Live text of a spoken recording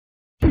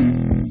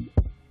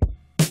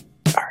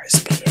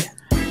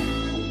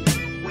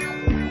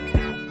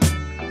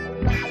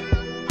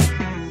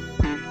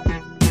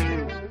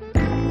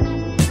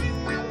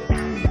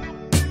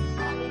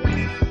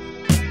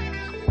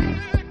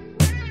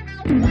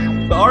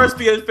The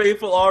RSPN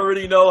faithful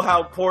already know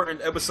how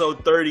important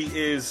episode 30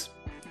 is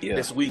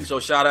this week, so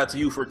shout out to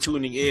you for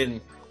tuning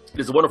in. It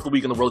is a wonderful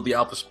week on the road to the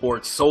Alpha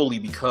Sports solely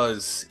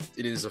because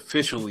it is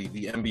officially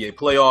the NBA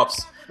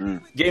playoffs.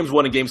 Games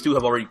 1 and Games 2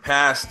 have already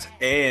passed,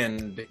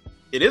 and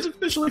it is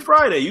officially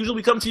Friday. Usually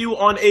we come to you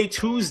on a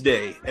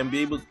Tuesday and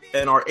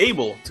are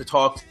able to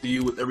talk to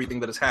you with everything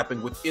that has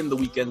happened within the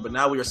weekend, but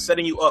now we are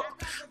setting you up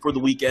for the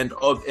weekend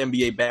of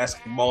NBA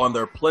basketball, and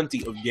there are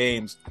plenty of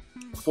games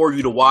for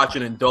you to watch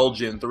and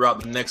indulge in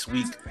throughout the next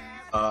week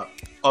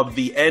of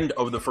the end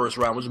of the first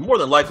round, which is more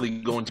than likely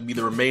going to be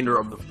the remainder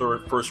of the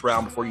first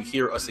round before you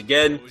hear us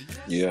again.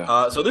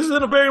 So this is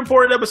a very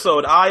important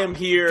episode. I am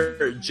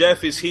here.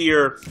 Jeff is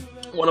here,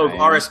 one of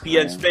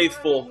RSPN's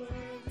faithful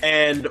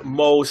and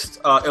most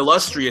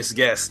illustrious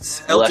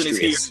guests. Elton is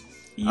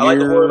here.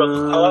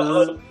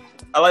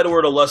 I like the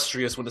word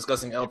illustrious when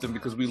discussing Elton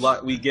because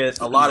we get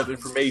a lot of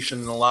information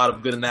and a lot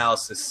of good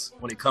analysis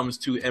when it comes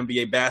to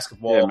NBA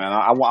basketball. Yeah, man.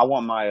 I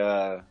want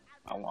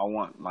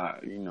my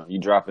you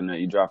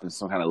dropping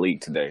some kind of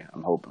leak today.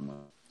 I'm hoping,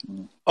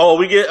 man.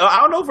 Oh, I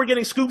don't know if we're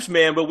getting scoops,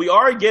 man, but we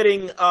are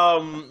getting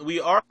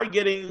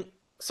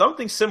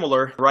something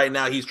similar right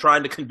now. He's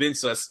trying to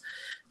convince us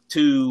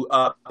to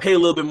pay a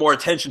little bit more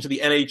attention to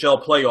the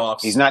NHL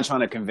playoffs. He's not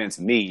trying to convince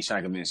me. He's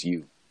trying to convince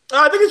you.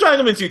 I think he's trying to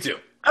convince you too.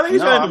 I think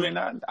he's trying to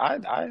convince.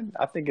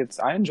 I think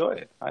I enjoy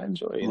it. I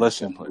enjoy it.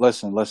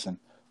 Listen.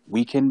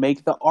 We can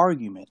make the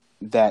argument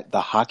that the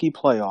hockey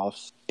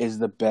playoffs is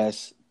the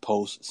best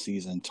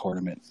postseason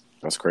tournament.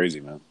 That's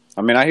crazy, man.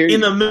 I mean, I hear you.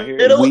 In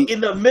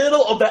the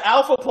middle of the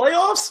Alpha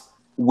playoffs?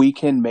 We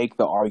can make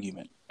the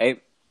argument.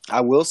 Hey,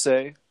 I will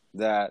say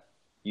that,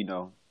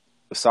 the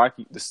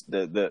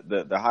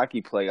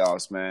hockey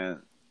playoffs,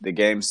 man, the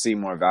games seem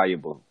more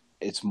valuable.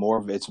 It's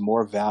more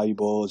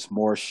valuable. It's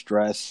more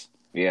stress.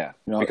 Yeah,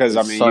 because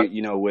I mean,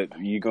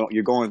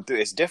 you're going through.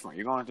 It's different.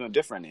 You're going through a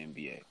different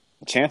NBA.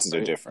 The chances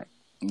are different.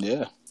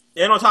 Yeah.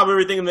 And on top of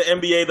everything in the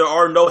NBA, there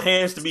are no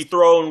hands to be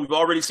thrown. We've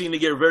already seen it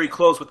get very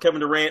close with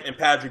Kevin Durant and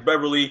Patrick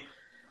Beverley,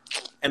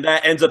 and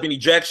that ends up in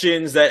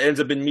ejections. That ends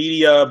up in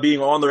media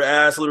being on their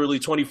ass literally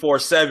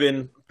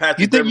 24/7.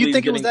 You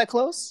think it was that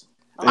close?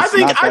 I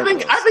think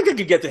it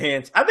could get to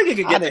hands. I think it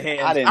could get to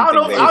hands. I don't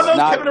know if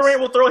Kevin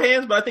Durant will throw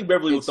hands, but I think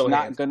Beverly will throw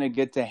hands. It's not going to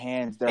get to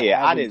hands. They're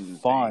having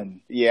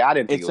fun. I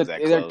didn't think it was that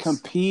close. They're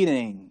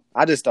competing.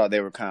 I just thought they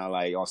were kind of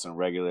like on some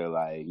regular,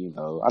 like,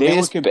 They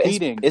were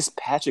competing. It's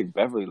Patrick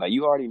Beverley. Like,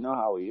 you already know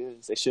how he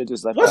is. They should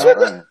just let What's that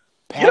with run.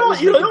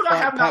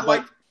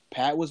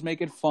 Pat was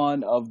making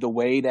fun of the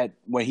way that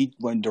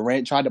when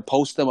Durant tried to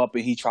post them up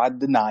and he tried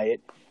to deny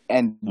it,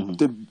 and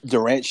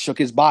Durant shook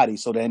his body.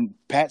 So then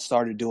Pat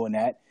started doing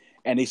that.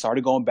 And they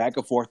started going back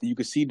and forth. And you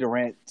could see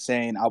Durant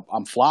saying,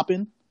 I'm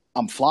flopping.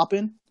 And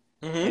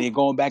you're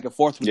going back and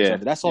forth with each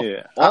other. That's all.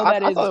 Yeah. All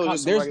that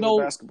is.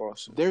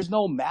 There's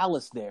no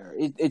malice there.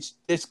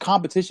 It's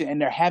competition,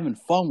 and they're having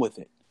fun with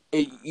it.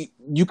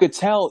 You could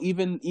tell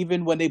even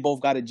when they both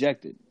got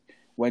ejected.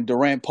 When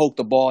Durant poked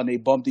the ball and they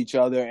bumped each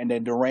other, and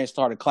then Durant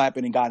started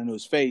clapping and got into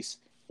his face.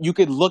 You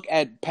could look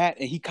at Pat,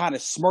 and he kind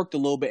of smirked a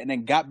little bit and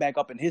then got back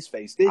up in his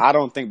face. I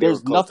don't think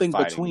there's nothing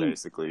fighting, between.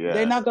 Basically, yeah.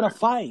 They're not going to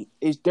fight.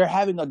 They're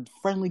having a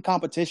friendly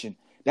competition.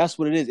 That's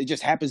what it is. It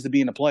just happens to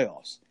be in the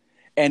playoffs,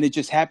 and it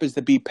just happens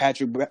to be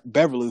Patrick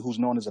Beverley, who's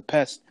known as a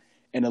pest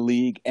in the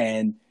league,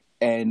 and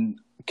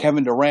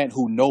Kevin Durant,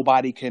 who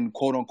nobody can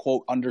quote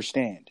unquote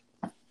understand.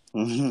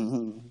 All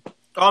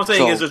I'm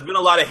saying is there's been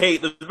a lot of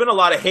hate. There's been a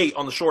lot of hate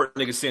on the short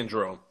nigga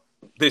syndrome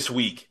this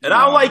week, and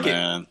I don't like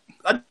it.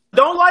 I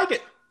don't like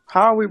it.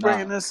 How are we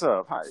bringing this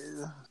up?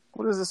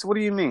 What is this? What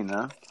do you mean,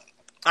 huh?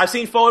 I've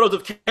seen photos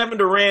of Kevin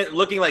Durant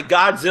looking like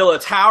Godzilla,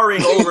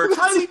 towering over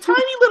tiny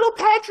little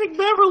Patrick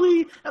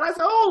Beverley, and I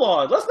said,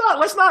 "Hold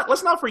on,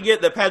 let's not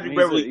forget that Patrick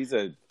Beverley. He's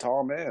a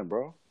tall man,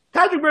 bro.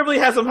 Patrick Beverley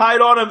has some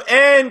height on him,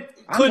 and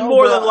could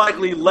more than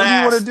likely last. What do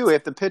you want to do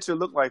if the pitcher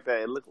looked like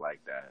that? It looked like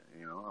that,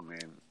 I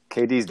mean,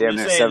 KD's damn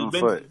near 7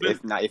 foot.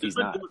 If he's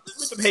not,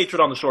 there's some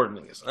hatred on the short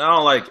niggas. I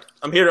don't like it.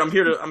 I'm here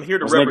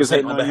to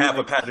represent on behalf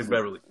of Patrick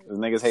Beverley. Was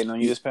niggas hating on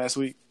you this past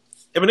week?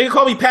 If a nigga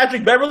called me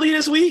Patrick Beverley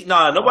this week,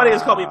 nah, nobody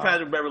has called me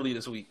Patrick Beverley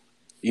this week.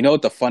 You know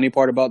what the funny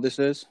part about this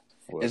is?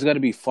 What? It's going to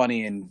be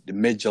funny in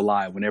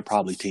mid-July when they're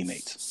probably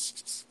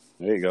teammates.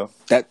 There you go.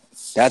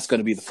 That's going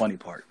to be the funny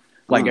part.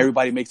 Like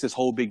everybody makes this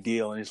whole big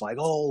deal, and it's like,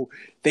 oh,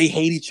 they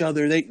hate each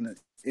other.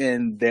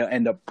 And they'll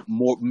end up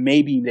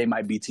maybe they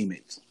might be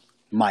teammates.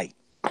 Might.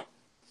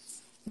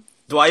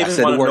 Do I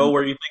even want to know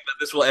where you think that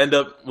this will end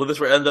up? Will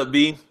this end up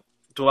being?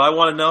 Do I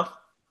want to know?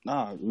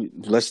 Nah,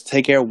 let's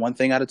take care of one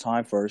thing at a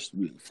time first.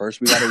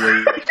 First, we gotta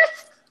wait.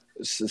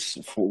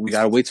 We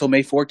gotta wait till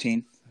May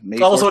 14th.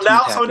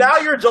 So now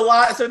you're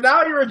July. So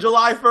now you're a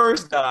July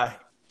 1st guy.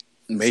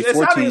 May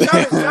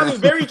 14th. Sounding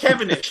very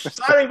Kevinish.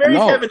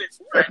 Kevinish.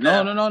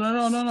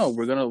 No.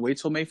 We're gonna wait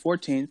till May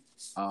 14th,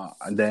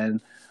 and then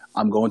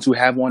I'm going to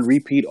have one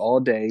repeat all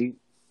day.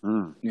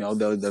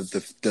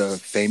 The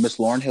famous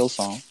Lauryn Hill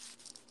song.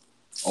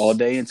 All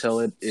day until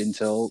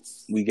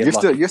we get.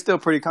 You're still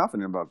pretty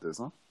confident about this,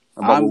 huh?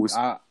 About what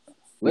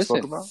we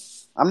spoke about?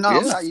 I'm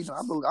not.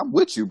 I'm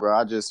with you, bro.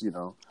 I just,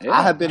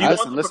 I have been. Do you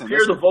want to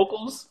prepare the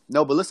vocals?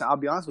 No, but listen, I'll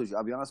be honest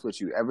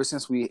with you. Ever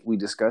since we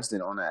discussed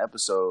it on the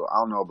episode, I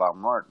don't know about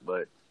Mark,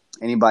 but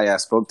anybody I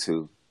spoke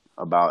to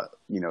about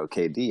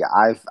KD,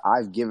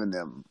 I've given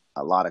them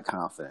a lot of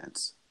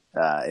confidence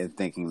in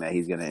thinking that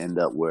he's going to end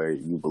up where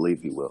you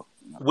believe he will.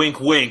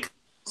 Wink, wink.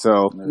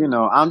 So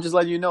I'm just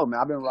letting you know, man.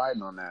 I've been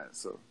riding on that.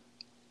 So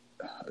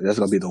that's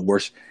going to be the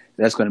worst.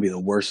 That's going to be the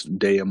worst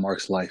day of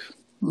Mark's life.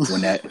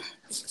 When that.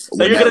 So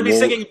you're going to be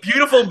singing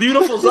 "Beautiful,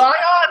 Beautiful Zion"?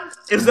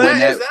 Is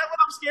that what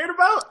I'm scared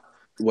about?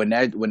 When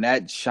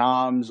that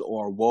Shams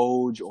or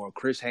Woj or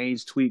Chris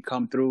Haynes tweet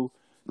come through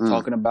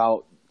talking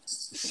about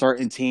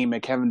certain team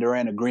and Kevin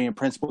Durant agreeing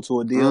principle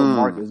to a deal,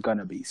 Mark is going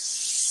to be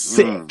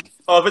sick.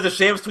 Oh, if it's a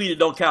Shams tweet, it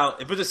don't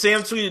count. If it's a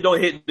Shams tweet, it don't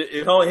hit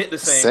the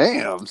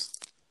same.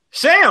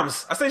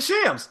 Shams. I say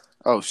Shams.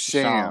 Oh,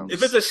 Shams.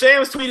 If it's a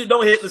Shams tweet, it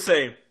don't hit the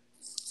same.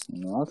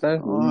 Okay,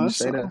 well, you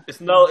say that.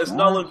 It's null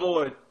and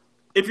void.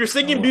 If you're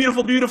singing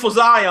 "Beautiful, Beautiful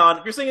Zion,"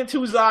 if you're singing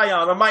 "To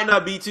Zion," I might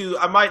not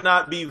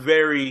be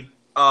very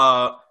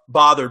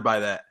bothered by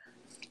that.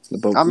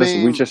 But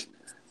listen, we just,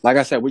 like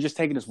I said, we're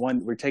taking this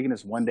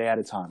one day at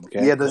a time.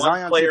 Okay. Yeah, the one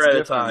Zion player at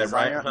a time,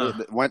 Zion,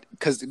 right?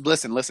 Because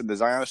listen, the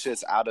Zion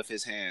shit's out of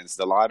his hands.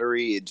 The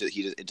lottery, it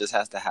just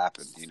has to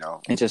happen.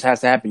 It just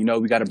has to happen.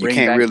 We got to bring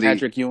back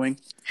Patrick Ewing.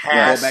 Go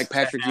back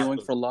Patrick Ewing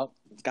for luck.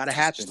 It's got to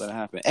happen. Let it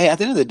happen. Hey, at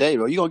the end of the day,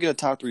 bro, you're gonna get a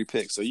top 3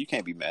 pick, so you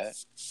can't be mad.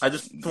 I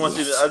just want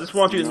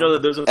you to know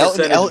that there's a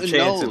percentage of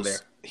chance in there.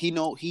 He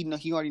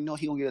already know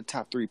he gonna get a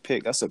top 3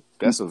 pick. That's a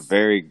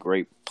very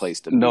great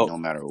place to be, no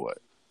matter what.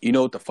 You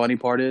know what the funny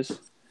part is?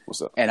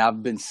 What's up? And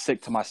I've been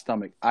sick to my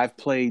stomach. I've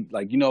played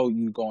you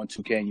go on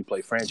 2K and you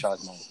play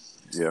franchise mode.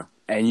 Yeah.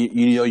 And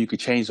you could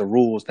change the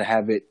rules to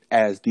have it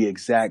as the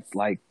exact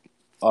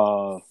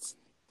roster.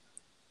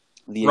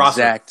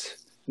 exact.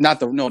 Not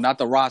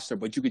the roster,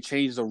 but you could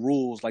change the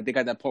rules. Like they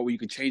got that part where you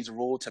could change the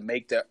rule to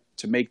make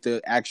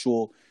the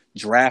actual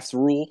draft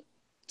rule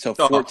to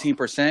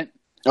 14%.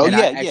 Oh, and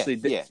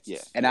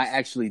yeah, And I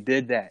actually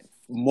did that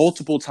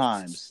multiple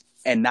times,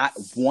 and not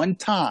one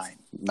time.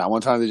 Not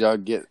one time did y'all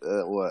get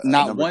what?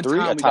 Not one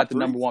time we got the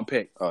number 1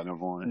 pick. Oh,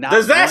 number 1.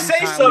 Does that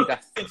say something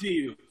to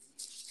you?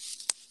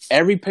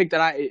 Every pick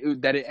that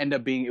it ended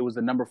up being, it was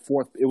the number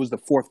 4th. It was the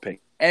 4th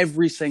pick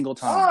every single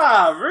time.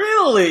 Ah,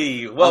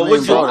 really? Well,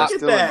 would you look at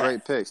still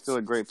that? Still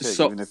a great pick.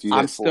 So even if you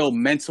I'm still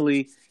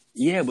mentally.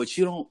 Yeah, but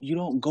you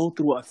don't go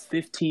through a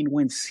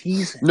 15-win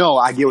season. No,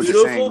 I get what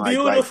you're saying.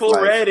 Beautiful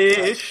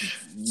Reddish.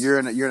 You're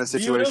in a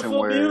situation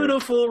where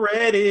beautiful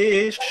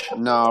Reddish.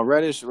 No,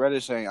 Reddish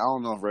ain't. I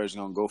don't know if Reddish is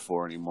gonna go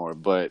for anymore.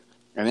 But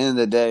at the end of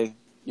the day,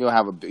 you'll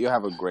have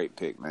a great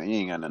pick, man. You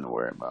ain't got nothing to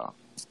worry about.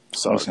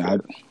 So,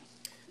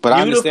 but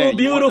I understand.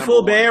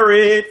 Beautiful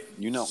Barrett.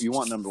 You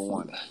want number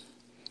 1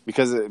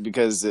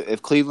 because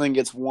if Cleveland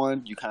gets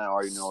 1, you kind of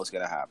already know what's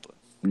gonna happen.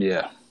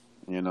 Yeah.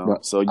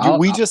 So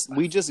we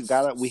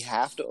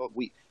have to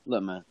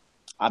look, man.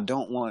 I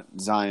don't want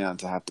Zion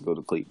to have to go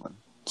to Cleveland.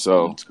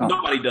 So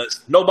nobody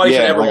does. Nobody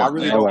should ever. I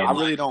really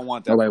don't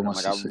want that. Nobody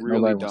wants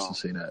to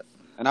see that.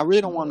 And I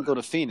really don't want to go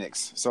to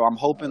Phoenix. So I'm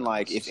hoping,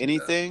 if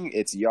anything,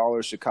 it's y'all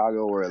or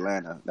Chicago or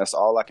Atlanta. That's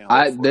all I can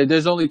hope for.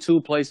 There's only 2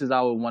 places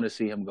I would want to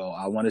see him go.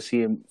 I want to see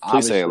him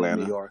say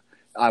Atlanta. in New York.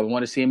 I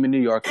want to see him in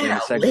New York. And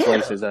the second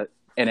place is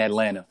in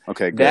Atlanta.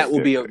 Okay, good, that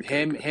will be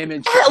him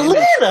and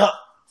Atlanta.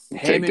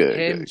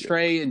 Him,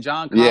 Trey, and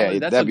John Collins. Yeah,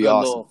 that'd be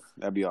awesome.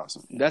 That'd be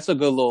awesome. That's a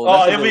good little.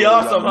 Oh, it'd be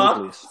awesome,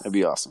 huh? That'd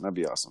be awesome. That'd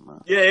be awesome,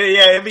 man. Yeah,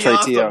 it'd be Trey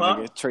awesome, TL, huh?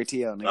 Nigga. Trey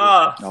TL,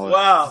 nigga.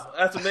 Wow,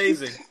 that's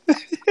amazing.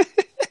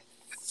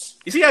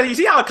 You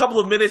see how a couple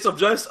of minutes of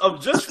just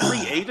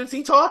free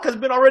agency talk has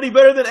been already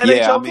better than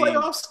NHL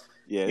playoffs?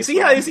 Yeah. You see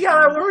how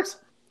that works?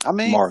 I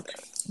mean,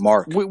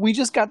 Mark. We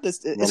just got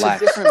this. It's a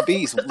different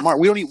beast. Mark,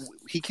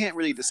 he can't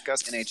really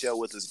discuss NHL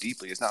with us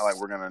deeply. It's not like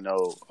we're gonna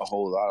know a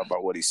whole lot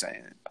about what he's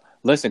saying.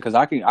 Listen, because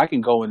I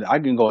can go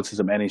into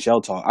some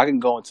NHL talk. I can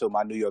go into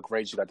my New York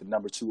Rangers got the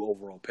number 2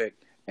 overall pick,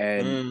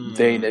 and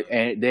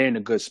they're in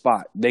a good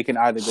spot. They can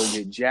either go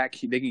get Jack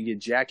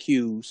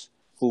Hughes,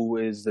 who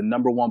is the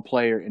number 1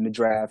 player in the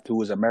draft,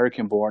 who is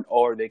American born,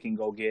 or they can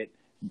go get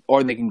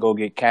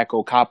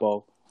Kakko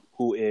Kaapo,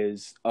 who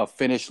is a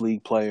Finnish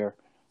league player,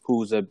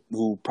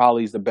 who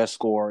probably is the best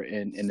scorer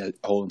in the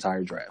whole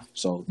entire draft.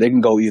 So they can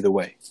go either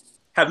way.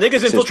 Have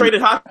niggas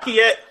infiltrated hockey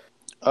yet?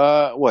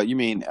 What you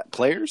mean,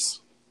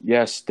 players?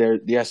 Yes,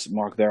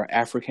 Mark. There are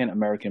African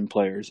American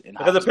players in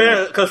hockey.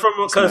 Because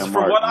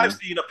from what I've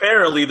seen,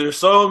 apparently there's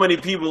so many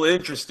people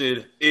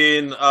interested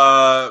in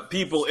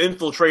people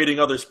infiltrating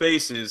other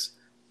spaces.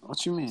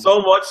 What you mean? So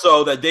much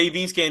so that Dave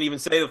East can't even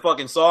say the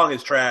fucking song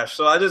is trash.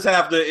 So I just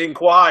have to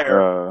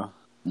inquire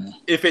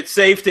if it's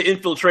safe to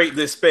infiltrate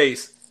this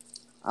space.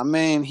 I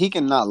mean, he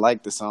can not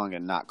like the song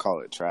and not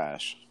call it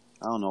trash.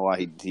 I don't know why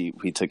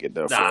he took it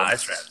there. It's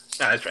trash. It's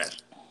trash.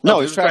 No,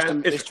 it's trash to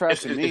me. It's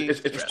trash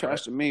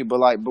to me. But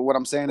what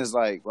I'm saying is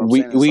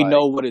we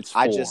know what it's for.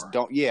 I just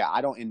don't. Yeah,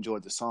 I don't enjoy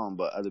the song,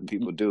 but other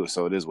people do.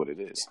 So it is what it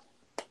is.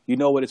 You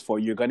know what it's for.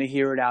 You're going to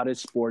hear it out at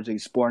sporting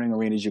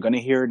arenas. You're going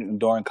to hear it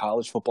during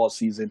college football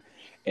season.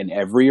 in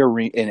every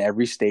arena, in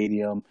every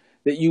stadium.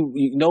 That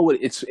you know what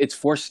it's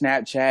for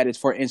Snapchat, it's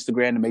for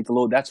Instagram to make the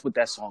little. That's what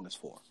that song is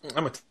for.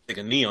 I'm gonna take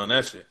a knee on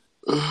that shit.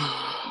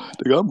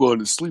 I'm going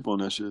to sleep on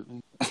that shit.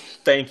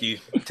 Thank you.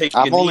 Take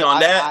a knee on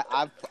that.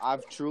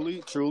 I've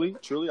truly,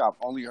 I've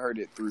only heard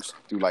it through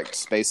like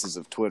spaces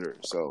of Twitter.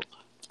 So,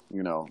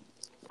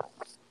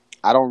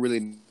 I don't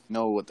really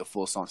know what the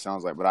full song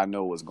sounds like, but I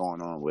know what's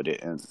going on with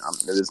it, and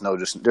there's no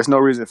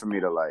reason for me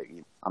to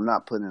I'm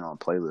not putting it on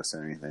playlists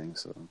or anything.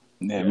 So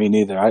yeah, me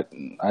neither. I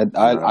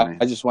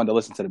just wanted to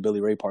listen to the Billy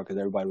Ray part because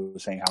everybody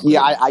was saying how.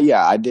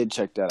 I did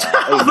check that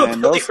out. Hey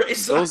man, those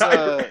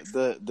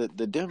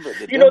the Denver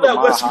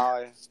Mile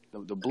High,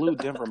 the blue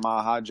Denver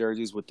Mile High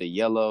jerseys with the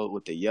yellow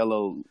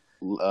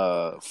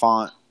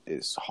font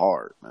is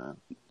hard, man.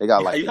 They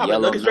got the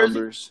yellow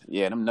numbers.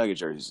 Yeah, them Nugget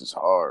jerseys is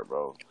hard,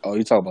 bro. Oh,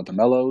 you talking about the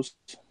Mellows?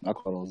 I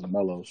call those the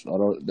Mellows. Is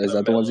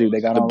that the ones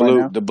they got on right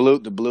now? The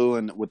blue,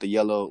 and with the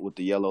yellow.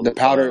 The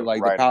powder,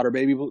 the powder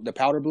baby blue, the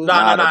powder blue.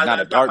 Not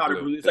a dark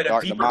blue. It's like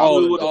a deeper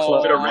blue with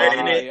a red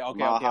in it.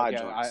 Okay.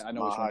 I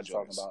know what you're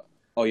talking about.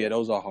 Oh yeah,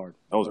 those are hard.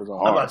 Those are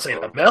hard. I'm about to say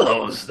the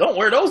Mellows. Don't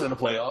wear those in the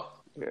playoff.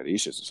 Yeah,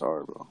 these shits is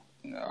hard, bro.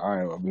 All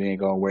right, well, we ain't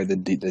gonna wear the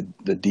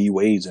D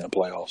Wades in the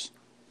playoffs.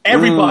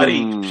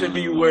 Everybody should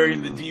be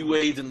wearing the D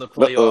Wades in the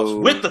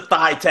playoffs with the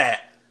thigh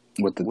tat.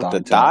 With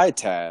the thigh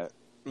tat.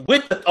 You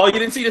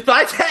didn't see the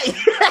thigh tat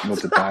yet?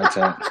 With the thigh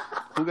tat.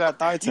 Who got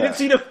thigh tat?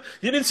 You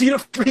didn't see the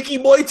freaky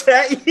boy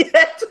tat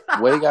yet?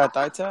 Wade got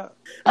thigh tat?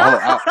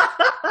 I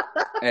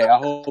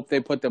hope they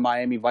put the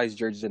Miami Vice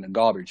jerseys in the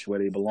garbage where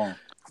they belong.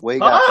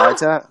 Wade got thigh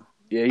tat?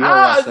 Yeah, you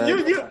know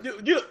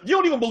you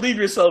don't even believe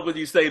yourself when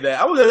you say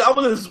that. I'm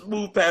gonna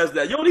move past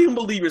that. You don't even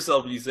believe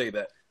yourself when you say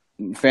that.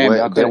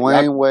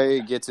 Dwayne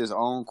Wade gets his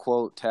own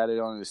quote tatted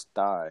on his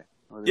thigh.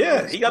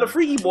 Yeah, he got a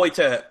freaky boy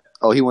tat.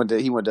 Oh, he went to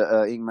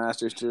Ink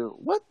Masters too.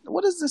 What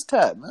is this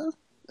tat, man?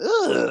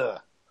 Ugh,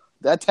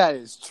 that tat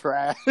is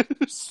trash.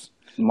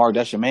 Mark,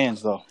 that's your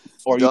man's though.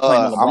 Or you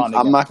claiming LeBron?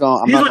 I'm not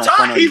gonna.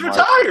 He's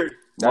retired.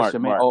 That's your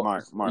man.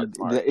 Mark.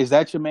 Is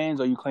that your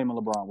man's or you claiming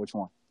LeBron? Which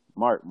one?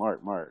 Mark.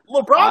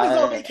 LeBron is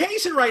on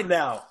vacation right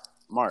now.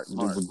 Mark.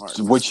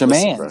 Which your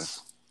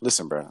man's?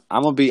 Listen, bro.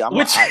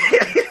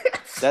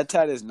 That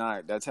tat is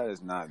not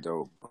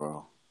dope,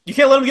 bro. You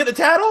can't let him get the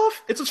tat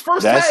off? It's his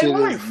first tat in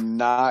life. That shit is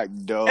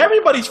not dope.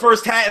 Everybody's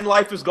first tat in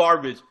life is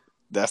garbage.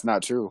 That's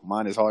not true.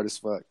 Mine is hard as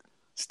fuck.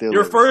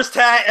 Your first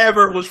tat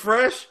ever was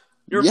fresh?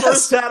 Your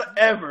first tat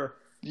ever?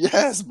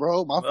 Yes,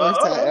 bro. My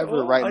first tat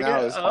ever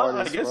now is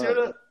hard as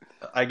fuck.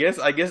 I guess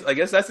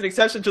that's an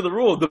exception to the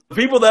rule. The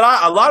people a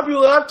lot of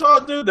people that I've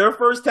talked to, their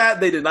first tat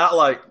they did not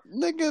like.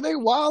 Nigga, they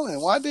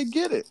wildin'. Why'd they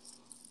get it?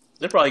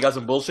 They probably got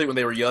some bullshit when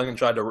they were young and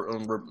tried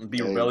to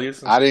be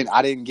rebellious. I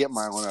didn't get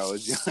mine when I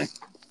was young.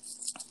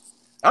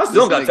 I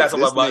still got tats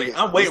on my body.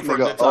 I'm waiting for a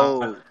good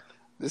time.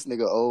 This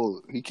nigga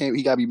old. He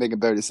gotta be making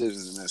better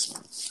decisions than this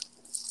one.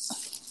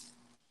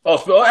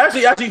 Oh,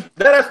 actually,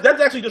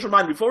 that's actually just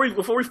reminded me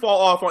before we fall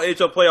off on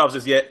NHL playoffs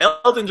just yet.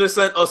 Elton just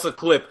sent us a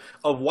clip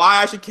of why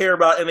I should care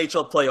about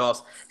NHL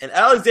playoffs, and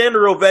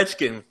Alexander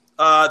Ovechkin.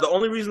 The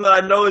only reason that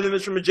I know him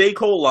is from a J.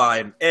 Cole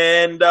line,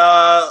 and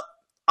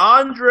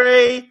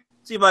Andre.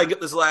 See if I can get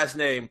this last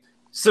name.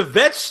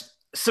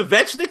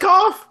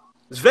 Svechnikov?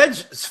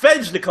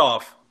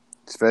 Svechnikov.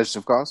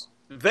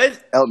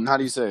 Elton, how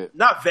do you say it?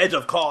 Not Veg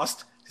of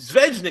Cost.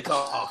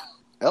 Svechnikov.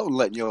 Elton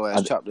letting your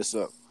ass chop this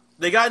up.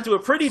 They got into a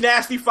pretty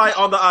nasty fight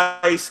on the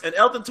ice, and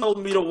Elton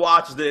told me to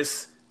watch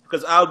this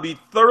because I would be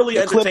thoroughly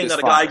entertained that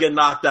a guy get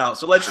knocked out.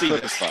 So let's see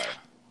this. All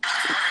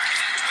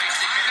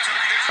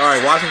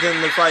right, Washington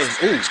in the fight.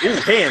 Ooh,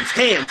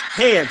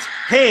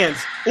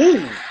 hands.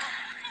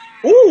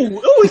 Ooh,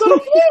 he's on the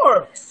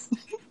floor.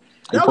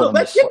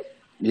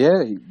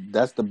 Yeah,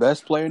 that's the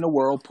best player in the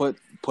world. Put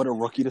a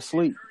rookie to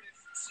sleep.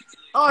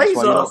 Oh, he's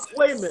up.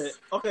 Wait a minute.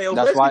 Okay,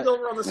 Ovechkin's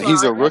over on the side.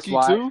 He's a rookie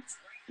too?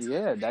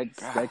 Yeah,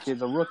 that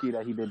kid's a rookie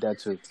that he did that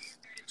to.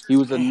 He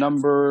was a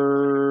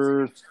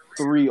number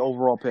 3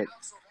 overall pick.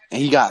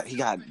 And he got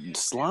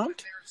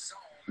slumped?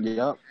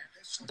 Yep.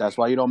 That's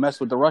why you don't mess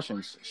with the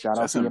Russians. Shout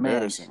out to your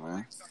man.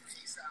 Man.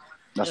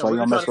 That's why you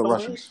don't mess with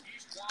Russians.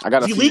 I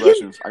got a few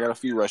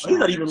Russians. He's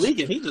not even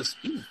leaking. He's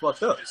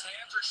fucked up.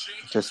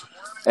 Just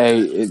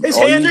his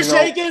hands are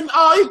shaking.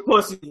 Oh, he's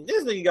pussy.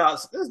 This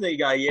nigga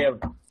got yeah.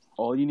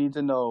 All you need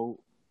to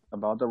know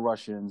about the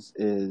Russians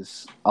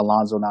is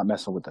Alonzo not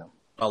messing with them.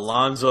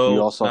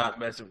 Not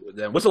messing with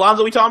them. What's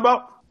Alonzo we talking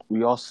about?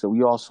 We all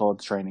saw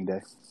the training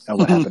day and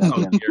what happened at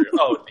the end.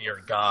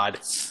 Dear God.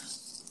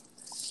 It's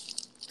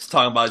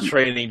talking about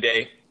training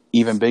day.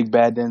 Even Big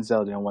Bad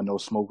Denzel didn't want no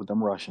smoke with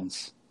them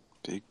Russians.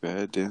 Big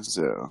Bad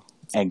Denzel.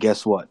 And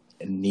guess what?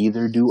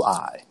 Neither do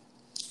I.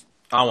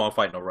 I don't want to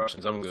fight no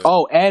Russians. I'm good.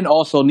 Oh, and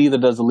also neither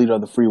does the leader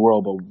of the free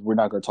world, but we're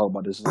not going to talk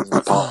about this. This is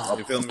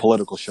a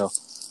political show.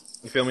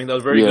 You feel me? That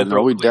was very good.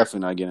 No, we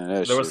definitely not getting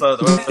that. There was some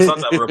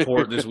type of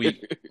report this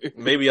week.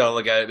 Maybe I'll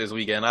look at it this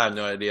weekend. I have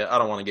no idea. I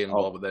don't want to get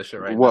involved with that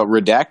shit right now. What,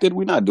 redacted?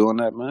 We're not doing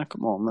that, man.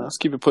 Come on, man. Let's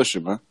keep it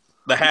pushing, man.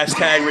 The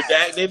hashtag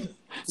redacted?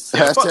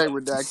 Hashtag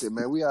redacted,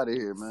 man. We out of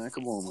here, man.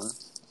 Come on, man.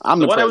 I'm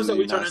the the one president episode of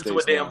we the turned United into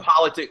a States damn now.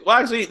 politics. Well,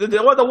 actually,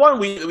 the one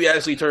we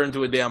actually turned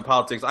into a damn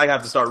politics. I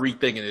have to start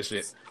rethinking this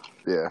shit.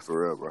 Yeah,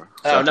 for real, bro.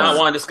 I would not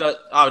want to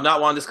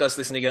discuss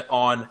this nigga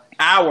on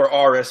our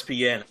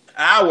RSPN,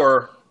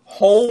 our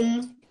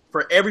home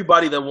for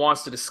everybody that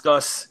wants to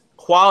discuss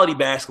quality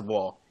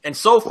basketball. And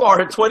so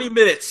far in 20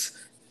 minutes,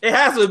 it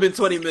has to have been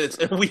 20 minutes,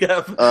 and we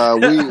have.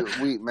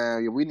 we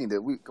need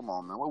to. Come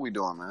on, man. What are we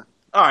doing, man?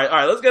 All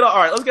right. Let's get on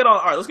board. Let's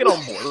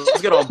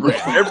get on board.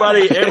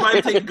 Everybody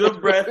take good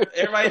breath.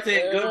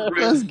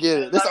 Let's get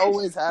it. This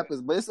always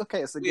happens, but it's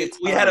okay. It's a good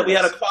time. We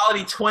had a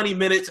quality 20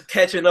 minutes of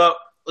catching up.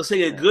 Let's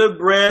take a good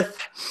breath.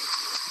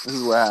 This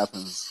is what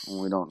happens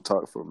when we don't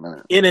talk for a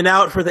minute. In and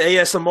out for the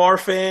ASMR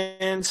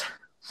fans.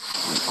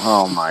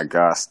 Oh my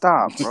God!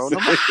 Stop, bro.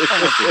 Nobody wants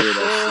to hear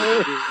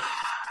that shit.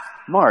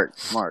 Mark,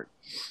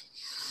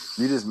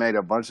 you just made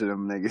a bunch of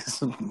them niggas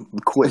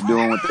quit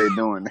doing what they're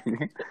doing.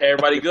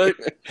 Everybody good?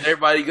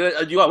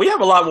 We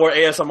have a lot more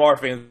ASMR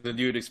fans than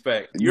you'd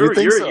expect. You're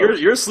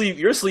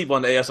sleep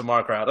on the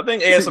ASMR crowd. I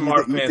think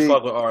ASMR fans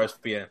fuck with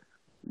RSPN.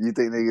 You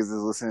think niggas is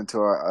listening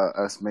to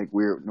us make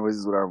weird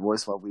noises with our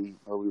voice while we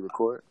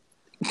record?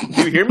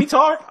 You hear me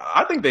talk?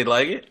 I think they'd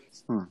like it.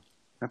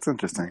 That's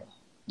interesting.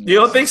 You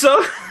don't think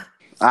so?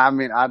 I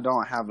mean, I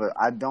don't have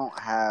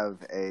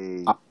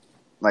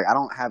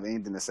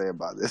anything to say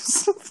about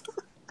this.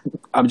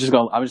 I'm just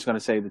gonna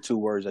say the two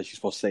words that you're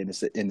supposed to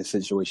say in this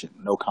situation.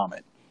 No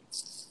comment.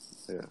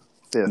 Yeah.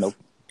 Fifth.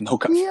 No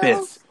comment. Yeah.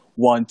 Fifth.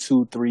 1,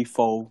 2, 3,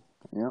 4.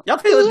 Yep. Y'all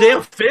feeling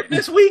damn fit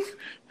this week?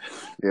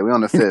 Yeah, we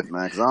on the fifth,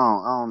 man. Cause I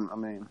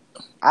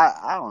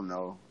don't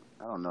know.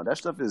 That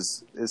stuff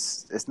it's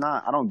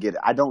not. I don't get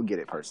it. I don't get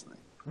it personally.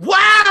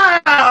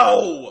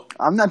 Wow!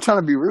 I'm not trying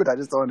to be rude. I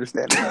just don't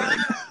understand it.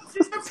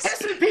 You're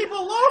pissing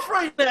people off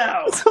right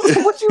now.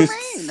 What you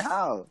mean?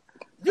 How?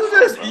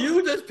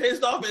 You just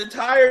pissed off an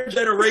entire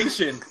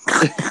generation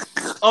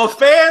of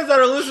fans that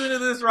are listening to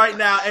this right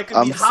now and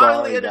can be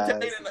highly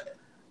entertaining.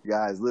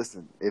 Guys,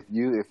 listen. If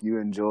you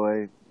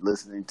enjoy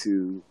listening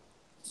to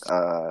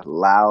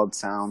loud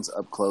sounds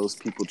up close,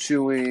 people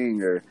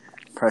chewing or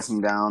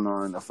pressing down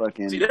on a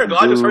fucking. See, there you go.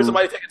 I just heard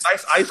somebody take a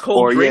nice ice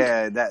cold drink.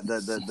 Yeah,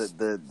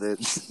 the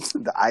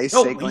ice.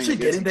 No, we should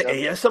get in the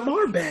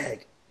ASMR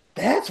bag.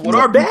 That's what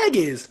our bag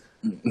is.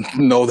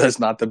 No, that's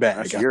not the bag.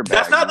 That's your bag.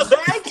 That's not the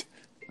bag.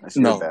 That's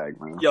your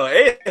bag, man. Yo,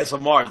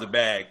 ASMR is the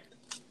bag.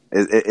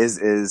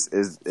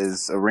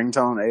 Is a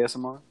ringtone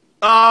ASMR?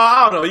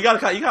 I don't know. You kind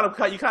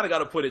of got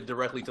to put it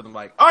directly to the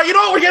mic. All right, you know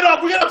what? We're getting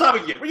off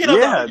topic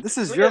again. This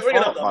is your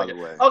fault, by the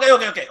way.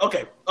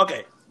 Okay.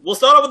 We'll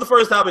start off with the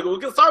first topic.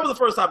 We'll start with the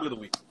first topic of the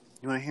week.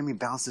 You want to hear me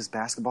bounce this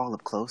basketball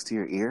up close to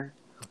your ear?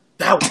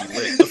 That would be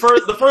lit. The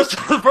first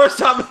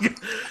topic of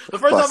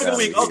the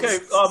week. Okay,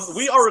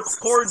 we are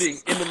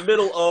recording in the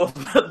middle of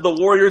the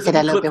Warriors and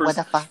the Clippers.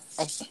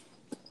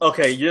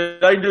 Okay, you're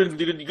gonna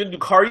do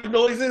car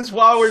noises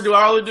while we're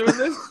doing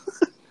this?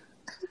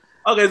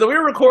 Okay, so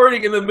we're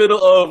recording in the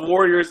middle of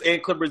Warriors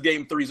and Clippers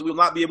Game 3, so we will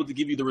not be able to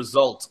give you the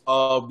result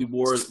of the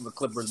Warriors and the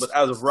Clippers. But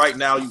as of right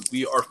now,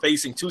 we are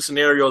facing two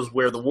scenarios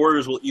where the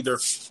Warriors will either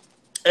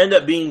end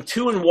up being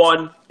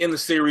 2-1 in the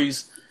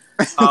series,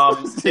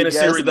 in a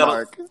series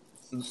that'll...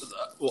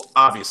 Well,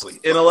 obviously.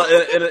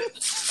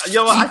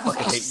 I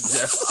fucking hate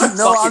Jeff. I'm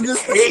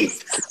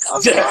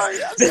sorry.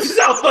 This is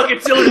how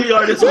fucking silly we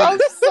are this week. I'm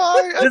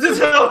sorry. This is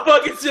how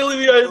fucking silly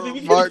we are.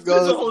 Mark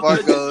goes.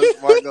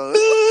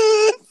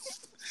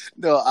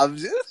 No,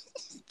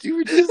 you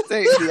were just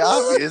saying the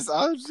obvious.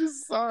 I was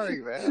just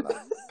sorry, man.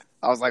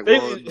 I was like,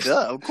 well,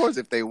 duh. Of course,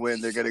 if they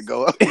win, they're gonna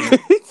go up.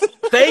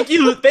 Thank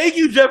you,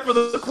 Jeff, for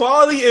the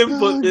quality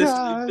input.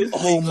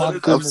 Oh my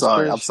goodness!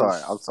 I'm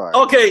sorry.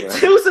 Okay,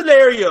 two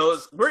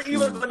scenarios. We're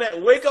either gonna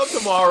wake up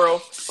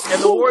tomorrow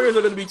and the Warriors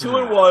are gonna be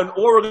 2-1,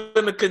 or we're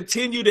gonna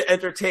continue to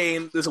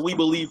entertain this "We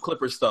Believe"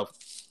 Clippers stuff.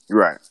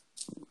 Right.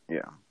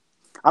 Yeah.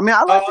 I mean,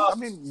 I like it. I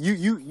mean,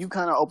 you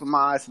kind of opened my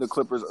eyes to the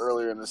Clippers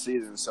earlier in the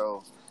season,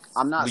 so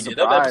I'm not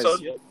surprised.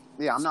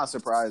 Yeah, I'm not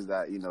surprised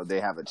that they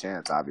have a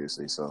chance.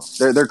 Obviously, so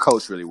they're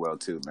coached really well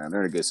too, man.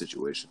 They're in a good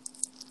situation.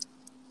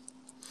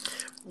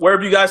 Where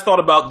have you guys thought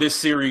about this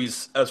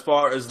series as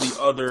far as the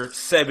other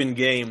 7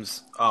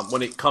 games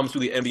when it comes to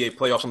the NBA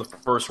playoffs in the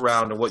first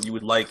round, and what you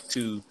would like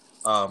to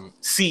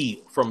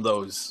see from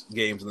those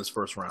games in this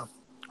first round?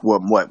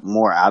 What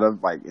more out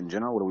of, like, in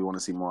general? What do we want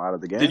to see more out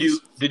of the games?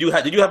 Did you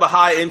have a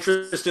high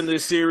interest in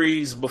this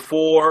series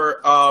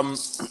before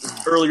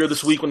earlier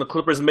this week when the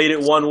Clippers made it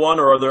 1-1,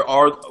 or are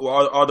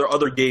there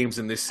other games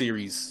in this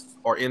series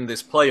or in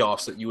this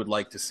playoffs that you would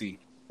like to see?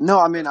 No,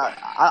 I mean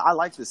I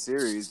like the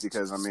series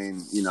because when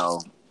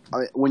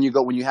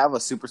you have a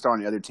superstar on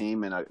the other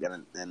team and a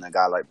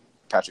guy like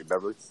Patrick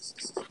Beverley,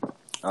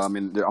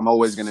 I'm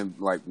always gonna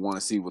want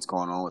to see what's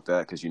going on with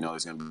that because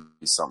there's gonna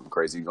be something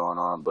crazy going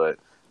on, but.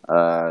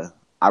 I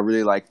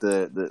really like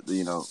the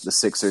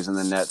Sixers and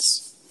the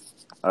Nets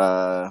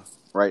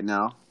right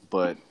now,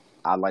 but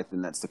I like the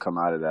Nets to come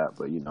out of that.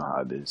 But you know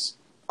how it is.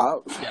 I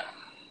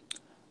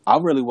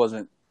really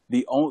wasn't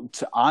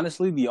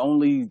honestly the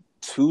only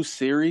 2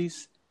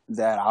 series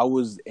that I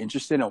was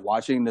interested in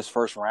watching this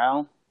first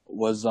round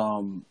was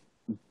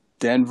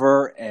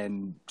Denver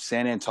and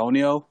San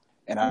Antonio,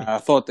 and I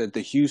thought that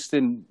the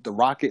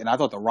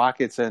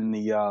Rockets and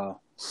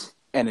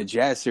the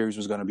Jazz series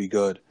was going to be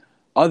good.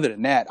 Other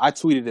than that, I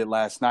tweeted it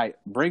last night.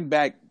 Bring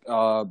back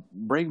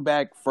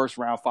first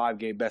round 5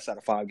 game, best out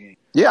of 5 games.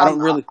 Yeah, I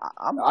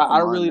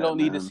don't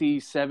need to see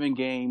 7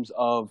 games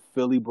of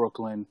Philly,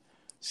 Brooklyn,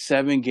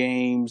 7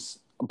 games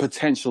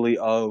potentially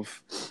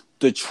of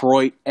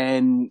Detroit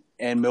and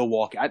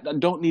Milwaukee. I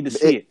don't need to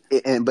see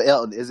it. But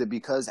Elton, is it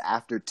because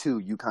after 2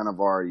 you kind of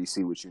already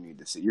see what you need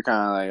to see? You're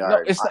kind of like, all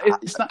right,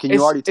 it's not. Can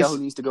you already tell who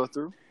needs to go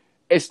through?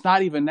 It's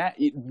not even that.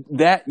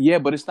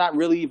 But it's not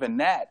really even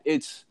that.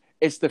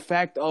 It's the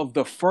fact of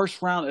the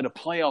first round of the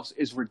playoffs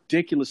is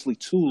ridiculously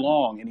too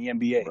long in the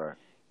NBA. Right.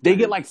 They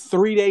get like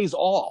 3 days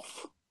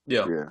off.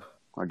 Yeah,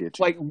 I get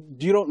you. Like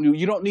you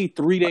don't need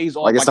 3 days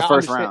off. Like it's the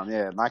first round.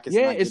 Yeah,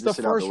 it's the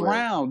first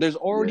round. There's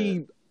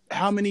already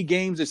how many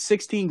games? There's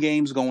 16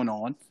 games going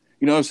on.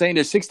 You know what I'm saying?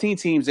 There's 16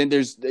 teams, and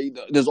there's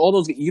all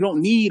those. You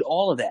don't need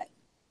all of that.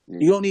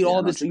 You don't need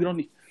all this. You don't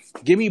need.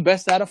 Give me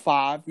best out of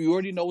 5. You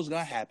already know what's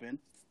gonna happen,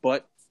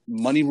 but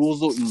money's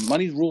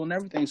ruling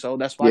everything. So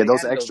that's why. Yeah,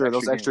 those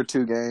extra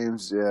 2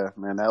 games. Yeah,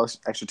 man, that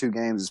extra 2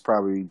 games is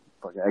probably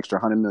like an extra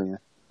 $100 million.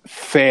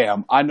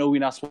 Fam, I know we're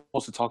not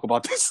supposed to talk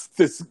about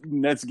this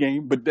Nets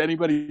game, but did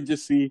anybody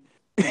just see?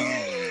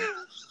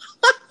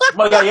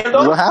 What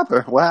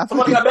happened?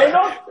 Somebody got banged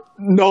on?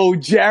 No,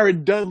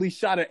 Jared Dudley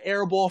shot an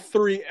airball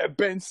 3, and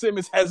Ben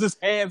Simmons has his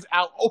hands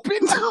out open.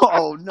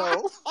 Oh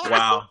no!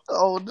 Wow!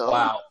 Oh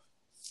no!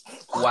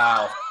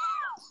 Wow!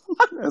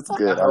 That's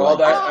good.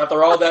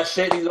 After all that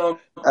shit, he's on.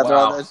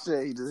 All that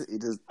shit, he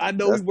just. I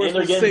know we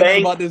weren't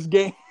saying about this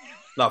game.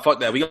 No,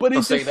 fuck that. We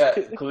gonna say that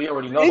because we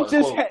already know.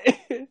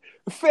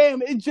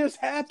 Fam, it just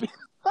happened.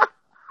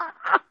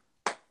 I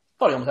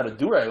thought he almost had a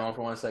do-rag on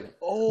for 1 second.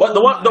 But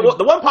the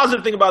one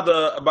positive thing about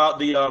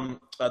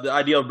the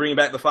idea of bringing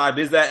back the 5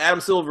 is that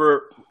Adam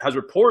Silver has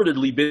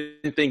reportedly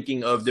been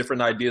thinking of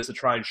different ideas to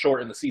try and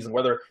shorten the season.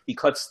 Whether he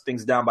cuts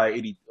things down by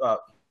 80,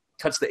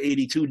 cuts the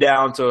 82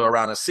 down to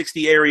around a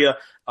 60 area.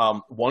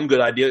 One good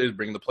idea is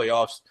bringing the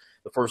playoffs,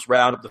 the first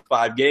round of the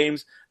 5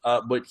 games.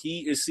 But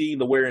he is seeing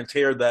the wear and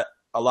tear that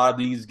a lot of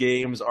these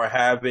games are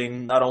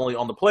having, not only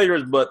on the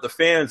players, but the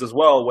fans as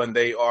well, when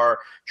they are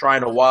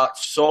trying to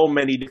watch so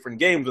many different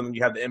games. And then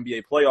you have the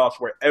NBA playoffs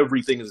where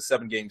everything is a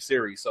 7-game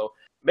series. So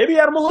maybe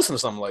Adam will listen to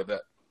something like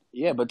that.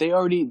 Yeah, but they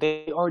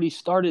already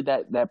started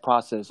that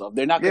process of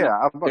they're not going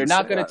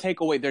to take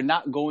away. They're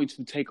not going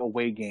to take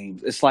away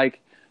games. It's like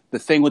the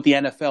thing with the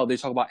NFL. They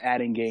talk about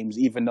adding games,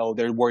 even though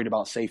they're worried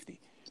about safety.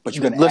 But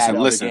you're going to add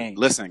other games.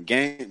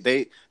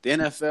 The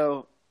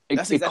NFL.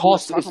 It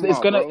costs.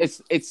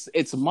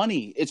 It's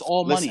money. It's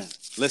all money.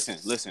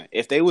 Listen.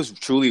 If they was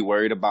truly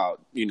worried about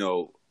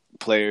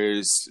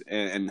players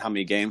and how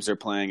many games they're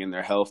playing and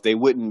their health, they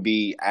wouldn't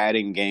be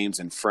adding games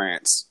in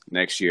France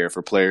next year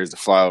for players to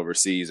fly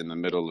overseas in the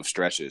middle of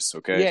stretches.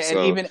 Okay. Yeah, so,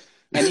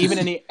 and even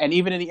in the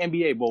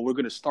NBA, well, we're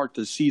going to start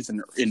the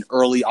season in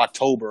early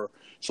October,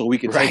 so we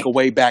can take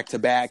away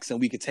back-to-backs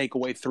and we could take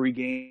away 3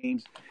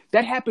 games.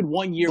 That happened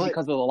 1 year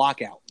because of the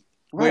lockout.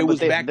 Right,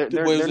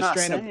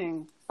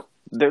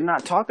 they're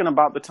not talking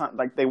about the time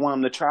like they want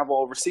them to travel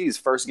overseas.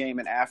 First game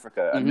in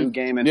Africa, a new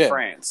game in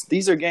France.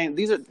 These are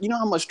you know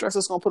how much stress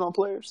it's going to put on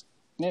players?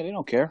 Yeah, they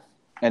don't care.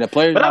 And the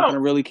players not going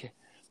to really care.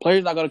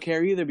 Players not going to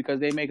care either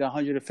because they make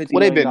 $150 Well,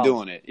 they've been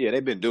doing it. Yeah,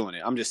 they've been doing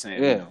it. I'm just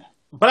saying. Yeah.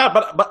 But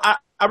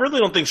I really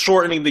don't think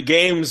shortening the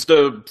games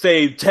to,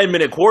 say,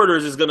 10-minute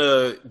quarters is going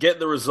to get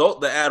the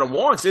result that Adam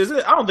wants, is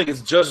it? I don't think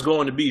it's just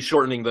going to be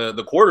shortening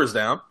the quarters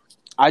down.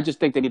 I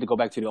just think they need to go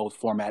back to the old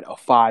format of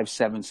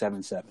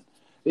 5-7-7-7.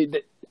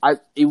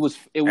 It was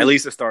at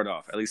least to start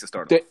off.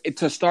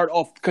 To start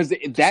off, because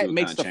that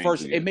makes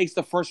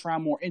the first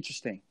round more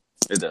interesting.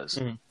 It does.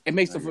 Mm-hmm. It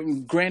makes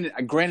granted.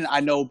 I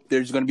know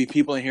there's going to be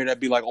people in here that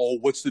be like, "Oh,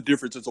 what's the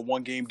difference? It's a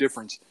 1-game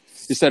difference.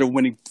 Instead of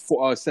winning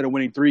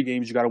 3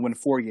 games, you got to win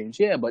 4 games."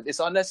 Yeah, but it's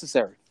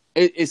unnecessary.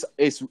 It's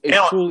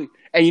truly.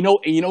 And you know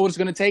what it's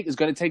going to take? It's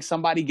going to take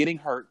somebody getting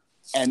hurt.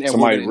 And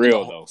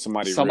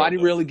somebody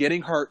really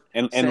getting hurt,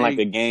 and like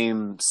a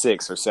game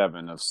 6 or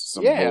 7 of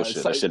some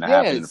bullshit that shouldn't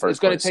happen in the first place. It's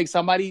going to take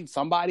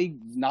somebody,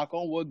 knock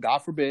on wood, God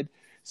forbid,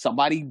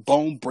 somebody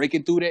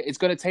breaking through there. It's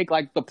going to take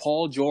like the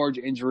Paul George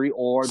injury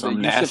or the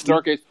Yusuf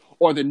Nurkic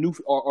or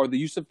the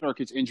Yusuf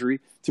Nurkic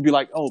injury to be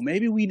like, oh,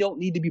 maybe we don't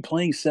need to be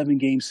playing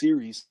 7-game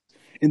series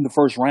in the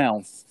first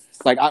round.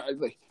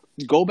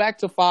 Go back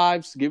to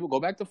 5, go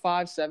back to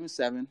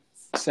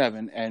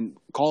 5-7-7-7, and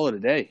call it a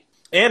day.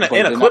 And a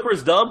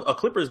Clippers dub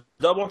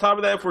on top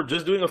of that for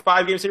just doing a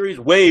 5-game series,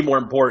 way more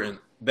important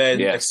than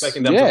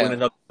expecting them to win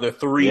another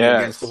 3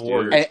 against the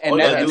Warriors. And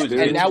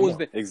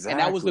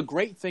that was the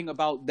great thing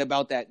about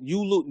that.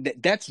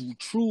 That's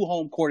true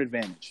home court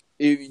advantage.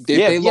 If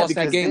they lost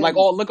that game,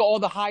 look at all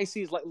the high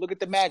seeds. Like look at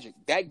the Magic.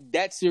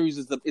 That series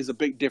is a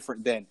bit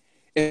different than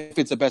if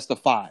it's a best of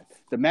 5.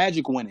 The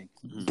Magic winning,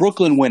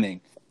 Brooklyn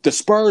winning, the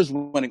Spurs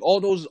winning, all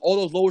those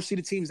lower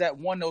seeded teams that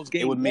won those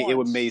games. It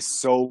would make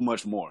so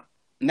much more.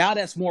 Now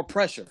that's more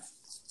pressure.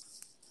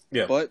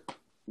 Yeah. But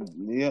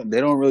Yeah, they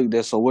don't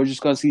really. So we're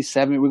just going to see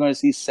 7. We're going to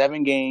see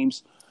 7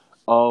 games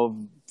of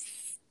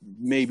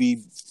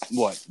maybe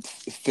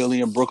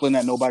Philly and Brooklyn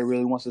that nobody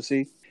really wants to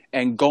see.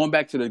 And going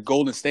back to the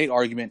Golden State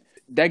argument,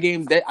 that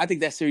game, I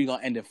think that series is going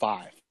to end in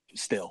 5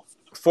 still.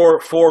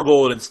 For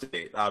Golden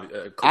State,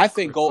 I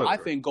think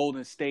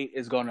Golden State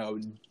is going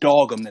to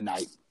dog them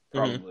tonight.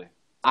 Probably,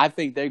 I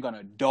think they're going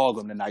to dog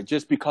them tonight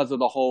just because of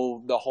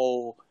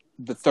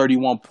the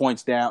 31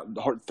 points down,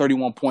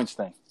 31 points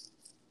thing.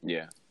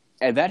 Yeah,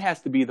 and that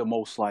has to be the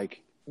most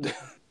like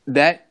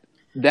that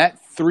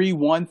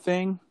 3-1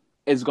 thing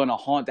is going to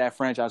haunt that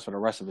franchise for the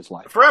rest of its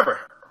life.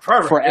 Forever.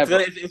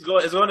 It's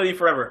going to be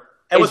forever.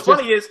 And what's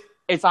funny is,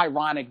 it's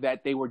ironic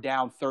that they were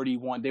down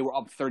 31. They were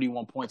up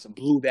 31 points and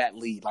blew that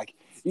lead. Like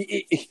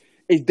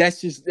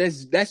that's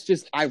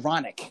just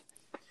ironic.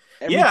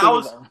 Everything I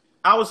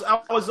was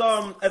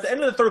at the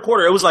end of the third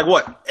quarter. It was like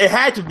what? It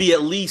had to be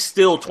at least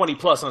still 20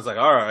 plus. And I was like,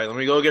 all right, let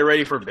me go get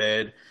ready for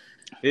bed.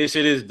 This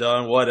shit is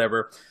done.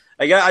 Whatever.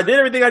 I did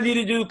everything I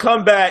needed to do.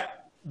 Come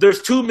back.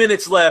 There's 2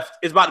 minutes left.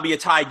 It's about to be a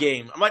tie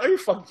game. I'm like, are you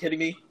fucking kidding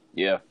me?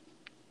 Yeah.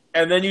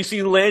 And then you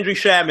see Landry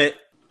Shamet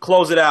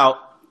close it out,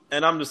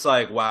 and I'm just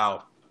like,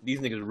 wow, these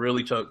niggas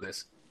really choked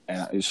this.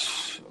 And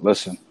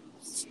listen.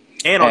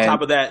 And on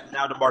top of that,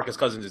 now DeMarcus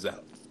Cousins is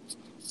out.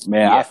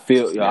 Man, yeah.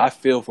 I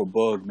feel for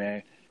Boog,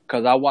 man,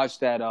 because I watched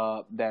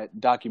that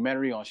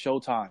documentary on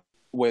Showtime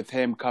with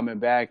him coming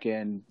back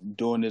and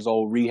doing his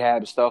old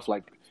rehab stuff.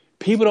 Like,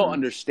 people don't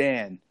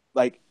understand.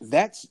 Like,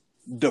 that's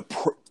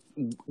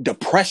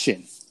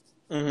depression.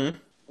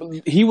 Mm-hmm.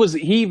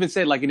 He even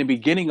said, like, in the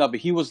beginning of it,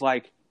 he was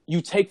like,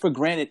 you take for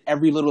granted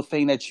every little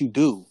thing that you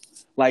do.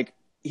 Like,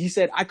 he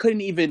said, I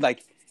couldn't even,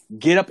 like,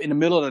 get up in the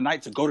middle of the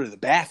night to go to the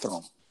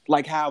bathroom.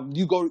 Like how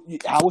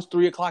it's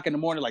 3 o'clock in the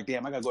morning, like,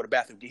 damn, I gotta go to the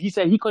bathroom. He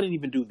said he couldn't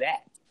even do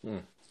that.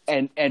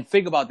 And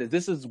think about this.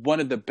 This is one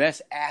of the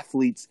best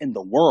athletes in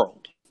the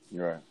world.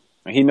 You're right.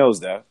 And he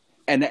knows that.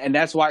 And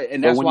that's why.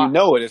 And but that's when why you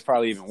know it, it's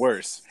probably even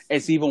worse.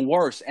 It's even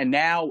worse. And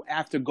now,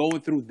 after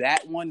going through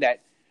that one,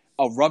 that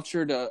a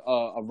ruptured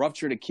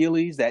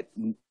Achilles, that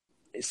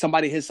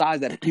somebody his size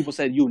that people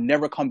said you'll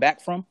never come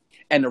back from,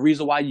 and the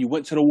reason why you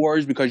went to the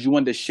Warriors because you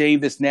wanted to shave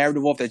this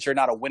narrative off that you're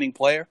not a winning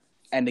player,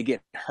 and to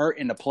get hurt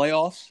in the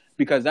playoffs,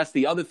 because that's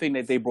the other thing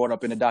that they brought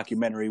up in the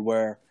documentary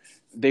where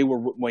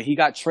when he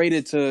got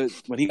traded to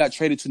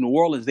New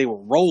Orleans, they were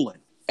rolling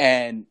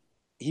and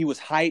he was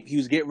hyped. He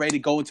was getting ready to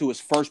go into his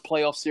first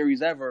playoff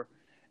series ever,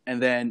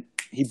 and then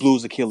he blew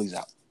his Achilles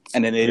out,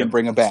 and then they didn't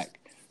bring him back.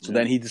 So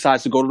then he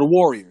decides to go to the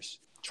Warriors,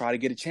 try to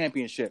get a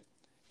championship.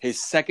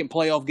 His second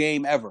playoff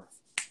game ever,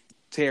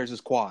 tears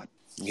his quad.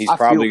 He's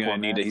probably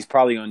going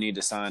to need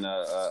to sign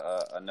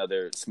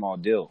another small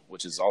deal,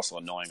 which is also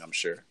annoying, I'm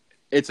sure.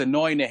 It's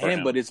annoying to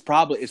him, but it's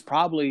probably a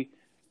blessing.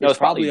 It's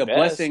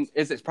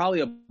probably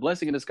a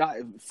blessing in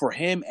disguise for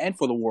him and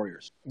for the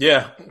Warriors.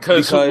 Yeah,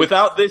 because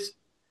without this,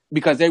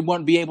 because they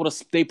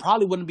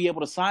probably wouldn't be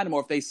able to sign him,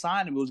 or if they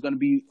signed him, it was going to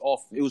be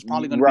off. It was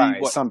probably going to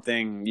be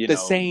something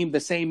the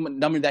same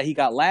number that he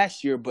got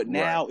last year. But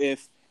now,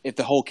 if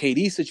the whole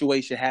KD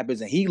situation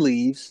happens and he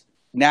leaves,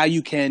 now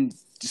you can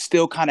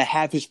still kind of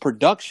have his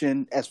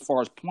production as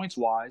far as points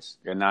wise,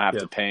 and not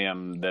have to pay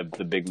him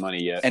the big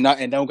money yet,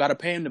 and don't got to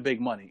pay him the big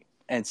money.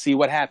 And see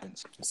what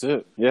happens. That's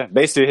it. Yeah.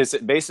 Basically,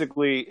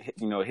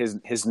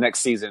 his next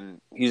season,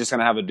 he's just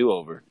gonna have a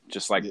do-over,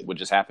 just like what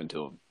just happened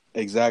to him.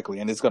 Exactly,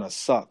 and it's gonna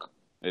suck.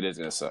 It is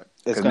gonna suck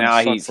because now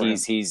he's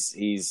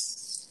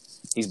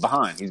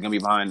behind. He's gonna be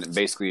behind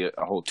basically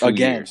a whole 2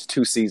 years,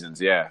 2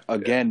 seasons. Yeah.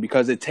 Again,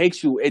 because it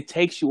takes you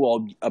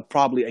all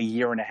probably a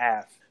year and a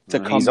half to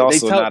come. He's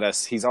also not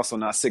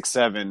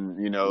 6'7",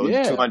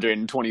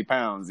 220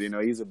 pounds.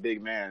 He's a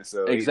big man,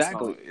 so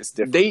exactly, it's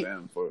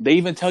different. They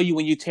even tell you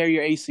when you tear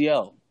your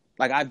ACL,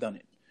 like I've done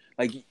it,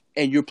 like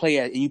and you play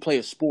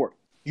a sport,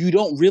 you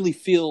don't really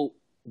feel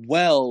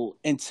well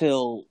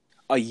until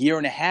a year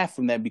and a half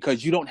from that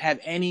because you don't have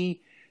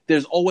any.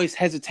 There's always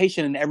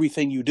hesitation in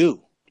everything you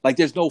do. Like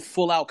there's no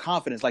full out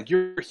confidence. Like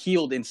you're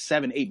healed in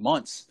 7-8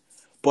 months,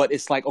 but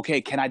it's like, okay,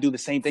 can I do the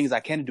same things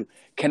I can do?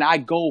 Can I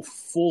go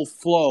full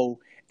flow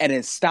and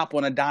then stop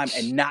on a dime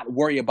and not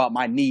worry about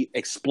my knee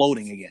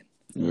exploding again?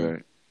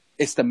 Right.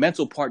 It's the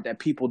mental part that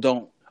people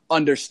don't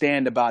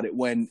understand about it.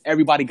 When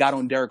everybody got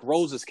on Derrick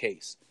Rose's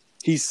case,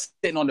 he's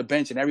sitting on the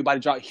bench and everybody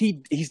dropped.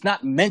 He's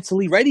not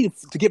mentally ready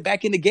to get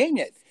back in the game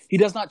yet. He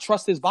does not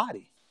trust his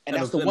body, and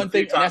that's the one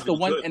thing.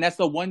 And that's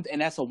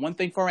the one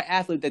thing for an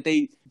athlete that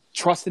they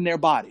trust in their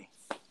body.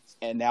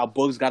 And now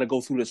Boog's got to go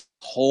through this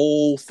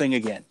whole thing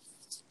again.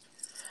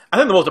 I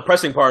think the most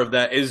depressing part of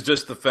that is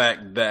just the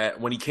fact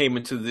that when he came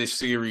into this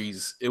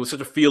series, it was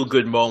such a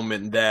feel-good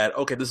moment that,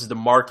 okay, this is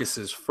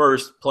DeMarcus's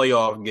first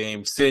playoff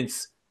game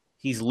since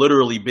he's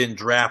literally been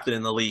drafted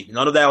in the league.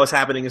 None of that was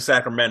happening in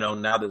Sacramento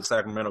now that the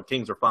Sacramento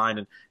Kings are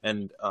fine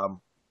and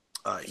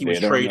he was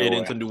traded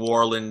into New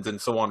Orleans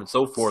and so on and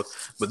so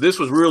forth. But this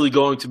was really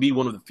going to be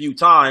one of the few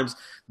times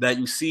that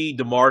you see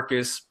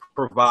DeMarcus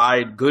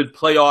provide good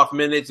playoff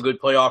minutes, good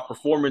playoff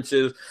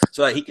performances,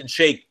 so that he can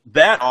shake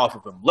that off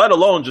of him. Let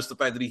alone just the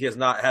fact that he has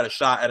not had a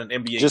shot at an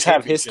NBA just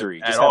have championship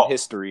history, at just all. have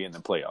history in the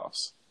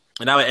playoffs.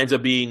 And now it ends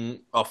up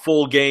being a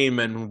full game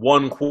and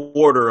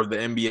 1/4 of the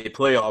NBA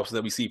playoffs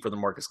that we see for the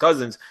Marcus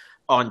Cousins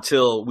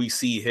until we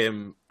see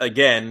him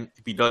again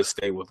if he does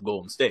stay with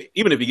Golden State.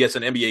 Even if he gets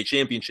an NBA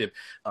championship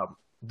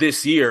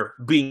this year,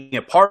 being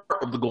a part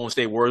of the Golden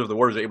State Warriors, if the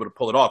Warriors are able to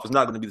pull it off, is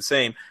not going to be the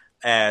same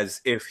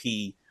as if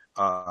he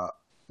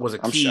was a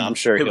key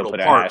pivotal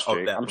part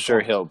of that. I'm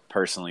sure he'll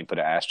personally put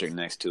an asterisk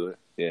next to it.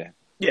 Yeah.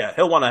 Yeah,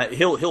 he'll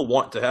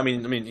want to. I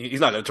mean,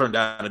 he's not going to turn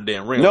down a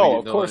damn ring. No,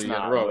 of course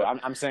not.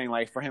 I'm saying,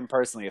 like, for him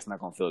personally, it's not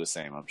going to feel the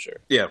same. I'm sure.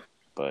 Yeah,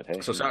 but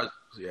hey. So shout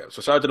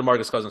out to the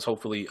Marcus Cousins.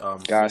 Hopefully,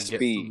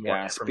 Godspeed.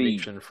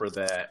 Information for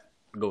that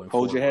going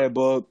forward. Hold your head,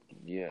 bub.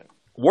 Yeah.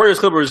 Warriors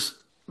Clippers.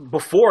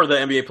 Before the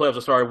NBA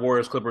playoffs started,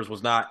 Warriors Clippers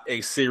was not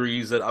a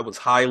series that I was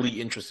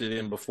highly interested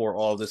in before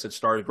all of this had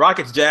started.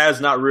 Rockets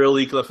Jazz, not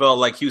really, because I felt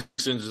like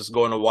Houston's just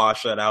going to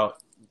wash that out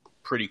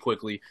pretty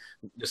quickly,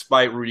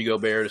 despite Rudy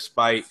Gobert,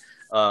 despite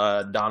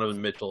Donovan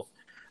Mitchell.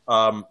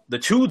 The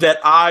two that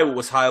I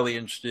was highly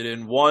interested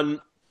in,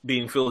 one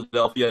being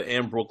Philadelphia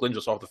and Brooklyn,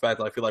 just off the fact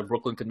that I feel like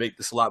Brooklyn could make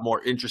this a lot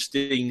more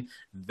interesting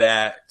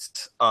that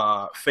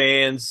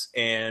fans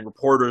and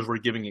reporters were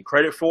giving it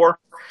credit for,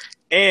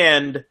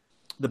 and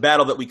the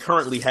battle that we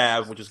currently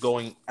have, which is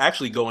going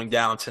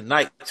down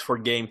tonight for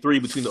Game 3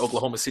 between the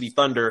Oklahoma City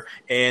Thunder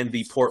and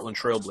the Portland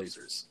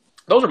Trailblazers.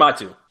 Those are my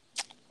two.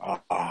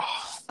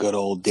 Good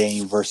old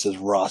Dame versus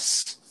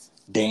Russ.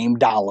 Dame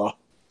Dollar.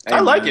 Hey,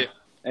 I like it.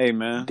 Hey,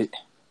 man.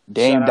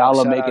 Dame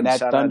Dollar making that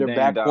Thunder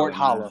backcourt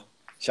holler.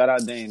 Shout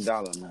out Dame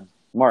Dollar, man.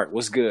 Mark,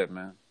 what's good,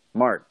 man?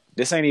 Mark,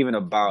 this ain't even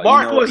about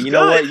Mark was you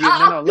know good.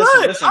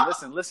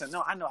 what? Listen.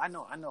 No, I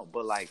know.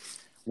 But like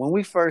when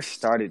we first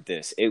started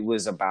this, it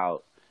was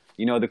about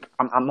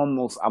I'm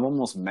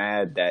almost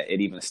mad that it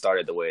even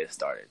started the way it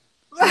started.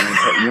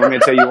 You want me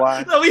to tell you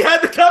why? No, we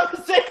had the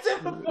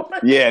conversation before.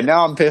 Yeah,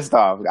 now I'm pissed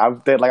off.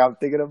 I'm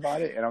thinking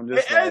about it, and I'm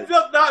just. It ends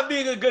up not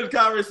being a good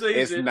conversation.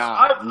 It's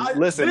not.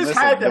 Listen.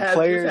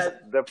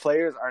 The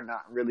players are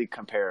not really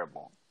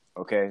comparable.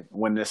 Okay,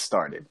 when this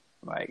started,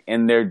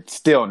 and they're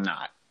still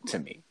not to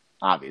me,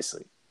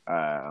 obviously.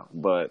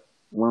 But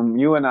when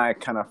you and I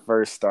kind of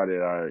first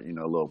started our,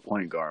 little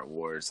point guard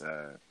wars,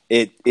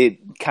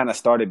 it kind of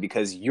started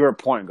because your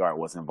point guard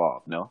was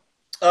involved. No.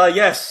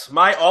 Yes,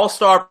 my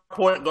all-star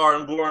point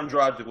guard, Goran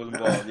Dragic, was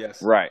involved.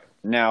 Yes. Right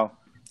now,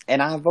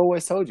 and I've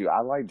always told you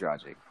I like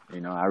Dragic.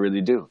 I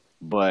really do.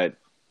 But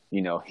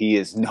he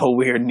is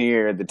nowhere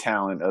near the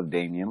talent of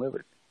Damian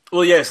Lillard.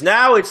 Well, yes.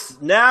 Now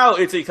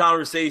it's a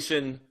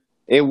conversation.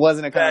 It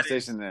wasn't a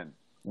conversation then.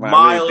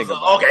 Miles.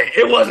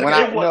 It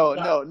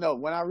wasn't. No.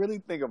 When I really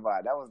think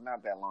about it, that was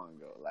not that long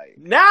ago.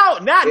 Now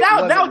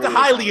it's a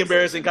highly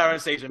embarrassing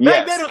conversation.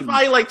 Back then it was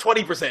probably like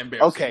 20%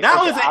 embarrassing. Okay.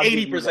 Now it's an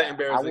 80%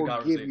 embarrassing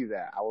conversation.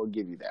 I will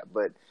give you that.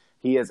 But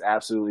he has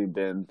absolutely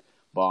been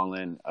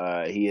balling.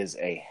 He is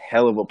a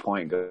hell of a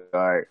point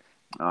guard.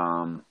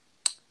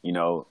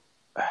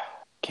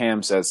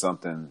 Cam said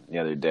something the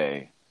other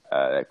day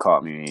that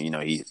caught me.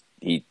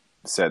 He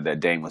said that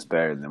Dame was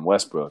better than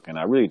Westbrook, and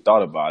I really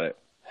thought about it.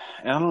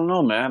 And I don't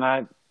know,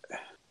 man.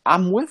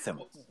 I'm with him.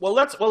 Well,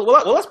 let's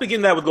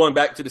begin that with going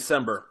back to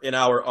December in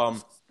our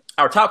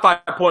top 5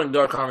 point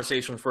guard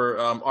conversation for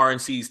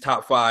RNC's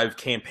top 5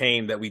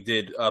 campaign that we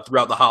did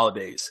throughout the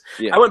holidays.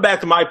 Yeah. I went back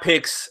to my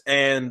picks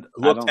and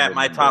looked at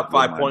my top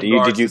 5 point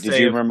guards. Did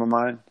you remember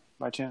mine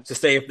by chance? To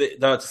see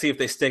if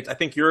they sticked. I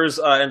think yours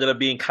ended up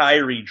being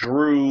Kyrie,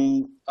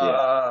 Drew.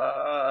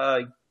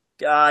 Yeah.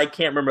 I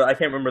can't remember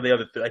the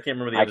other three. I can't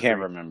remember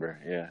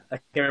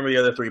the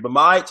other 3. But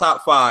my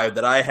top 5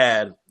 that I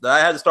had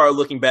to start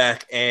looking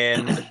back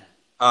and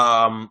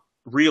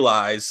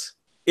realize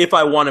if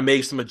I want to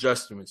make some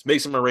adjustments, make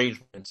some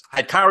arrangements. I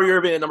had Kyrie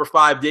Irving at number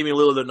 5, Damian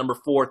Lillard at number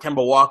 4,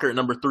 Kemba Walker at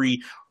number 3,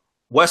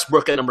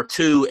 Westbrook at number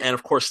 2, and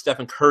of course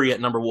Stephen Curry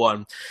at number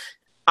 1.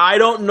 I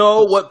don't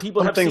know what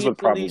people have seen. Things would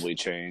probably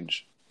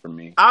change for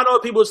me. I don't know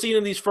what people have seen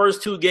in these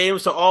first 2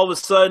 games. So all of a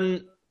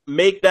sudden,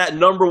 make that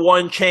number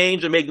 1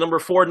 change and make number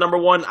 4 number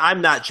 1.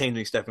 I'm not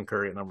changing Stephen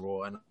Curry at number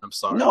 1. I'm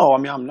sorry. No,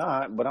 I'm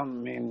not. But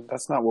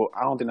that's not what.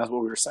 I don't think that's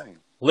what we were saying.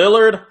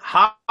 Lillard,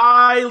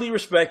 highly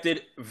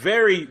respected,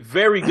 very,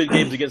 very good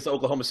games against the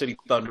Oklahoma City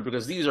Thunder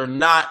because these are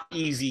not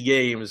easy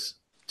games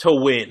to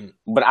win.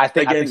 But I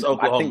think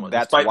Oklahoma, I think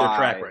that's despite why, their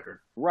track record.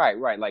 Right.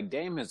 Like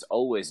Dame has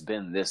always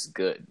been this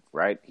good,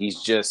 right?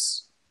 He's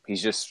just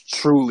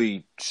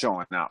truly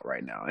showing out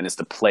right now, and it's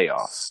the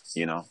playoffs,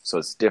 so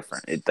it's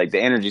different. It's like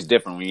the energy is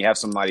different when you have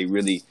somebody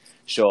really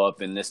show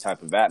up in this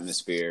type of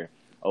atmosphere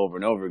over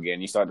and over again.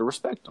 You start to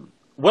respect them.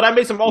 Would I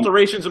make some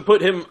alterations and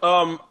put him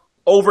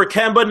over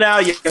Kemba now?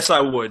 Yes,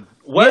 I would.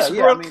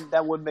 Westbrook, yeah,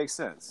 that would make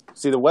sense.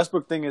 See, the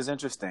Westbrook thing is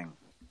interesting.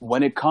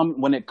 When it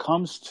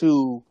comes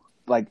to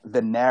like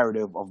the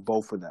narrative of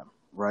both of them,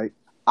 right?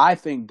 I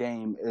think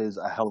Dame is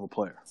a hell of a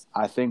player.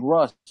 I think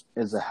Russ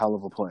is a hell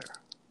of a player.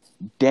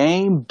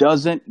 Dame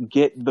doesn't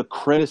get the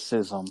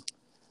criticism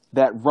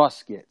that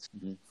Russ gets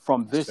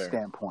from this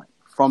standpoint.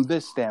 from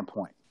this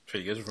standpoint. Sure,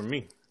 you guys are from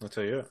me. I'll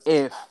tell you that.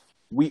 If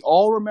we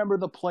all remember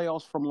the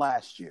playoffs from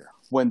last year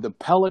when the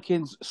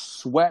Pelicans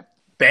swept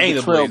the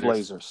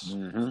Trailblazers.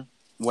 Mm-hmm.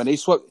 When they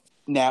swept.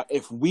 Now,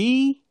 if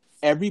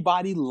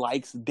everybody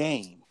likes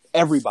Dame.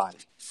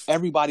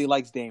 Everybody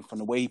likes Dame from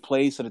the way he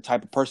plays to the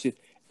type of person.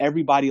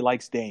 Everybody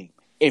likes Dame.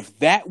 If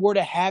that were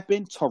to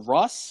happen to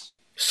Russ,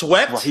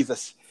 swept.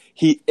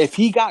 If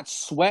he got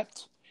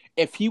swept,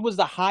 if he was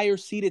the higher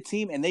seeded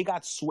team and he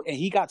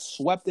got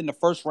swept in the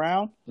first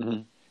round,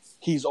 mm-hmm.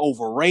 He's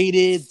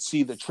overrated.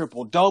 See the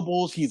triple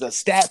doubles. He's a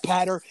stat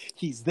patter.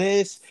 He's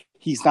this.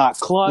 He's not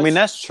clutch. I mean,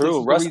 that's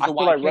true. I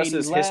feel like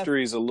Russ's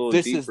history is a little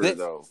deeper,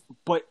 though.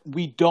 But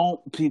we don't.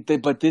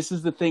 But this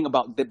is the thing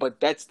about. But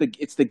it's the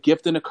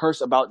gift and the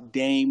curse about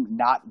Dame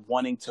not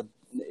wanting to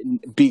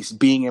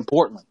being in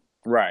Portland.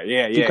 Right.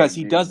 Yeah. Because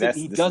he does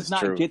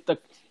not get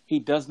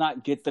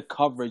the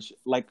coverage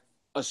like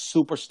a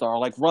superstar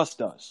like Russ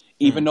does.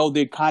 Even though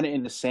they're kind of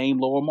in the same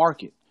lower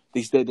market.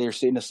 They're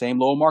in the same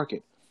lower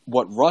market.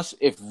 Russ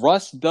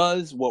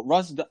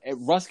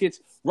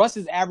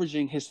is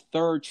averaging his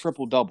third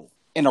triple double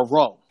in a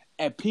row,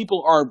 and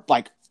people are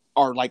like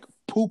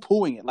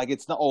poo-pooing it like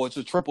it's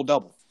a triple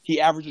double.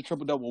 He averaged a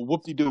triple double.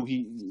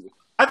 Whoop-de-doo.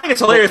 I think it's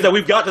hilarious that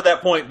we've got to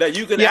that point that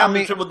you can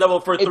average a triple double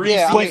for 3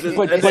 seasons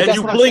and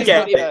you blink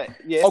at it.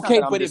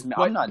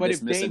 I'm not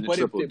dismissing the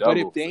triple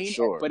double.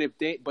 But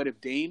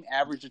if Dame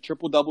averaged a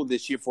triple double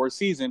this year for a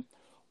season,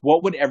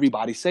 what would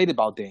everybody say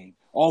about Dame?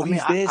 Oh,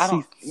 he's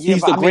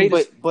he's the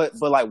greatest.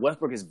 But like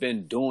Westbrook has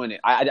been doing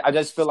it. I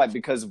just feel like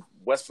because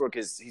Westbrook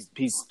he's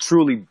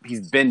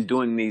been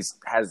doing these,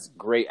 has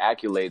great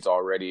accolades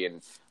already,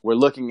 and we're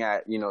looking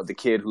at the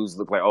kid who's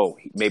looked like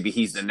maybe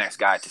he's the next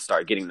guy to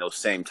start getting those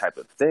same type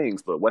of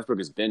things. But Westbrook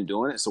has been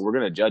doing it, so we're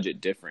gonna judge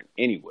it different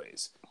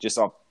anyways. Just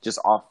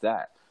off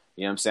that,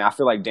 you know what I'm saying? I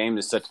feel like Dame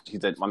is he's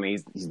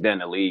been in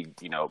the league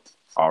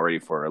already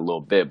for a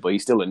little bit, but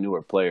he's still a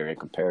newer player in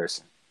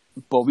comparison.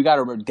 But we got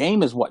to remember,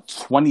 Dame is what,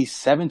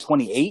 27,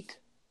 28?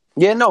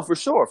 Yeah, no, for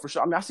sure.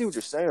 I mean, I see what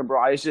you're saying,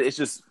 bro. It's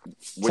just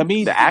to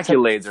me, the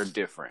accolades are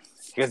different.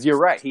 Because you're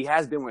right,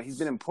 he's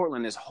been in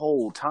Portland his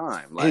whole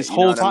time. Like, his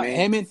whole time,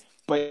 I mean?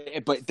 But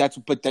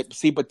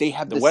they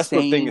have the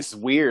Westbrook thing is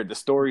weird. The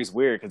story's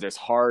weird because there's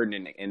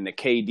Harden and the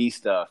KD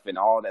stuff and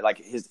all that.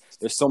 Like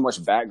there's so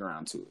much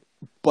background to it.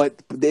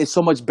 But there's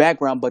so much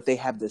background, but they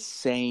have the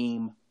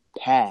same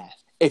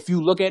path. If you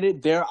look at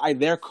it,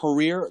 their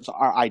careers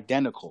are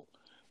identical.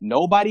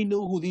 Nobody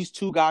knew who these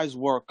two guys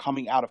were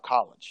coming out of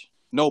college.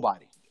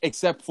 Nobody.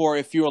 Except for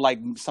if you're like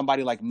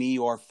somebody like me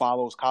or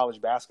follows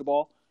college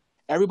basketball.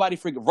 Everybody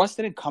forget. Russ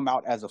didn't come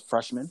out as a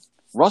freshman.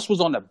 Russ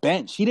was on the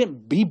bench.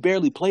 He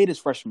barely played his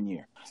freshman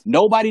year.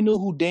 Nobody knew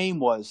who Dame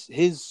was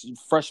his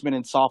freshman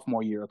and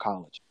sophomore year of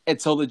college.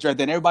 Until the draft.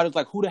 Then everybody was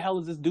like, who the hell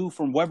is this dude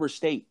from Weber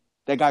State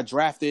that got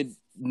drafted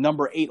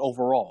number 8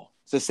 overall?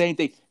 It's the same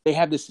thing. They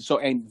have this. So,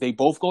 and they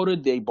both go to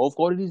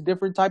these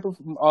different type of,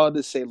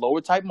 let's say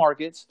lower type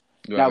markets.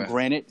 Right. Now,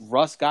 granted,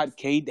 Russ had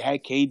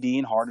KD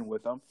and Harden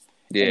with him,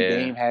 and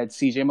Dame had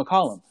CJ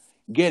McCollum.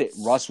 Get it?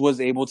 Russ was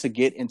able to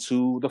get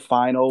into the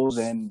finals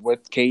and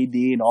with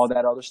KD and all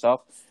that other stuff,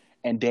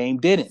 and Dame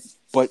didn't.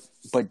 But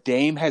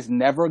Dame has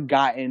never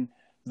gotten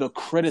the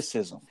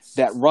criticism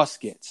that Russ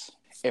gets.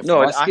 I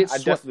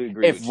definitely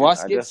agree. If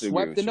Russ gets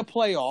swept in the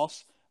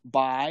playoffs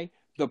by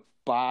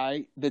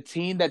the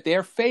team that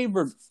they're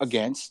favored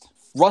against,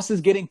 Russ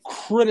is getting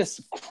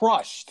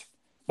crushed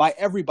by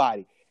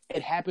everybody.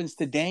 It happens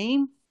to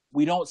Dame,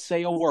 we don't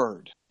say a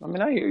word. I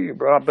mean, I hear you,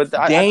 bro. But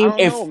Dame, I don't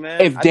know,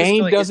 man. If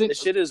Dame doesn't, the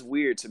shit is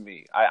weird to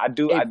me. I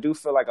do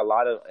feel like a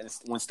lot of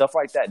when stuff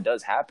like that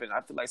does happen,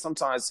 I feel like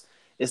sometimes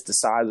it's the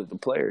size of the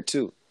player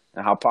too,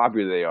 and how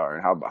popular they are,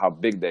 and how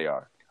big they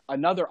are.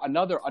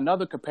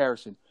 Another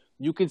comparison,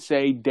 you could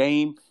say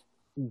Dame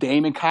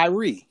and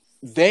Kyrie.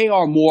 They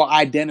are more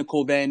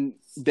identical than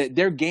that.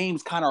 Their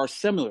games kind of are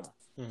similar,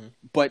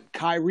 but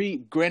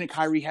Kyrie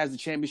has the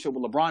championship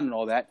with LeBron and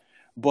all that,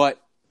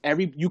 but.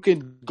 You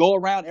can go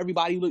around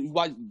everybody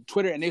watch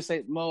Twitter and they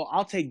say, "Well,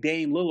 I'll take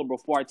Dame Lillard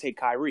before I take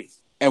Kyrie."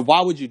 And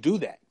why would you do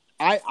that?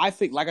 I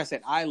think, like I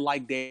said, I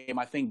like Dame.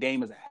 I think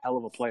Dame is a hell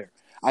of a player.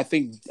 I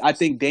think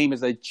Dame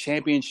is a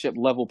championship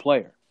level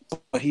player,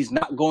 but he's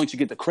not going to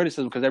get the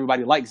criticism because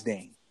everybody likes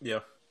Dame. Yeah.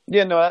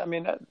 Yeah, no, I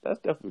mean that's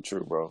definitely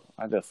true, bro.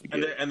 I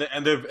definitely get it.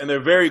 And they're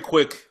very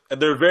quick.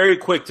 They're very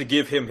quick to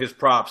give him his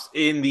props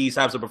in these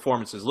types of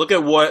performances. Look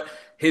at what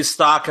his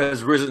stock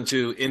has risen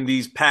to in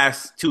these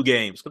past 2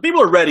 games. But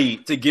people are ready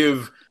to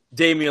give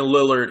Damian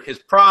Lillard his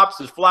props,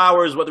 his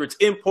flowers, whether it's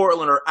in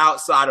Portland or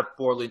outside of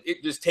Portland.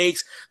 It just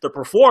takes the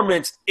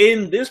performance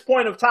in this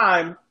point of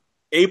time,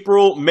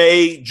 April,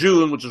 May,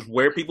 June, which is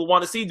where people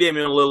want to see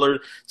Damian Lillard,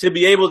 to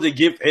be able to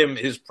give him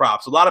his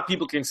props. A lot of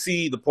people can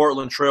see the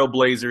Portland Trail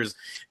Blazers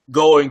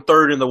going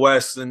 3rd in the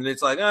West, and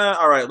it's like,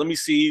 all right, let me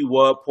see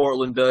what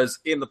Portland does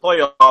in the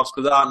playoffs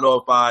because I don't know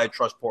if I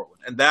trust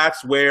Portland. And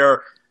that's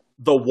where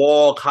the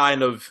wall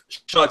kind of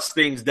shuts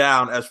things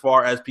down as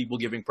far as people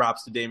giving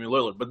props to Damian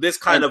Lillard. But this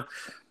kind of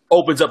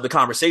opens up the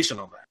conversation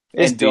on that.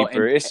 It's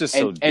deeper. It's just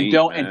so deep.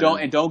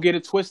 And don't get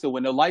it twisted.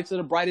 When the lights are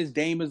the brightest,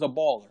 Dame is a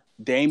baller.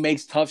 Dame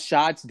makes tough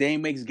shots.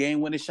 Dame makes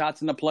game-winning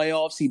shots in the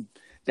playoffs.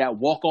 That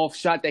walk-off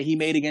shot that he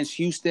made against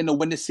Houston to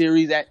win the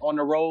series on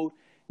the road.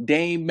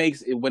 Dame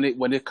makes it when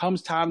it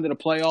comes time to the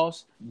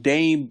playoffs.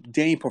 Dame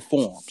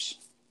performs.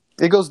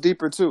 It goes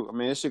deeper too. I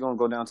mean, this shit gonna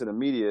go down to the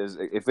media.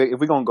 If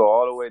we're gonna go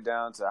all the way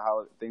down to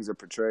how things are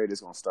portrayed,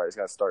 it's got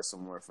to start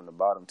somewhere from the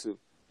bottom too.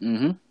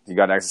 Mm-hmm. You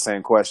got to ask the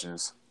same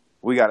questions.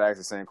 We got to ask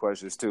the same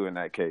questions too in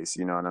that case.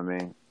 You know what I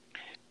mean?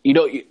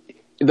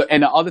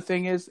 And the other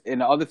thing,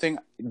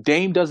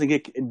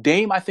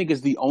 Dame I think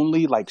is the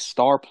only like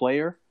star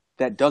player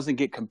that doesn't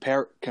get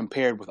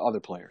compared with other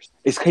players.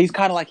 He's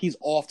kind of like he's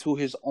off to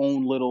his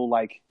own little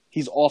like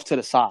he's off to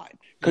the side.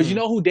 Because you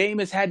know who Dame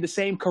has had the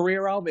same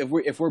career of,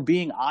 if we're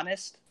being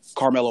honest,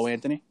 Carmelo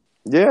Anthony.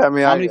 Yeah, I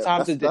mean, how many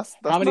times has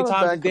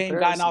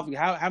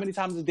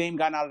Dame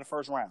gotten out of the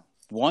first round?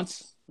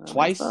 Once,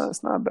 twice.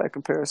 It's not a bad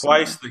comparison.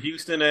 Twice, the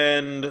Houston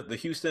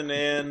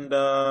and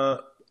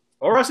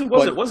or actually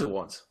was it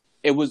once?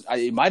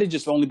 It might have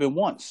just only been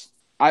once.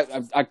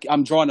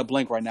 I'm drawing a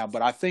blank right now,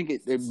 but I think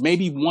it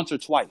maybe once or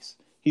twice.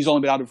 He's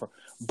only been out of the first.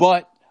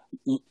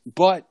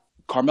 But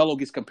Carmelo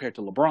gets compared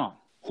to LeBron.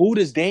 Who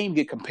does Dame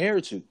get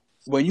compared to?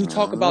 When you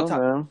talk about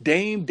time,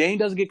 Dame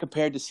doesn't get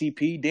compared to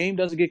CP. Dame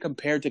doesn't get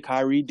compared to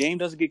Kyrie. Dame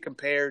doesn't get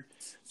compared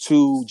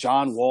to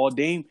John Wall.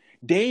 Dame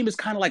is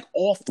kind of like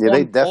off. Yeah,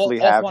 they definitely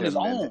have on his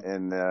own.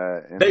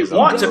 They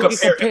want to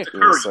compare him to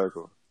Curry.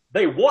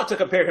 They want to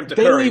compare him to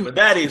Curry, but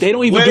that is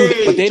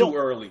too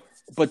early.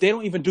 But they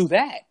don't even do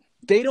that.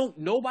 They don't.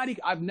 Nobody.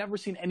 I've never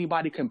seen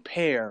anybody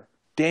compare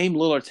Dame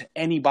Lillard to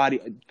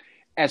anybody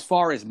as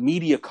far as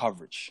media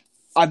coverage.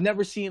 I've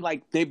never seen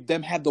like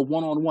them have the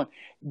one-on-one.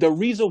 The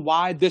reason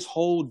why this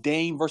whole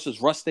Dame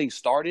versus Russ thing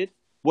started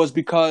was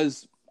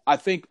because I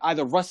think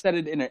either Russ said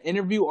it in an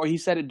interview or he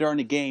said it during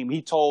the game.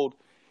 He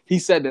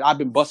said that I've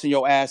been busting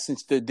your ass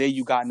since the day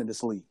you got into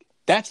this league.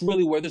 That's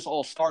really where this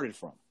all started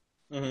from.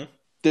 Mm-hmm.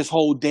 This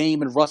whole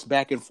Dame and Russ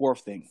back and forth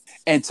thing.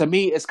 And to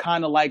me, it's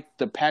kind of like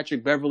the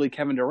Patrick Beverley,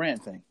 Kevin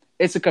Durant thing.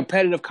 It's a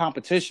competitive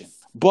competition.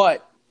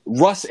 But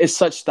Russ is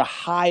such the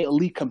high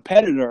elite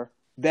competitor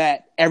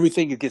that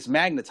everything gets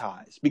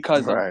magnetized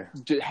because of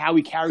how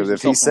he carries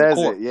himself on the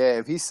court.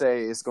 If he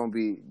say it's going to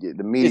be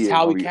the media, it's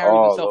how he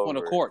carries himself on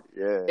the court.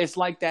 Yeah. It's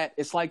like that.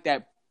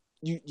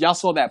 Y'all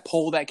saw that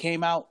poll that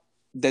came out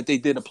that they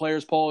did a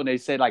players poll and they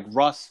said like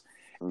Russ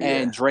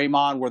and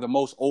Draymond were the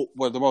most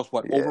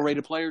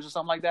overrated players or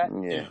something like that.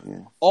 Yeah.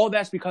 All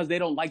that's because they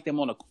don't like them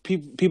on a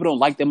people don't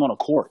like them on a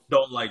court.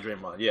 Don't like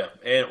Draymond, yeah,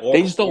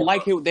 they just don't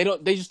like him.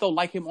 They just don't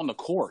like him on the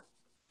court.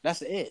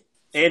 That's it.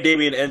 And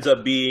Damian ends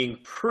up being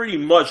pretty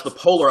much the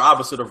polar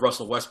opposite of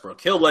Russell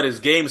Westbrook. He'll let his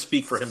game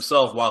speak for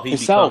himself while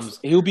becomes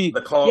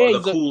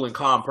the cool and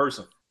calm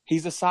person.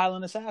 He's a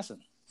silent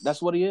assassin.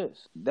 That's what he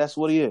is.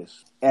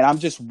 And I'm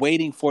just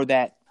waiting for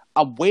that.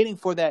 I'm waiting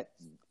for that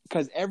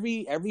because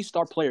every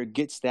star player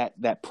gets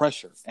that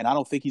pressure, and I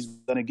don't think he's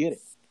going to get it.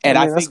 And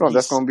I think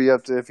that's going to be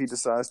up to if he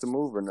decides to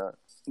move or not.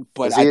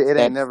 But it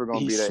ain't never going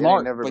to be that. It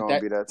ain't never going to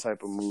be that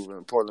type of move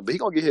in Portland. But he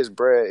going to get his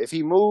bread. If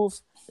he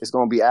moves, it's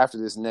going to be after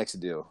this next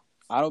deal.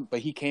 But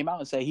he came out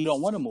and said he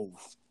don't want to move.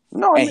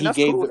 No, I mean, that's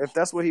cool. If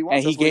that's what he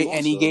wants, he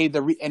gave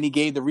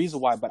the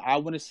reason why. But I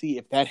want to see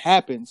if that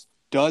happens.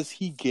 Does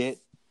he get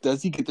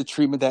the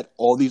treatment that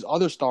all these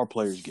other star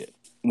players get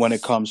when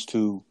it comes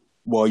to?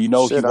 Well, he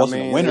wasn't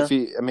a winner.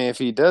 If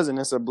he doesn't,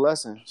 it's a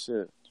blessing.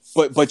 Shit.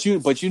 But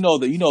you know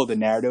the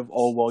narrative.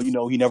 Oh well,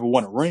 he never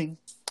won a ring.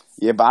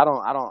 Yeah, but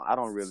I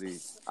don't really.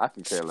 I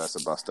can care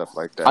less about stuff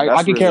like that.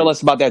 I can care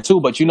less about that too.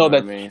 But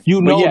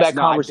that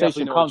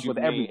conversation comes with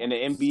every in the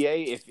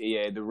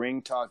NBA. The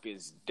ring talk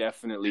is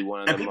definitely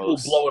one of the people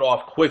most. Blow it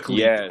off quickly.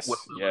 Yes.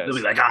 They'll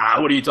be like,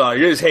 what are you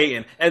talking? You're just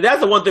hating, and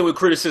that's the one thing with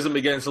criticism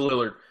against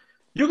Lillard.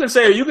 You can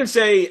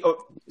say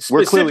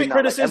specific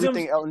criticism.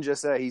 Everything Elton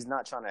just said, he's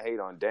not trying to hate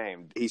on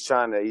Dame. He's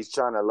trying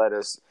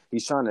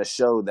to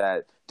show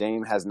that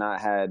Dame has not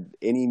had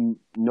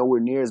nowhere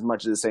near as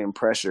much of the same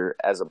pressure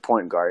as a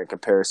point guard in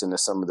comparison to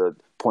some of the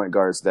point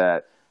guards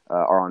that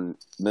are on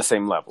the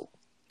same level.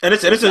 And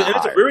it's a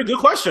very good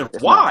question.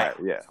 Why?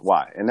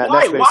 Why? And that's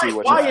basically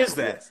what why is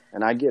that?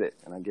 And I get it.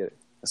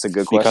 That's a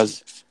good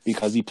question.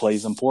 Because he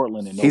plays in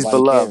Portland and he's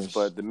beloved, cares.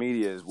 But the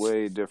media is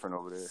way different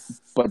over there.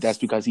 But that's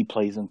because he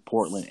plays in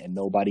Portland and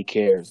nobody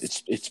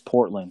cares. It's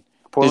Portland.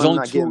 There's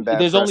only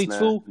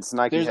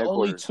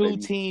two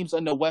teams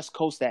on the West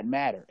Coast that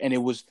matter, and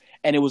it was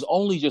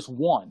only just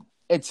one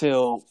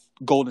until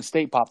Golden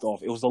State popped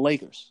off. It was the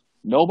Lakers.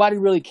 Nobody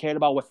really cared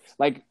about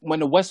when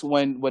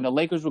the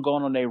Lakers were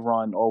going on their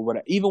run or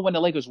whatever. Even when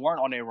the Lakers weren't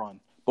on their run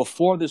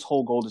before this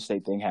whole Golden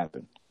State thing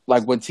happened.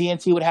 Like when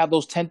TNT would have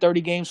those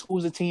 10:30 games,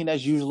 who's the team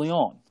that's usually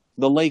on?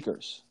 The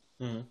Lakers.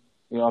 Mm-hmm. You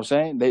know what I'm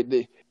saying?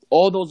 They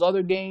all those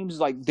other games,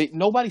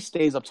 nobody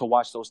stays up to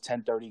watch those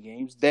 10:30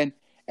 games. Then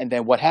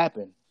what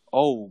happened?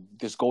 Oh,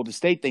 this Golden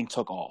State thing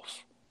took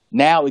off.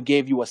 Now it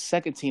gave you a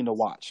second team to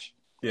watch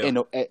in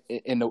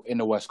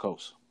the West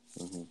Coast.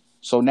 Mm-hmm.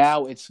 So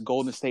now it's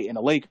Golden State and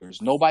the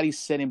Lakers. Nobody's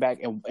sitting back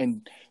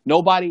and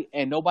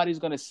nobody's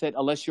going to sit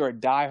unless you're a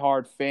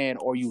diehard fan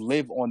or you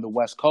live on the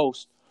West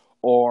Coast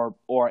or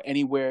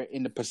anywhere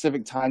in the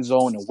Pacific time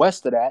zone and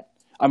west of that.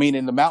 I mean,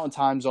 in the Mountain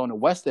time zone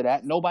and west of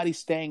that, nobody's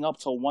staying up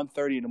till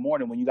 1:30 in the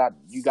morning when you got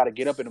to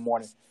get up in the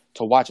morning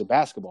to watch a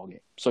basketball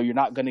game. So you're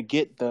not going to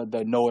get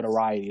the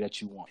notoriety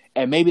that you want.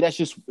 And maybe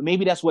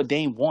that's what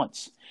Dame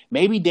wants.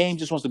 Maybe Dame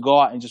just wants to go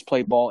out and just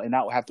play ball and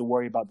not have to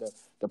worry about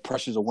the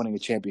pressures of winning a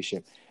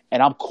championship.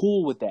 And I'm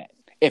cool with that.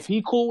 If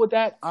he cool with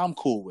that, I'm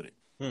cool with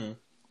it.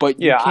 But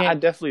yeah, I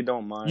definitely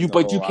don't mind.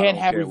 But you can't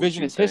have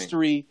revisionist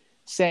history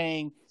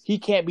saying he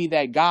can't be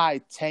that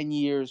guy 10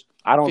 years,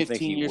 I don't 15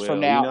 think years will. from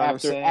now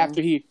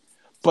after he.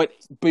 But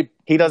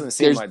he doesn't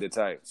seem like the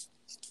type.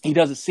 He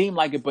doesn't seem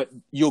like it, but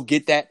you'll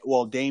get that.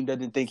 Well, Dame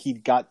doesn't think he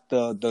got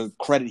the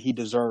credit he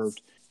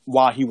deserved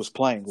while he was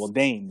playing. Well,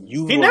 Dame,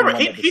 he never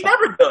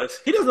does.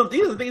 He doesn't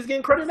think he's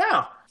getting credit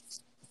now.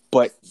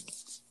 But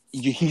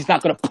he's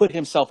not going to put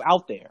himself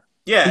out there.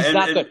 Yeah, he's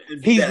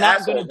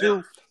not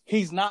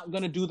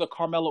going to do the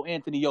Carmelo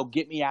Anthony, yo,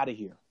 get me out of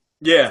here.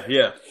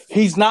 Yeah.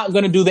 He's not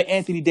going to do the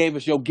Anthony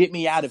Davis, yo, get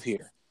me out of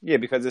here. Yeah,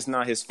 because it's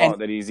not his fault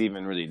that he's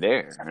even really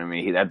there. I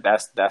mean,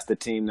 that's the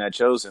team that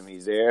chose him.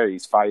 He's there,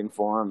 he's fighting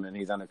for him, and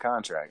he's under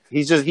contract.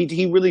 He's just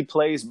he really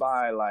plays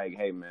by like,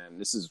 hey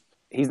man,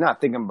 he's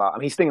not thinking about. I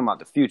mean, he's thinking about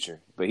the future,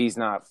 but he's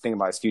not thinking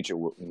about his future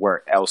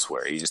where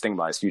elsewhere. He's just thinking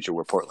about his future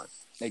with Portland.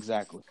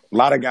 Exactly. A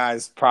lot of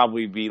guys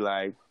probably be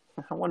like,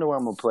 I wonder where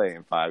I'm gonna play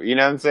in 5. You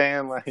know what I'm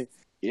saying? Like,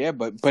 yeah,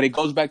 but it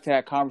goes back to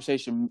that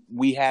conversation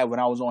we had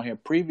when I was on here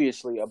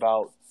previously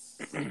about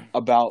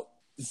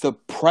the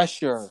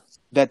pressure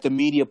that the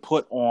media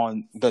put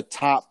on the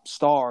top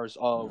stars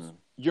of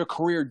your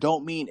career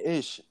don't mean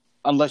ish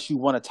unless you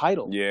won a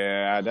title.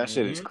 Yeah, that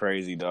shit is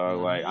crazy, dog.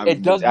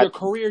 Like, your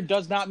career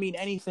does not mean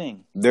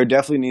anything. There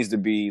definitely needs to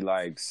be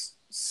like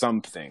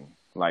something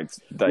like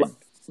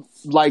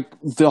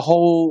the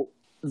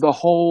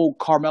whole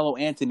Carmelo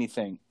Anthony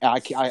thing. I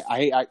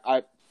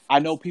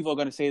know people are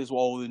going to say this.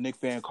 Well, the Knicks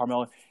fan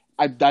Carmelo.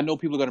 I know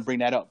people are going to bring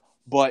that up,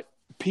 but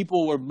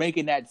people were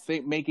making that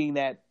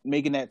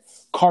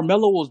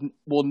Carmelo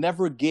will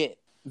never get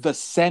the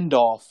send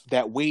off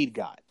that Wade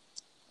got.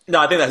 No,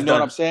 I think that's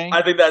what I'm saying.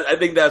 I think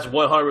that's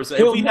 100%.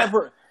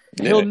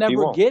 He'll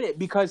never get it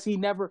because he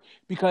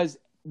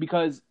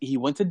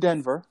went to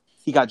Denver.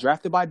 He got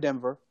drafted by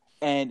Denver,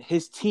 and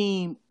his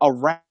team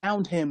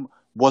around him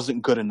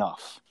wasn't good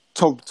enough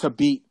to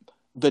beat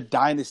the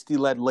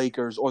dynasty-led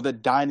Lakers or the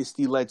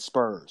dynasty-led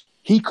Spurs.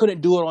 He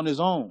couldn't do it on his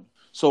own,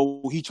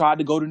 so he tried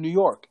to go to New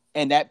York.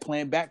 And that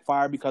plan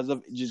backfired because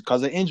of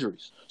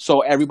injuries.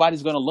 So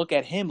everybody's going to look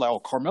at him like, oh,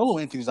 Carmelo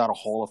Anthony's not a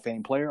Hall of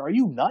Fame player. Are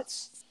you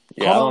nuts?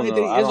 Yeah, Carmelo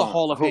Anthony is a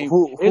Hall of Fame.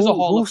 Is a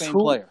Hall of Fame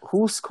player.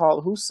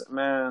 Who's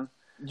man?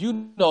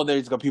 You know,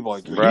 there's gonna people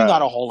like, he's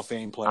not a Hall of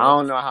Fame player. I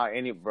don't know how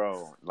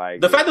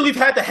like the fact that we've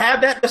had to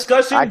have that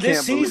discussion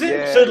this season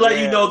should let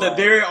you know that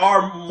there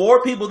are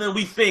more people than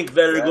we think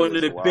that are going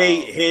to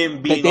debate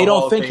him being. They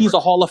don't think he's a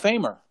Hall of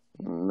Famer.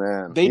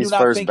 Man, they do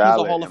not think he's a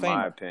Hall of Famer. In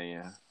my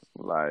opinion,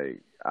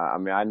 like. I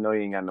mean, I know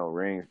he ain't got no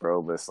rings,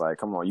 bro, but it's like,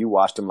 come on, you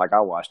watched him like I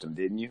watched him,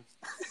 didn't you?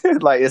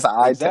 Like, it's an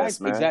eye test,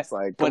 man.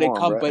 Exactly. It's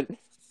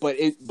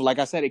like, like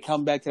I said, it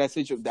comes back to that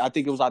situation. I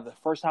think it was like the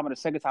first time and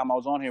the second time I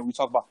was on here. We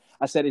talked about.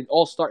 I said it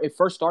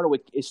first started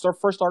with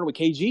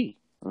KG.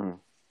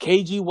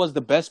 KG was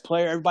the best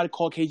player. Everybody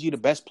called KG the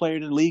best player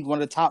in the league,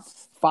 one of the top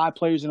 5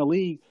 players in the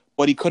league,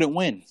 but he couldn't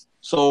win.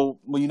 So,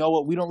 well, you know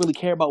what? We don't really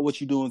care about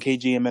what you do in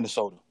KG in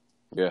Minnesota.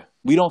 Yeah,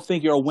 we don't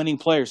think you're a winning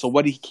player. So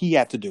what did he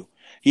have to do?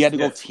 He had to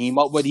go team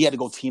up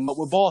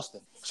with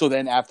Boston. So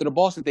then after the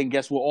Boston thing,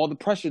 guess where all the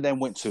pressure then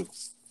went to?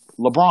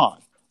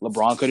 LeBron.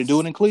 LeBron couldn't do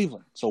it in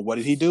Cleveland. So what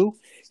did he do?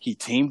 He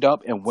teamed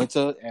up and went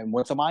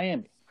to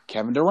Miami.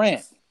 Kevin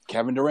Durant,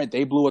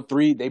 they blew a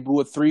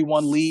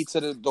 3-1 lead to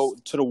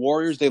the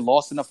Warriors. They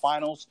lost in the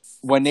finals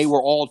when they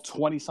were all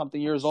 20-something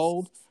years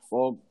old.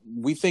 Well,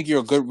 we think you're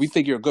a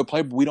good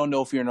player, but we don't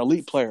know if you're an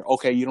elite player.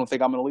 Okay, you don't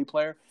think I'm an elite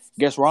player?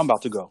 Guess where I'm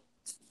about to go?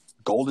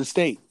 Golden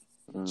State.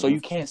 Mm-hmm. So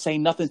you can't say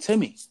nothing to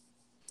me.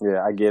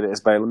 Yeah, I get it.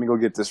 It's bad. Let me go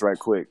get this right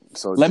quick.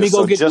 So let me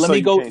go get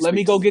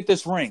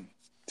this ring.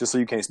 Just so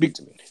you can't speak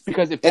to me.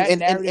 Because if that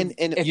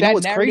you know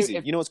what's crazy?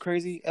 You know what's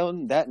crazy,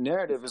 Ellen? That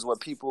narrative is what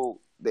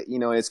people that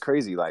it's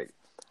crazy. Like,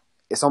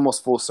 it's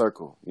almost full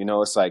circle. You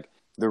know, it's like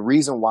the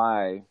reason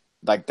why,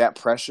 like, that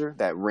pressure,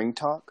 that ring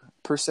talk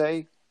per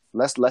se.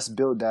 Let's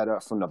build that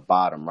up from the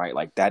bottom, right?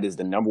 Like, that is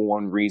the number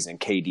one reason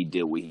KD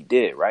did what he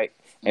did, right?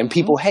 And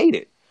people hate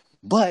it,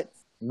 but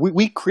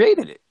we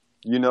created it.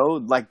 You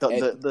know, like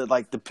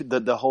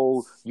the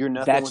whole you're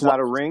nothing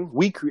without a ring.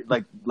 We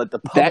like the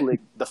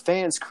public, the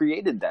fans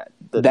created that.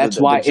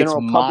 That's why the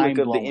general it's public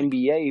of the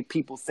NBA,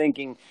 people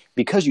thinking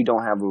because you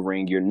don't have a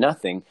ring, you're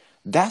nothing.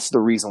 That's the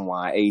reason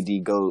why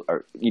AD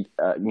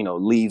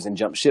leaves and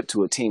jumps ship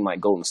to a team like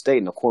Golden State.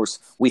 And of course,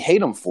 we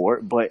hate him for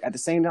it. But at the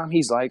same time,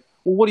 he's like,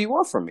 "Well, what do you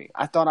want from me?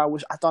 I thought I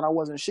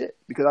wasn't shit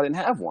because I didn't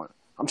have one.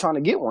 I'm trying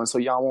to get one, so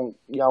y'all won't.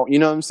 You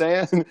know what I'm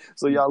saying?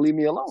 So y'all leave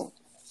me alone."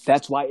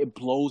 That's why it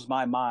blows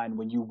my mind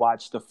when you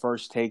watch the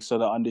First Takes or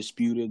the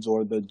Undisputeds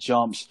or the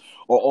Jumps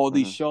or all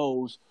these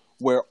shows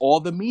where all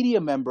the media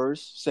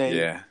members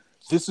say,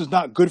 this is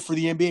not good for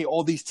the NBA.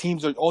 All these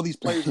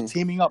players are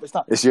teaming up. It's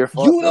not. It's your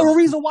fault. You know the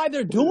reason why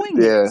they're doing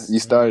this. Yeah, you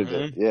started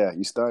it. Yeah,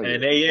 you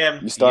started 10 it. a.m.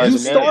 You started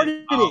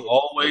it. I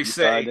always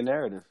say the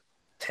narrative.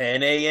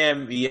 10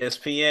 a.m.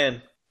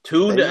 ESPN.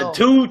 Two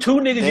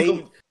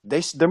niggas.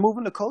 They're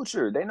moving the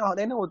culture. They know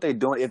what they're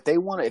doing. If they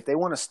want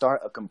to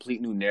start a complete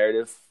new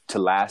narrative to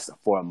last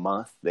for a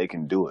month, they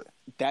can do it.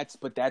 That's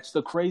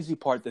the crazy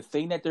part. The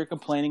thing that they're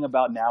complaining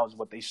about now is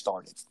what they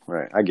started.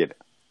 Right, I get it.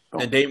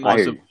 And Dame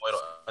wants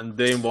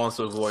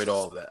to avoid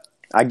all of that.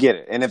 I get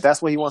it. And if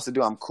that's what he wants to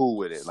do, I'm cool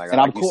with it.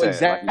 I'm cool.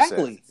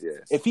 Exactly.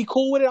 If he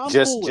cool with it, I'm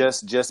cool with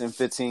it. Just in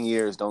 15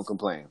 years, don't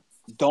complain.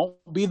 Don't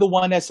be the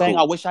one that's saying,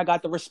 I wish I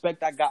got the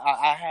respect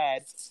I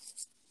had.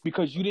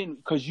 Because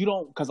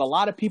a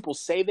lot of people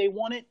say they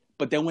want it,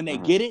 but then when they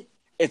get it,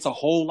 it's a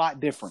whole lot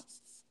different.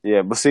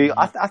 Yeah, but see,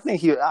 I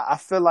think I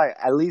feel like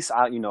at least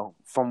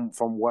from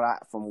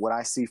what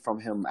I see from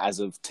him as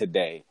of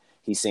today,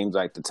 he seems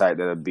like the type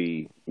that'll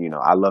be,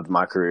 I loved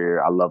my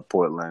career, I love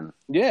Portland.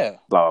 Yeah.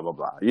 Blah blah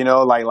blah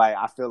blah. Like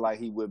I feel like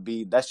he would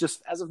be. That's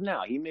just as of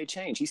now. He may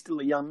change. He's still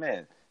a young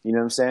man. You know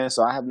what I'm saying?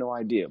 So I have no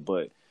idea,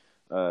 but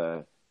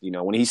when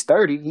he's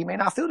 30, he may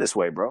not feel this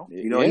way, bro.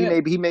 He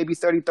may be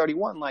 30,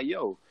 31, like,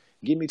 yo,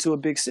 get me to a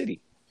big city.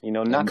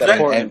 Not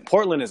that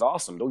Portland is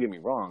awesome, don't get me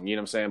wrong, you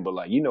know what I'm saying? But,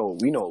 like, we know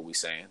what we're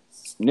saying.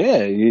 Yeah,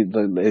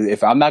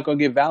 if I'm not going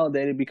to get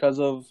validated because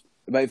of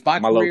 – if my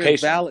career location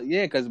is valid –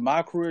 yeah, because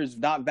my career is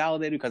not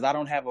validated because I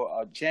don't have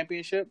a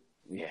championship.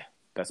 Yeah,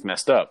 that's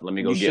messed up. Let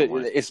me go get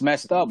one. It's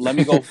messed up. Let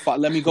me go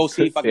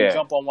see if I can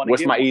jump on one.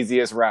 What's my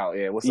easiest route?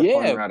 Yeah, what's the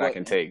fun route I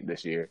can take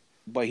this year?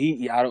 But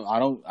I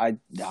don't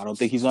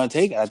think he's gonna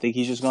take it. I think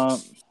he's gonna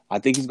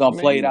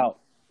play it out.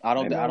 I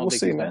don't think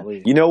he's gonna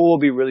leave. What will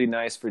be really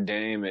nice for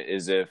Dame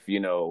is if we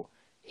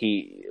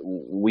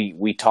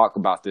talk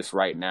about this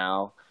right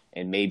now,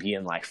 and maybe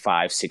in like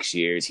 5-6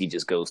 years he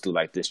just goes through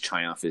like this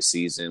triumphant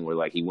season where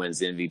like he wins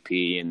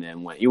MVP and then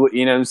you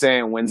know what I'm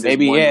saying, wins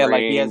maybe his one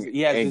like ring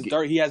he has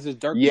his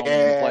Dirk moment.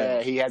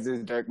 Yeah, he has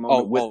his Dirk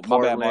moment with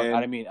Portland. My bad, Mark.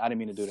 I didn't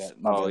mean to do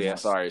that.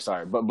 Sorry.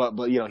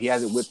 But he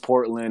has it with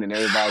Portland and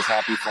everybody's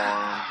happy for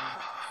him.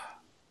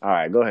 All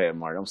right, go ahead,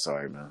 Mark. I'm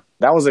sorry, man.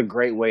 That was a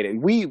great way to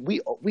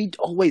we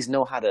always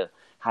know how to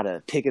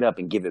pick it up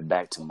and give it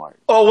back to Mark.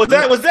 Oh, was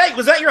that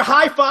your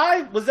high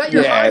five? Was that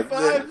your high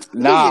five?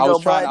 Nah, I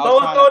was trying.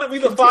 Thought it'd be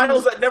the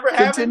finals that never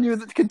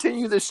happened.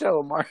 Continue the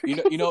show, Mark. My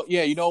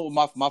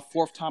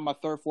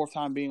third, fourth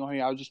time being on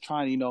here, I was just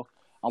trying.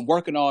 I'm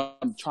working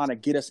on trying to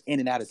get us in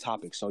and out of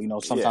topics. So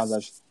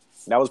sometimes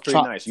that was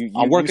pretty nice.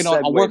 I'm working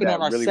on our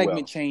really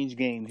segment change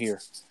game here.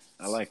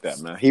 I like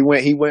that, man. He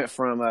went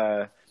from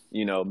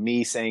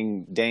me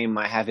saying Dame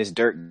might have his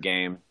Dirk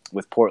game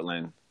with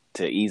Portland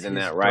to easing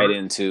that right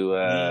into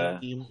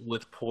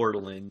with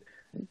Portland,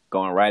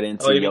 going right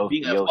into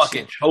being a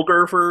fucking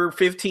choker for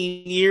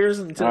 15 years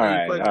until. All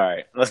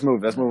right. Let's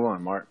move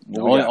on, Mark.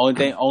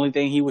 Only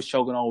thing he was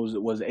choking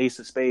on was Ace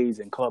of Spades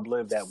and Club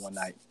Live that one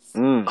night.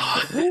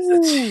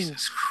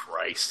 Jesus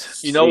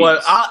Christ! You know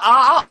what?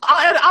 I'll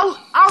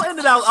end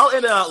it out. I'll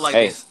end it out like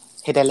this.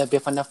 Hit that little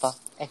bit from the fuck.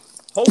 Hey.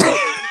 Hold on.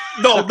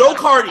 No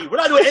Cardi. We're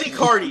not doing any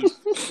Cardi.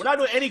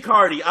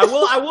 I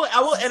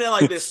will end it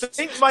like this.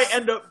 Things might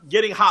end up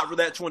getting hot for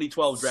that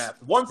 2012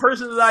 draft. One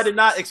person that I did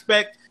not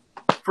expect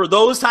for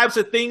those types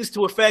of things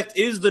to affect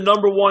is the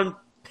number one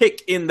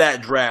pick in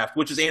that draft,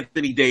 which is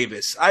Anthony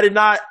Davis. I did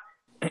not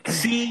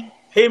see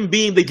him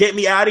being the get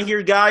me out of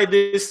here guy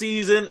this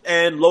season,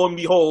 and lo and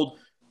behold,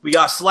 we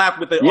got slapped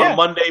with it on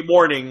Monday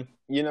morning.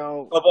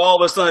 Of all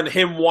of a sudden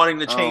him wanting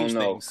to change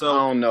things. So I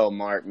don't know,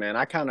 Mark, man.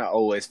 I kind of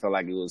always felt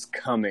like it was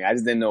coming. I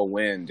just didn't know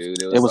when,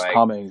 dude. It was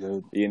coming,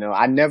 dude.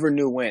 I never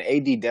knew when.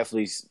 AD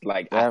definitely,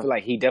 I feel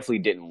like he definitely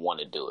didn't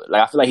want to do it.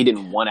 Like, I feel like he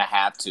didn't want to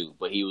have to,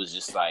 but he was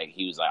just like,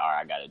 all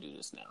right, I got to do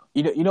this now.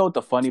 You know what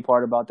the funny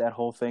part about that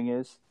whole thing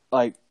is?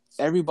 Like,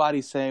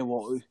 everybody's saying,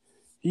 well,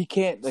 he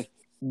can't, like,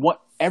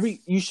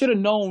 you should have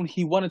known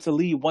he wanted to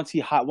leave once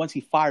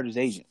he fired his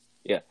agent.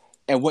 Yeah.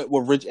 And went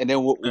with Rich, and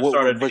then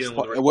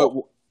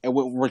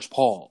with Rich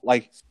Paul.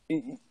 Like,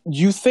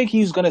 you think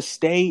he's going to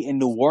stay in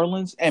New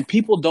Orleans? And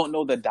people don't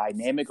know the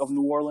dynamic of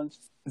New Orleans.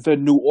 The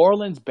New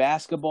Orleans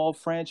basketball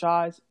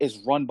franchise is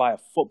run by a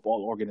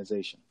football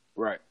organization.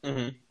 Right.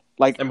 Mm-hmm.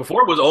 And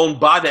before it was owned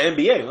by the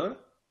NBA, huh?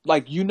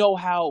 Like,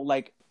 how,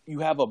 you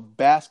have a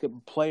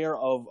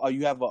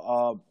you have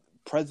a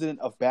president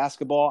of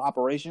basketball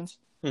operations.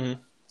 Mm-hmm.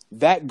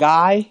 That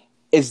guy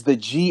is the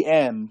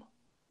GM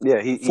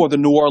for the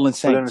New Orleans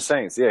Saints. For the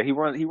Saints, yeah. He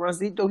runs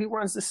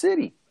the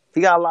city. He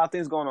got a lot of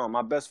things going on.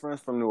 My best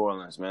friend's from New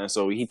Orleans, man.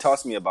 So he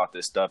talks to me about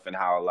this stuff and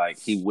how,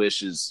 he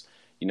wishes,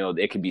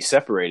 it could be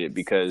separated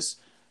because,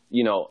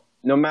 no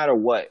matter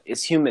what,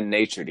 it's human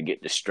nature to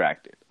get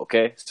distracted,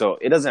 okay? So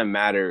it doesn't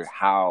matter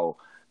how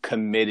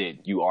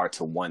committed you are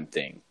to one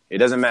thing. It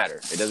doesn't matter.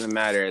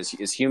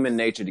 It's human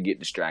nature to get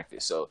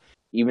distracted. So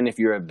even if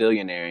you're a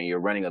billionaire and you're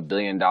running $1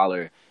 billion,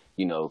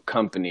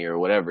 company or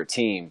whatever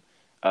team,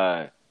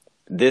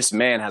 this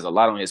man has a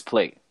lot on his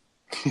plate.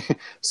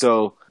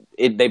 So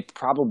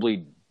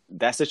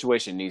that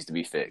situation needs to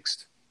be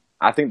fixed.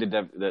 I think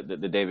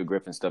the David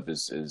Griffin stuff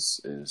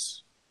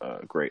is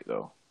great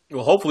though.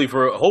 Well, hopefully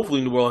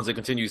New Orleans it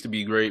continues to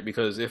be great,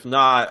 because if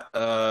not,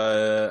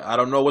 I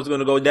don't know what's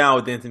going to go down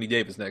with Anthony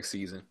Davis next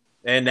season.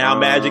 And now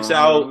Magic's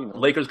out.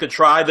 Lakers could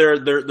try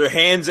their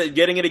hands at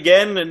getting it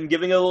again and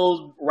giving a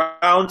little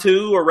round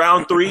 2 or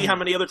round 3. How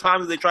many other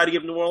times they try to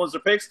give New Orleans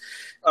their picks?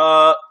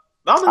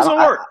 Nothing's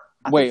gonna work.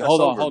 Wait,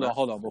 hold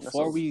on.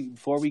 Before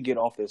we get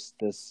off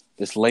this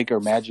Laker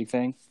Magic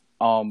thing,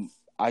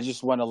 I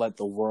just want to let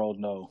the world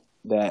know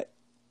that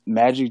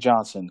Magic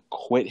Johnson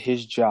quit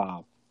his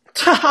job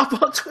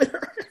on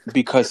Twitter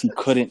because he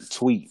couldn't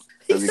tweet.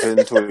 Because he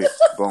couldn't tweet.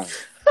 Boom.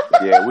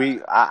 Yeah,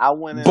 I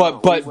went in.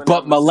 But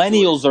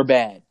millennials are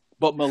bad.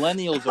 But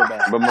millennials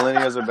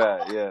are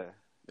bad. Yeah.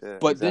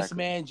 But exactly. This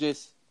man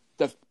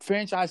the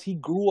franchise he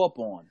grew up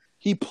on,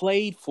 he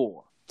played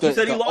for. He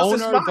said he lost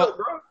his smile, bro.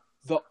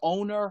 The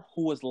owner,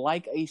 who was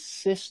like a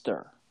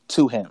sister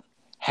to him,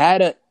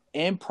 had an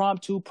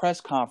impromptu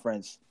press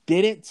conference,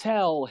 didn't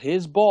tell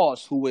his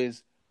boss, who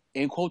is,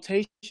 in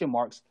quotation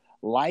marks,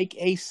 like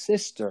a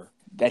sister,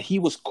 that he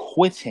was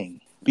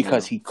quitting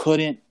because he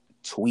couldn't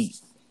tweet.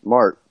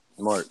 Mark.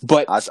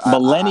 But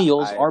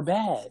millennials are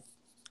bad.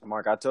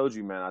 Mark, I told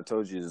you, man.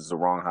 This is the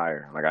wrong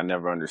hire. Like, I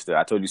never understood.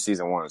 I told you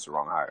season 1 is the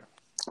wrong hire.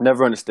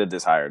 Never understood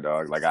this hire,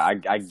 dog. Like,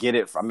 I get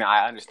it.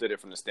 I understood it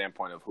from the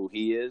standpoint of who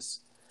he is.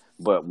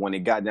 But when it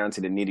got down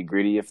to the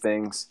nitty-gritty of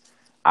things,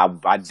 I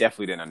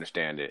definitely didn't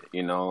understand it.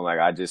 Like,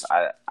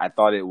 I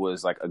thought it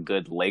was, like, a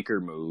good Laker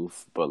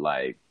move. But,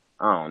 like,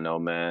 I don't know,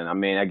 man.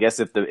 I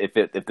guess if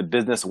the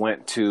business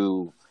went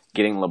to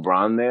getting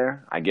LeBron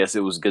there, I guess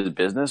it was good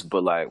business.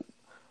 But, like,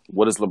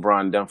 what has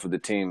LeBron done for the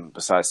team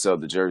besides sell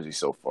the jersey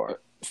so far?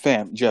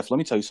 Fam, Jeff, let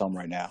me tell you something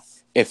right now.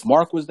 If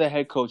Mark was the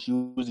head coach,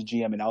 you was the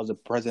GM, and I was the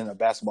president of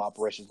basketball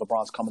operations,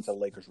 LeBron's coming to the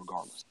Lakers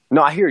regardless.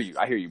 No, I hear you,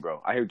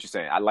 bro. I hear what you're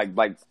saying.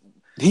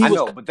 He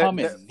was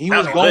coming. He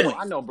was going.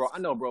 I know,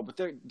 bro. But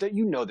they're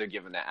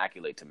giving that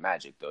accolade to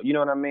Magic, though. You know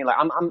what I mean? Like,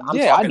 I'm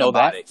yeah, talking I know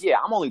about that. It. Yeah,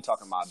 I'm only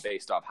talking about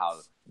based off how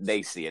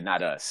they see it,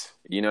 not us.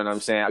 You know what I'm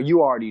saying?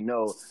 You already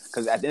know,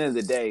 because at the end of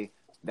the day,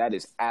 that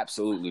is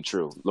absolutely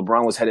true.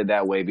 LeBron was headed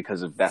that way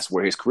because that's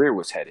where his career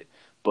was headed.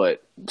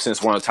 But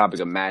since we're on the topic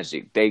of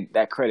Magic,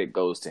 that credit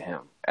goes to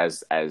him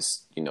as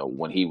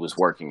when he was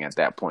working at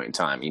that point in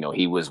time.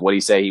 He was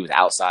he was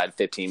outside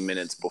 15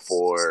 minutes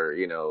before,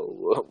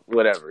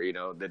 whatever,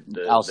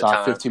 the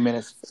outside the 15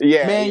 minutes.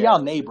 Yeah, man,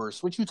 y'all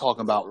neighbors. What you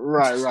talking about?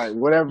 Right.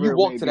 Whatever. You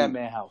walk to that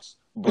man's house.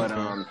 But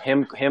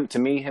him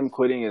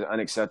quitting is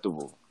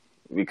unacceptable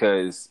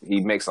because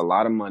he makes a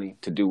lot of money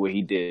to do what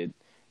he did,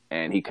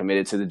 and he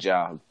committed to the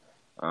job.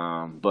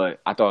 But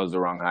I thought it was the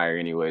wrong hire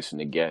anyways from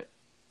the get.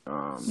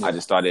 I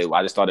just thought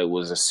it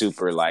was a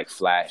super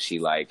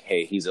flashy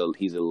hey, he's a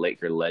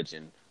Laker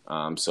legend,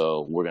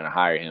 so we're gonna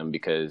hire him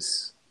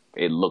because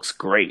it looks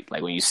great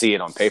when you see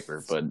it on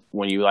paper. But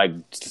when you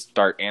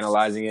start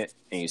analyzing it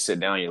and you sit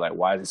down, you're like,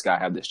 why does this guy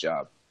have this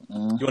job? You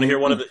want to hear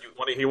one of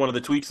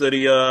the tweets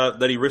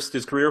that he risked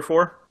his career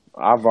for?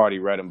 I've already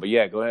read them, but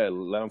yeah, go ahead,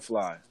 let him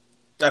fly.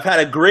 I've had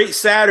a great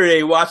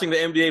Saturday watching the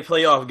NBA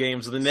playoff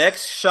games. The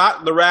Nets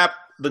shocked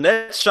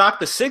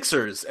the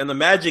Sixers, and the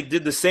Magic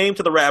did the same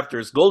to the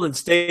Raptors. Golden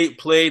State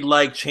played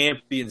like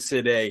champions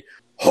today.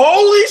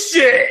 Holy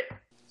shit!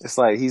 It's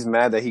like he's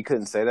mad that he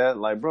couldn't say that.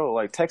 Like,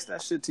 bro, text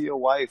that shit to your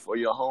wife or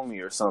your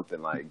homie or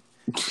something. Like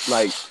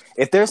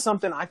if there's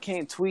something I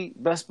can't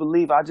tweet, best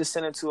believe I just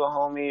send it to a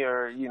homie,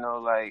 or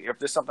if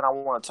there's something I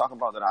want to talk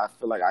about that I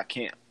feel like I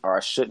can't or I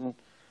shouldn't,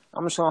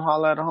 I'm just gonna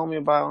holler at a homie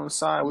about it on the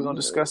side. We're gonna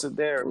discuss it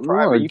there in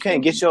private. You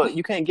can't get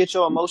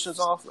your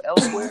emotions off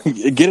elsewhere.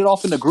 Get it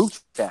off in the group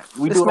chat.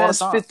 This do it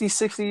man's all the time. 50,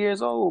 60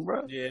 years old,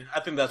 bro. Yeah, I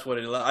think that's what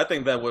it is. I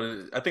think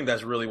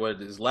that's really what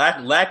it is.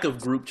 Lack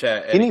of group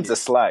chat etiquette. He needs a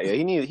Slack. Yeah,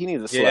 he needs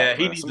a Slack. Yeah,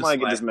 he needs somebody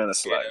a Slack. get this man a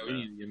Slack. Yeah, we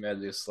need to get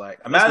Magic a Slack.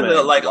 Imagine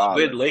a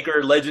good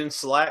Laker legend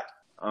Slack.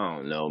 I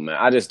don't know, man.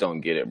 I just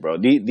don't get it, bro.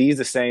 These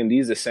the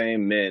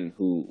same men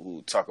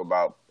who talk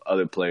about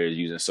other players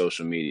using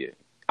social media.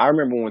 I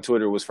remember when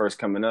Twitter was first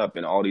coming up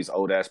and all these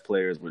old-ass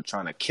players were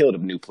trying to kill the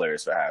new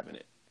players for having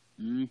it.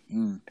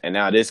 Mm-hmm. And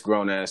now this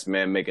grown-ass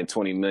man making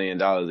 $20 million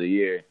a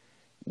year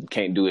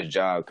can't do his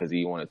job because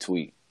he want to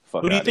tweet.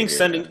 Who do you think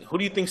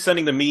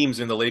sending the memes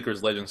in the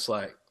Lakers legend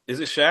Slack? Is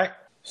it Shaq?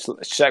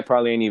 Shaq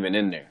probably ain't even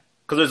in there.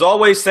 Because there's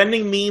always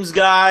sending memes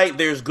guy.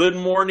 There's good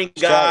morning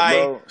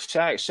guy.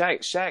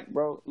 Shaq,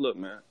 bro. Look,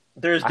 man.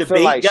 There's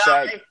debate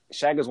guy.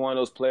 Shaq is one of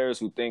those players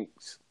who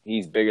thinks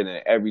he's bigger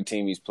than every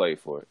team he's played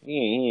for. He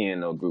ain't in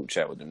no group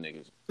chat with them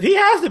niggas. He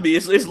has to be.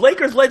 It's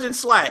Lakers legend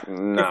Slack.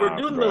 Nah, if we're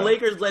doing the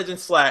Lakers legend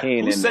Slack,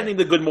 who's sending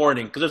the good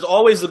morning? Because there's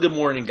always the good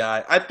morning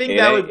guy. I think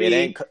that would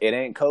be. It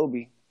ain't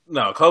Kobe.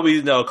 No,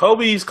 Kobe's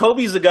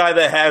the guy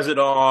that has it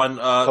on.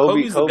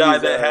 Kobe's the guy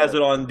that has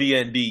it on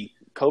DND.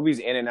 Kobe's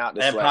in and out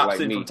the and sweat pops like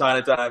in me. from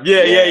time to time.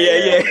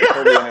 Yeah.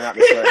 Kobe in and out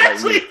the sweat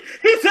like me.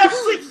 He's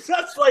actually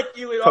just like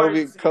you.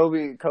 In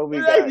Kobe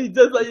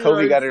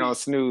got it on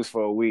snooze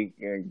for a week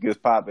and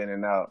just pop in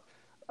and out.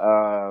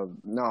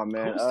 No,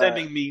 man. Who's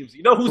sending memes?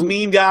 You know who's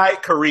meme guy?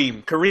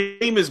 Kareem.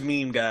 Kareem is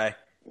meme guy.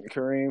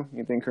 Kareem?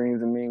 You think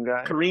Kareem's a meme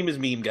guy? Kareem is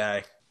meme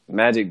guy.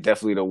 Magic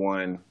definitely the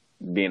one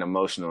being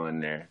emotional in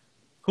there.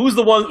 Who's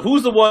the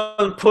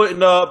one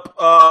putting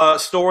up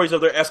stories of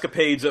their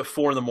escapades at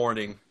 4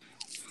 a.m?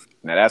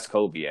 Now that's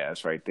Kobe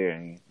ass right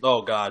there.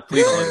 Oh God,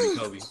 please don't let it be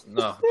Kobe.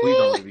 No, please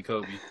don't let it be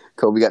Kobe.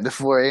 Kobe got the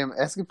 4 a.m.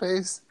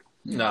 escapades?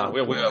 Nah, we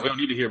don't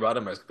need to hear about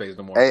them escapades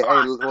no more. Hey,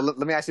 well, let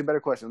me ask you a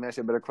better question.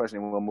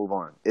 And we'll move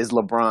on. Is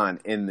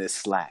LeBron in this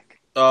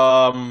slack?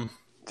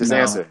 Just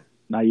answer.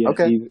 Not yet.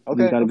 Okay.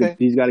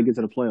 He's got to get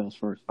to the playoffs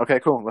first. Okay,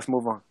 cool. Let's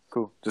move on.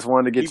 Cool. Just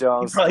wanted to get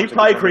y'all. He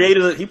probably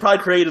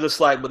created a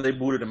slack, but they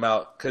booted him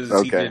out because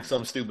he did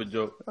some stupid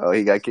joke. Oh,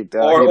 he got kicked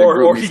out.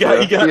 Or he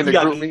got They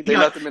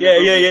left him in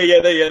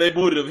the group. They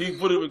booted him. He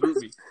put him in group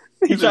me.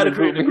 He tried to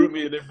create a group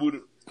me and they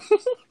booted him.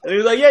 And he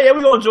was like, yeah,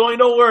 we're gonna join.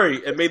 Don't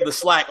worry. And made the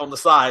Slack on the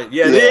side.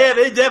 Yeah,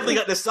 they definitely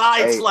got the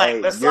side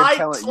Slack. The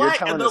side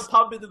Slack, and they'll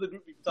pop into the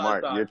group.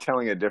 Mark, you're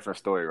telling a different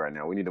story right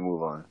now. We need to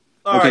move on.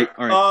 All right.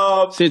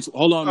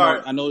 Hold on,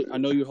 Mark. Right. I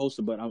know you're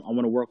hosting, but I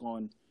want to work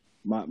on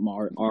our go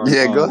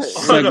ahead.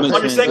 On your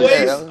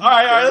segues. All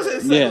right. Let's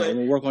hit segues.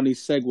 We'll work on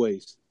these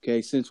segues.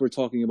 Okay, since we're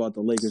talking about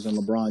the Lakers and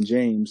LeBron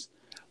James,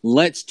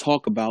 let's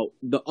talk about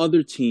the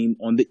other team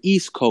on the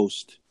East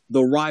Coast,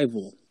 the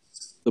rival,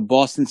 the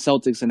Boston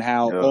Celtics, and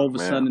how all of a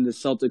sudden the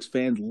Celtics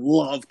fans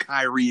love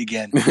Kyrie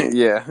again.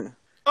 Yeah.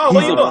 Oh,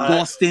 he's a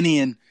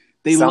Bostonian.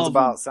 They sounds love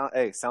about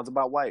him. Sounds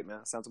about white,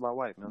 man. Sounds about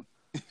white, man.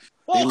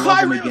 Well,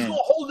 Kyrie was gonna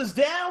hold us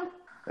down.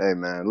 Hey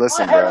man,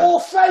 listen, I had all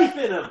faith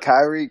in him.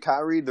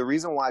 Kyrie. The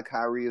reason why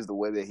Kyrie is the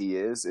way that he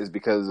is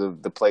because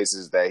of the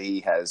places that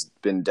he has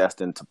been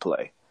destined to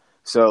play.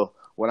 So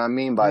what I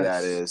mean by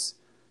that is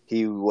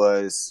he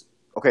was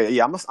okay.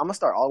 Yeah, I'm gonna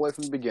start all the way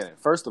from the beginning.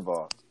 First of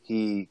all,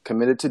 he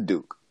committed to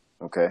Duke.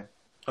 Okay.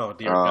 Oh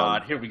dear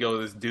God, here we go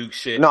with this Duke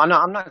shit. No,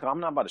 I'm not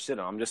about to shit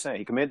on him. I'm just saying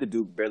he committed to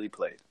Duke, barely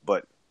played,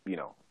 but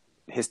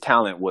his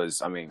talent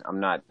was. I mean, I'm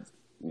not.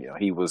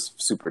 He was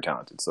super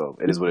talented, so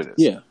it is what it is.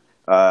 Yeah.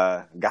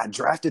 Got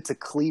drafted to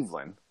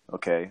Cleveland.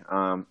 Okay.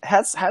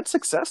 Had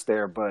success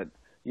there, but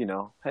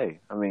hey,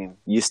 I mean,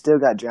 you still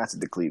got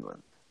drafted to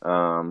Cleveland.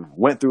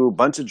 Went through a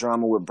bunch of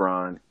drama with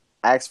Bron,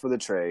 asked for the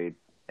trade,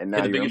 and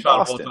now you're in Boston. The biggest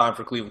shot of all time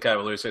for Cleveland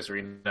Cavaliers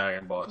history. Now you're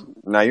in Boston.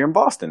 Now you're in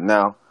Boston.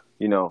 Now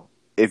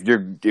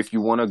if you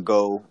want to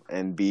go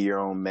and be your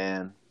own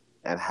man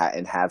and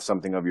have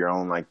something of your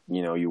own, like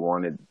you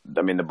wanted.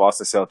 I mean, the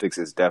Boston Celtics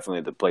is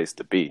definitely the place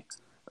to be.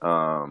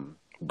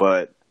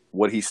 But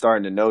what he's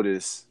starting to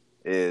notice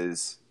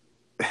is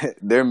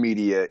their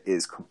media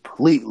is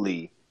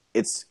completely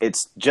it's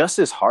just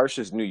as harsh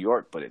as New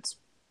York, but it's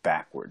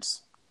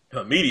backwards.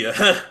 Media,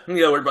 you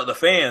gotta worry about the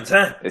fans,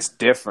 huh? It's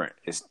different.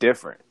 Because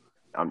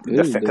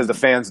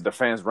the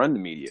fans run the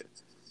media.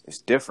 It's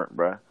different,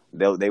 bruh.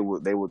 They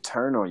will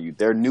turn on you.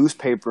 Their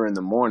newspaper in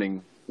the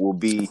morning will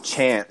be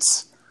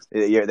chants.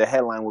 The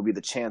headline will be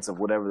the chants of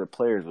whatever the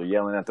players were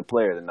yelling at the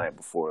player the night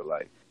before.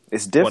 Like,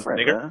 it's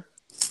different, man.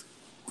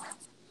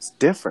 It's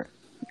different.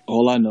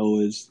 All I know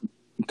is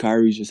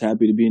Kyrie's just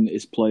happy to be in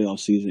his playoff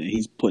season.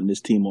 He's putting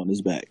his team on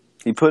his back.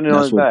 He putting it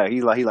on his back.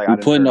 He's like he's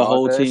putting the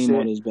whole team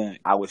on his back.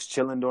 I was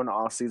chilling during the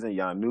off season.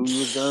 Y'all knew you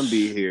was gonna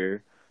be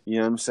here. You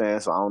know what I'm saying?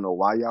 So I don't know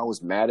why y'all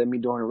was mad at me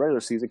during the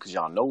regular season because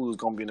y'all know we was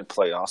gonna be in the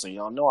playoffs and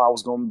y'all know I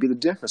was gonna be the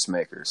difference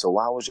maker. So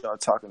why was y'all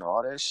talking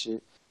all that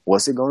shit?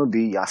 What's it gonna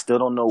be? Y'all still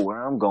don't know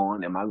where I'm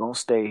going. Am I gonna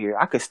stay here?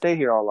 I could stay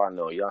here all I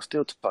know. Y'all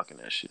still talking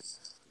that shit.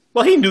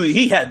 Well, he knew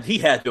he had to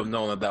have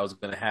known that was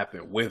going to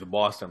happen with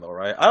Boston, though,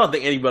 right? I don't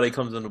think anybody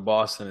comes into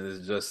Boston and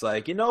is just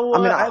like, you know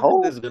what? I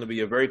think this is going to be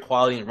a very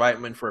quality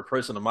environment for a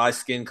person of my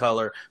skin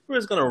color. We're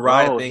just going to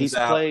ride things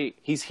out.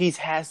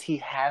 He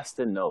has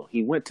to know.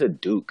 He went to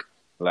Duke.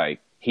 Like,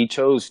 he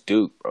chose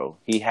Duke, bro.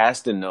 He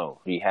has to know.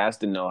 He has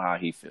to know how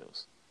he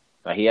feels.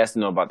 Like, he has to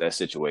know about that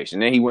situation.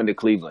 Then he went to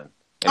Cleveland.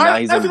 And now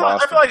he's in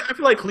Boston. I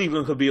feel like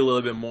Cleveland could be a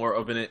little bit more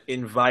of an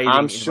inviting.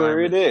 I'm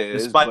sure it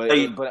is,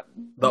 despite but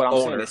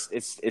I'm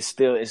saying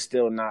it's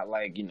still not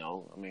like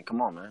I mean,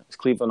 come on, man. It's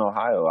Cleveland,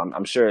 Ohio.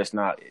 I'm sure it's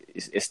not.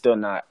 It's still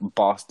not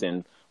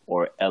Boston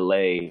or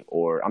L.A.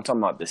 or I'm talking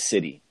about the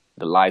city,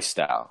 the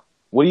lifestyle.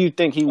 What do you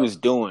think he was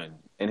doing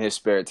in his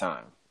spare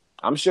time?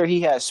 I'm sure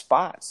he had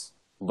spots,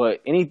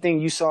 but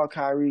anything you saw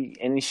Kyrie,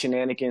 any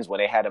shenanigans when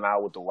they had him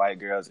out with the white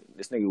girls,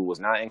 this nigga was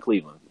not in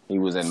Cleveland. He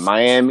was in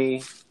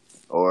Miami.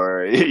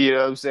 Or, you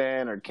know what I'm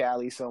saying? Or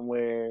Cali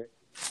somewhere.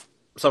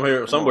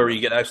 Somewhere where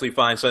you can actually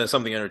find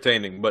something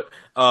entertaining. But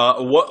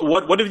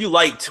what have you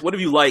liked? What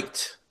have you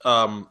liked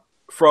from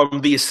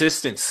the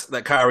assistants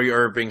that Kyrie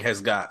Irving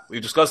has got?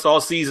 We've discussed all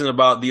season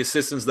about the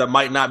assistants that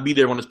might not be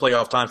there when it's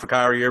playoff time for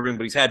Kyrie Irving,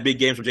 but he's had big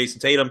games with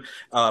Jason Tatum.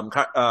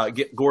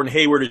 Gordon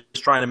Hayward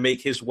is trying to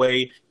make his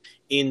way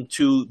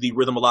into the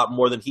rhythm a lot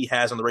more than he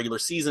has in the regular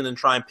season and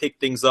try and pick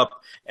things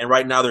up. And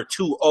right now they're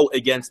 2-0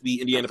 against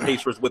the Indiana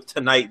Pacers, with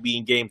tonight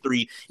being Game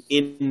 3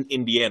 in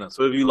Indiana.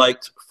 So what have you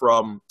liked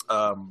from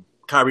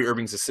Kyrie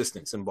Irving's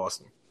assistants in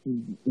Boston?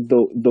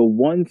 The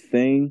one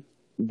thing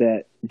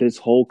that this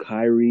whole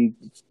Kyrie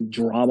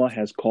drama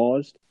has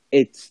caused,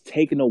 it's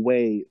taken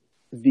away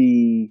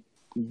the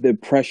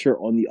pressure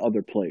on the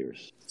other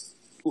players.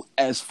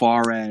 As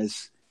far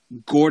as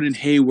Gordon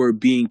Hayward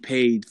being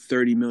paid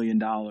 $30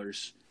 million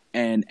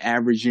and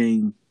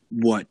averaging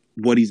what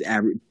he's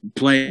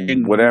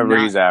playing whatever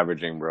he's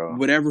averaging, bro.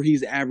 Whatever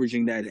he's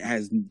averaging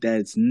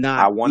that's not.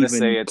 I want to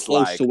say it's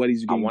close like to what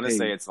he's getting I want to paid.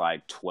 say it's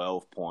like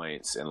 12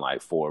 points and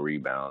like 4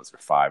 rebounds or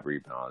 5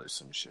 rebounds or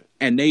some shit.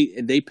 And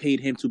they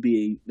paid him to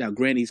be now.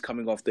 Granted, he's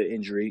coming off the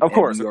injury. Of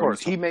course.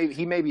 He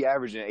may be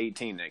averaging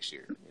 18 next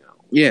year. You know?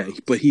 Yeah,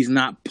 but he's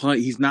not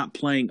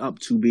playing up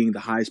to being the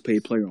highest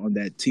paid player on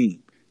that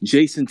team.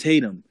 Jason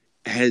Tatum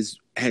has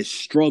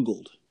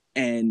struggled,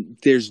 and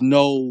there's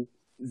no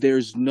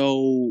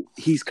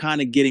he's kind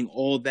of getting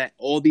all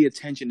the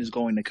attention is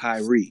going to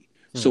Kyrie.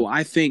 So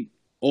I think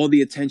all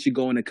the attention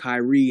going to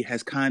Kyrie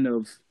has kind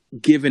of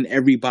given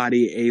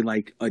everybody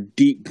a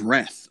deep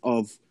breath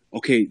of,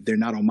 okay, they're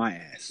not on my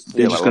ass.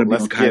 They're just going to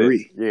be on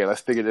Kyrie. Yeah, let's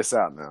figure this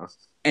out now.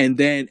 And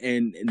then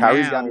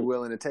Kyrie's now, got to be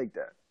willing to take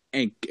that.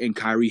 And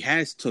Kyrie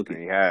has took it.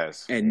 He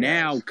has. And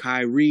now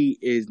Kyrie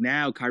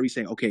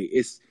saying, okay,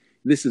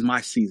 this is my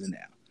season now.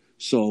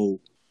 So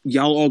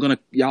y'all all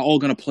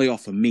gonna play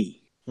off of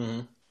me.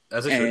 Mm-hmm.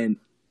 As they should.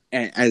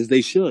 And as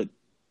they should.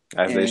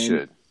 They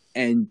should.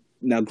 And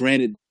now,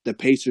 granted, the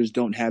Pacers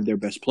don't have their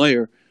best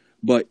player,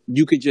 but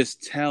you could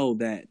just tell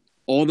that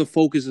all the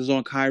focus is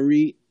on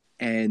Kyrie,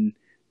 and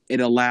it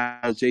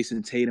allows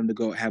Jason Tatum to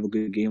go have a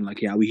good game like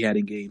we had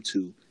in Game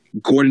 2.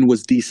 Gordon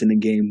was decent in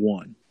Game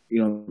 1.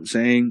 You know what I'm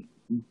saying?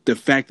 The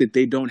fact that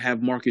they don't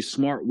have Marcus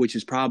Smart, which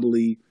is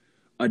probably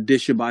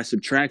addition by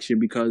subtraction,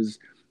 because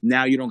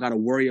now you don't got to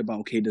worry about,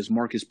 okay, does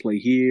Marcus play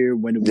here?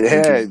 When do we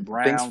do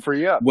Brown? Things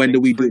free up. When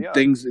do we do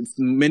things?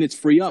 Minutes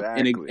free up,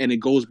 Exactly. and it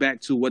goes back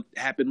to what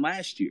happened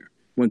last year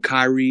when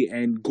Kyrie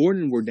and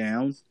Gordon were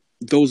down.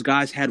 Those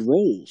guys had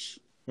roles.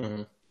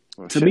 Mm-hmm.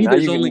 Well, To shit, me, now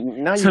there's you only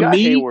can- now you to got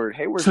me Hayward.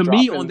 Hayward's to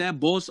me dropping.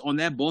 on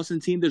that Boston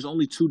team. There's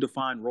only 2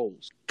 defined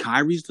roles.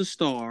 Kyrie's the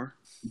star.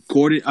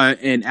 Gordon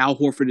and Al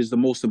Horford is the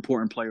most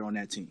important player on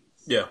that team.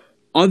 Yeah.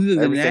 Other than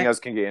Everything that, else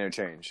can get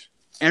interchanged.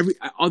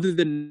 other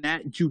than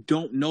that, you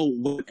don't know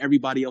what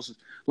everybody else is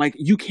like.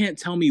 You can't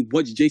tell me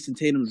what's Jason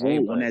Tatum's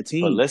role on that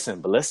team. But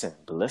listen.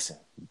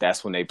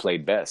 That's when they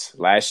played best.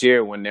 Last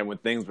year, when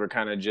things were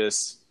kind of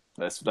just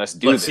let's do Let's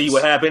this. see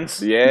what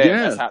happens.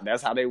 Yeah.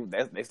 That's how they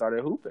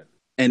started hooping.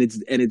 And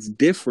it's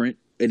different.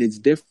 And it's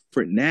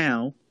different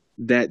now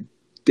that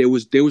there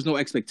was no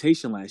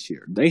expectation last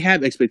year. They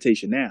have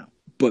expectation now,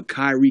 but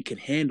Kyrie can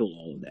handle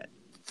all of that.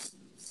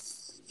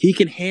 He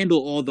can handle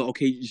all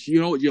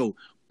the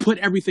put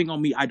everything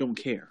on me. I don't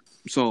care.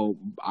 So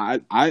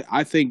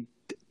I think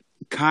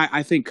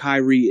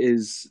Kyrie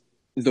is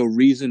the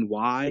reason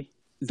why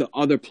the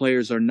other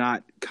players are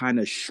not kind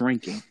of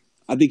shrinking.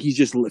 I think he's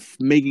just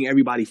making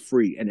everybody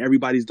free, and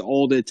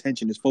all the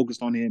attention is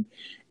focused on him.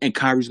 And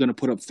Kyrie's going to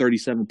put up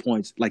 37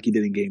 points like he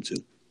did in Game 2.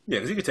 Yeah,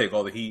 because he could take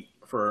all the heat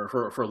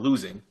for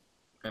losing,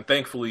 and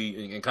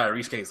thankfully, in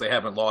Kyrie's case, they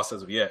haven't lost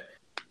as of yet.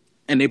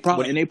 And they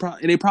probably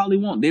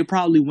won't. They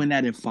probably win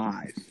that in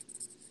 5,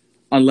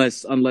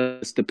 unless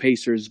the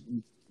Pacers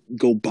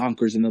go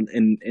bonkers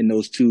in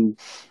those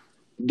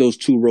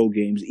two road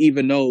games.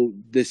 Even though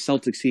this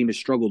Celtics team has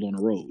struggled on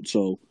the road,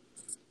 so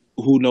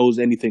who knows?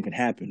 Anything can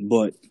happen.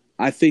 But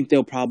I think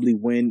they'll probably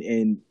win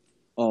in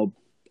a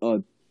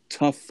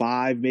tough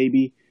 5,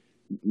 maybe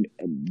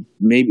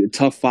a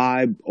tough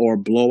 5 or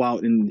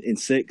blowout in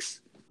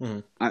 6.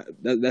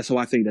 Mm-hmm. That's how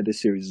I think that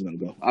this series is going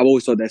to go. I've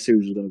always thought that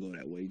series was going to go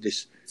that way.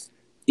 Just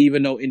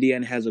even though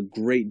Indiana has a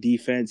great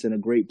defense and a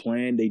great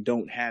plan, they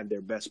don't have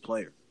their best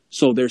player.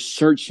 So they're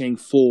searching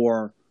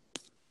for.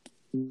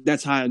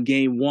 That's how in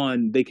Game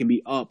 1 they can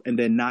be up and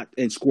then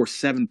and score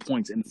 7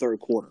 points in the third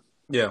quarter.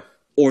 Yeah.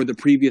 Or the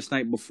previous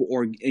night before,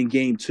 or in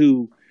Game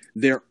 2,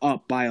 they're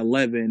up by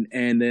 11,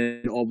 and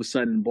then all of a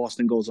sudden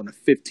Boston goes on a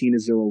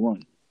 15-0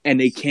 run, and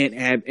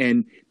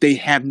they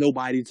have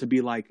nobody to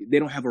be like. They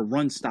don't have a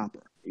run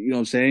stopper. You know what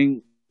I'm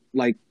saying?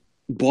 Like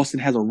Boston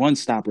has a run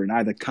stopper in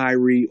either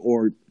Kyrie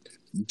or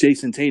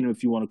Jason Tatum,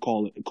 if you want to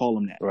call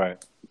him that. Right.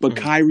 But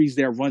Kyrie's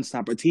their run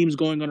stopper. A team's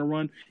going on a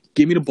run.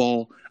 Give me the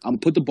ball. I'm gonna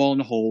put the ball in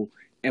the hole,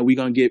 and we're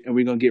gonna get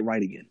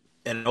right again.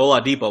 And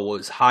Oladipo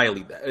was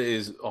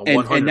is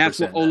 100%. And that's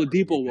what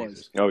Oladipo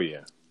was. Oh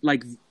yeah.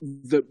 Like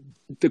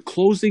the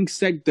closing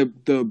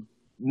the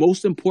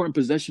most important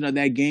possession of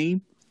that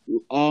game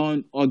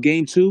on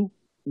Game 2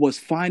 was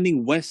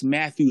finding Wes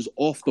Matthews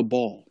off the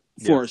ball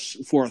for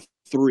a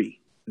 3.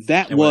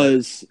 That's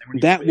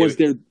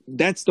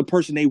the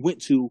person they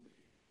went to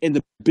in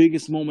the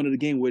biggest moment of the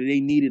game where they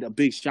needed a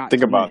big shot.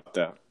 Think about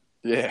that.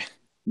 Yeah.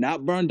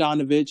 Not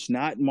Bogdanovich,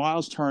 not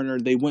Miles Turner.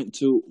 They went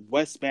to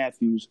Wes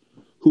Matthews,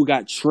 who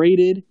got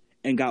traded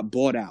and got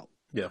bought out.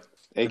 Yeah.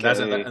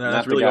 AKA,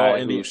 that's really all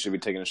Indiana should be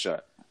taking a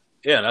shot.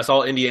 Yeah, that's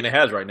all Indiana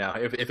has right now.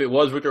 If it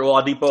was Victor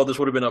Oladipo, this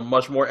would have been a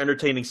much more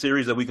entertaining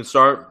series that we can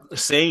start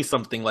saying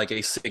something like a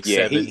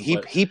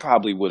 6-7. He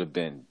probably would have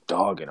been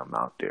dogging them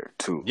out there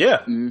too.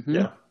 Yeah,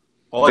 yeah.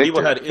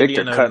 Oladipo had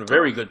Indiana in a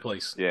very good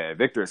place. Yeah,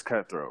 Victor is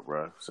cutthroat,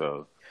 bro.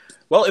 So.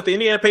 Well, if the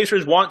Indiana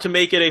Pacers want to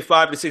make it a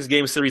 5-6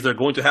 game series, they're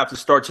going to have to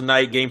start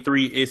tonight. Game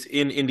 3 is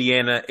in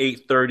Indiana,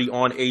 8:30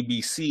 on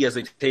ABC as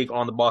they take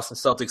on the Boston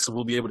Celtics. So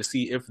we'll be able to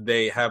see if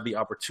they have the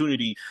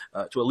opportunity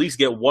to at least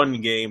get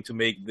one game to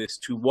make this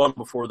 2-1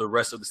 before the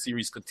rest of the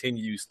series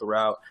continues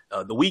throughout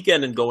the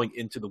weekend and going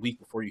into the week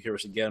before you hear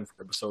us again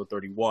for episode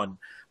 31.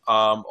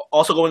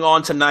 Also going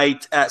on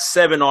tonight at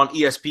 7 on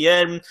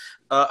ESPN,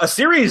 a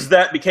series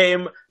that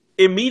became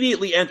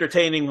immediately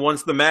entertaining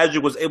once the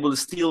Magic was able to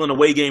steal an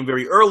away game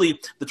very early.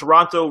 The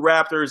Toronto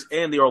Raptors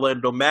and the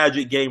Orlando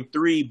Magic, Game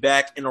 3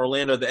 back in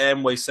Orlando, the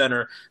Amway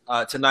Center,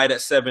 tonight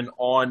at 7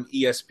 on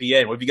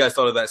ESPN. What have you guys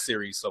thought of that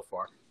series so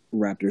far?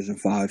 Raptors in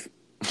 5.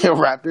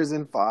 Raptors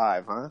in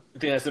 5, huh? You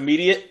think that's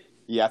immediate?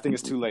 Yeah, I think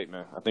it's too late,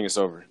 man. I think it's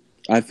over.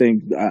 I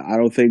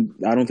don't think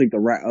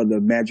the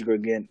Magic are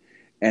again,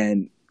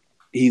 and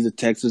he's a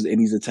Texas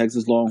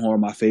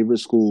Longhorn, my favorite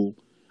school.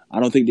 I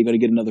don't think they're going to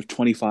get another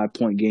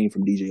 25-point game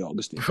from DJ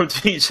Augustine. From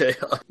DJ.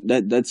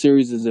 That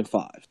series is in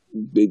 5.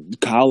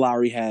 Kyle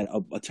Lowry had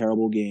a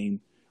terrible game.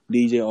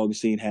 DJ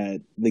Augustine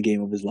had the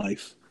game of his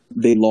life.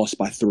 They lost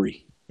by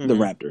 3. The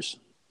Raptors.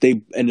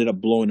 They ended up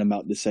blowing them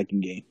out the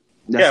second game.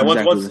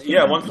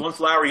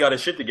 Once Lowry got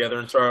his shit together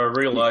and started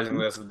realizing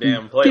that's a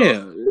damn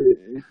playoff.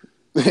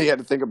 Yeah, he had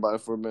to think about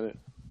it for a minute.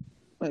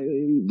 They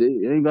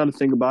ain't got to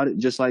think about it.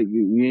 Just like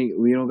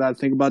we don't got to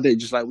think about that.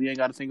 Just like we ain't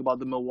got to think about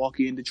the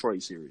Milwaukee and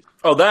Detroit series.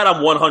 Oh, that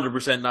I'm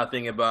 100% not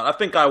thinking about. I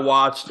think I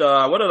watched.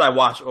 What did I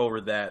watch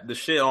over that? The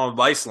shit on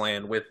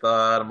Viceland with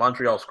the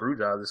Montreal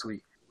Screwjob this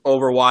week.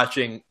 Over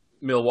watching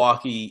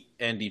Milwaukee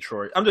and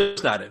Detroit. I'm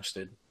just not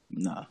interested.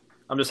 Nah,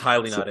 I'm just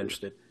highly not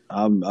interested.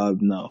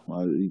 No.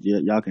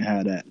 Y'all can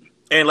have that.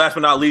 And last but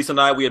not least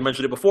tonight, we had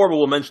mentioned it before, but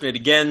we'll mention it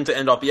again to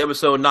end off the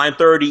episode.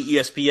 9:30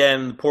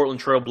 ESPN, the Portland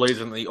Trail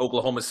Blazers and the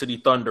Oklahoma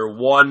City Thunder.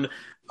 One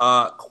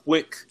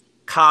quick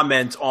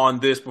comment on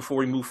this before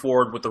we move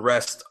forward with the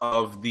rest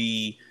of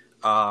the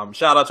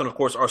shout-outs and, of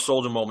course, our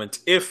soldier moment.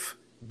 If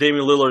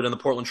Damian Lillard and the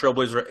Portland Trail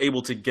Blazers are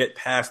able to get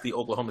past the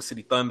Oklahoma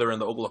City Thunder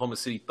and the Oklahoma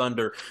City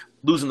Thunder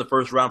losing the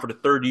first round for the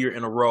third year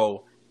in a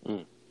row,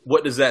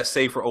 what does that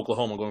say for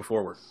Oklahoma going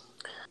forward?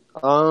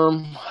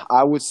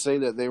 I would say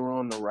that they were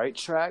on the right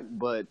track,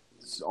 but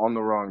on the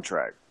wrong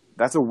track.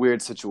 That's a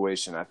weird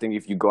situation. I think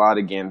if you go out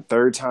again,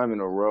 third time in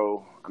a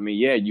row, I mean,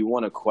 yeah, you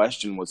want to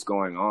question what's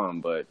going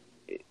on, but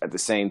at the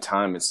same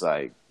time, it's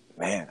like,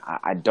 man,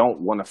 I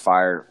don't want to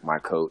fire my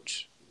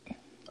coach.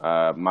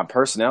 My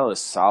personnel is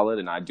solid,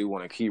 and I do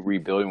want to keep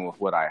rebuilding with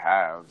what I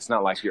have. It's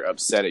not like you're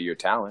upset at your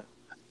talent.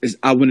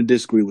 I wouldn't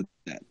disagree with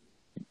that.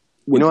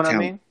 You know what I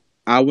mean?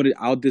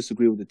 I'll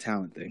disagree with the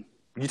talent thing.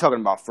 You're talking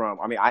about from?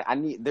 I mean, I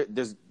need.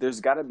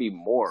 There's got to be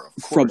more.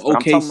 Of course, from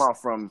I'm talking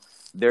about from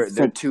their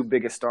two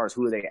biggest stars.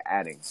 Who are they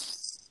adding?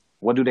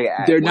 What do they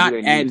add? They're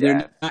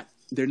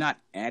not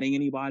adding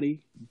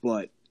anybody,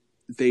 but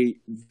the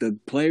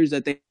players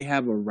that they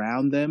have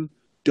around them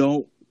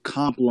don't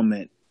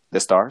complement the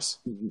stars.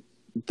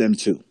 Them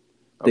too.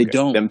 They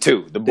don't. Them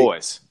too. The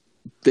boys.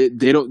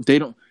 They don't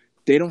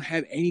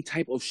have any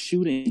type of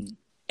shooting.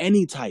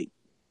 Any type.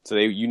 So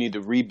you need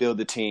to rebuild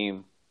the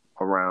team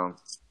around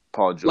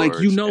Paul George,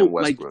 Russell's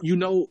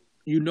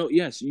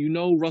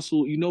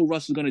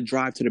going to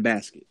drive to the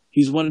basket.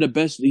 He's one of the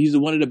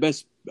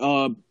best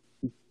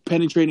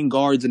penetrating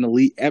guards in the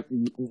league,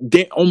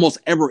 almost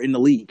ever in the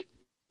league,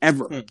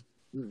 ever.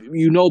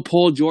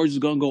 Paul George is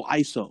going to go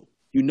ISO.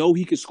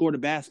 He could score the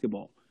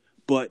basketball,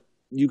 but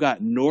you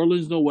got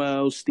Nerlens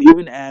Noel,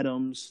 Steven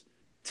Adams,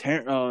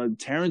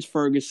 Terrence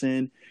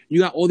Ferguson. You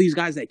got all these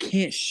guys that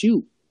can't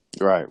shoot.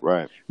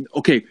 Right.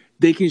 Okay,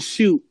 they can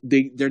shoot.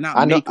 They're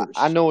not makers.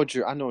 I know what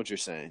you're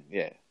saying.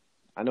 Yeah,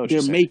 I know what you're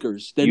saying. They're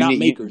makers. They're not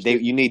makers.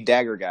 You need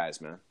dagger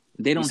guys, man.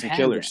 They don't have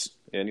killers.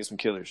 That. Yeah, need some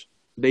killers.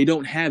 They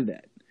don't have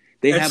that.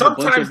 And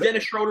sometimes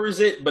Dennis Schroeder is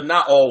it, but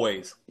not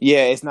always.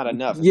 Yeah, it's not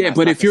enough.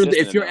 But if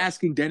you're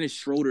asking Dennis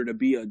Schroeder to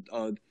be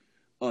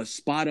a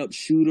spot up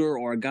shooter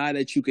or a guy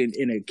that you can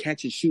in a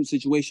catch and shoot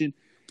situation,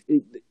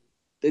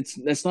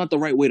 that's not the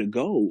right way to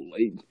go.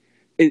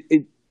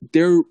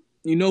 They're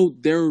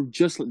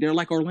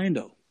like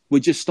Orlando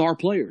with just star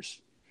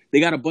players. They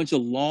got a bunch of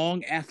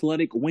long,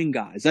 athletic wing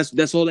guys.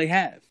 That's all they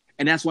have,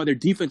 and that's why their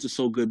defense is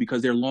so good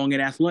because they're long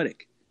and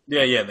athletic.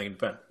 Yeah, they can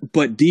defend.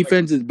 But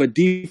defense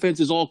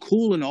is all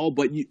cool and all.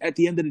 But at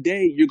the end of the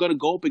day, you're going to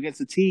go up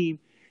against a team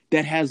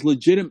that has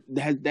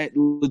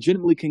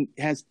legitimately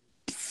has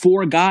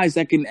 4 guys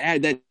that can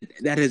add that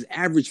has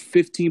averaged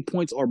 15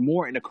 points or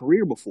more in a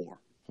career before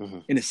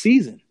in a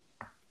season.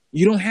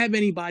 You don't have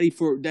anybody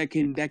that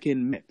can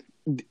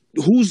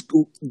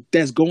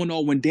that's going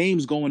on when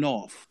Dame's going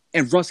off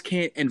and Russ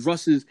can't and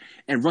Russ's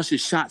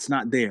shot's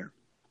not there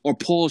or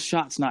Paul's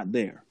shot's not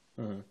there.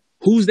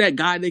 Who's that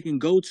guy they can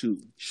go to?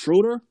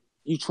 Schroeder?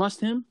 You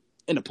trust him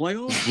in the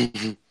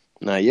playoffs.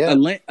 Not yet.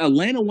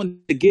 Atlanta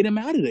wanted to get him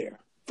out of there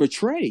for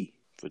Trey.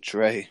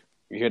 You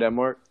hear that,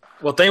 Mark?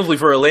 Well, thankfully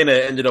for Atlanta,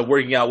 it ended up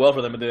working out well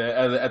for them at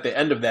the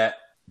end of that.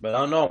 But I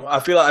don't know. I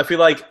feel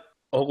like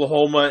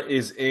Oklahoma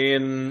is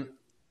in.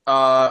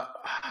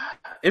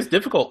 It's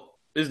difficult.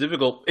 It's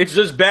difficult. It's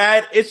just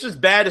bad. It's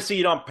just bad to see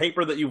it on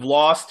paper that you've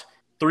lost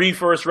 3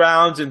 first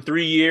rounds in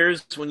 3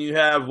 years when you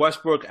have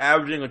Westbrook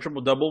averaging a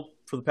triple-double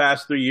for the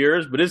past 3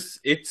 years. But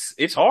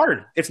it's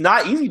hard. It's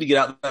not easy to get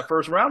out that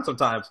first round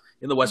sometimes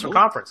in the Western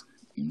Conference.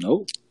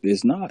 No,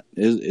 it's not.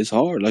 It's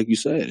hard, like you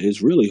said.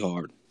 It's really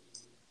hard.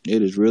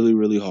 It is really,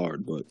 really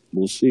hard, but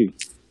we'll see.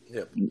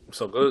 Yeah.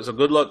 So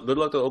good luck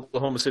to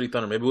Oklahoma City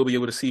Thunder. Maybe we'll be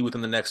able to see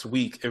within the next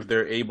week if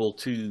they're able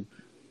to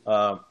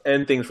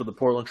end things for the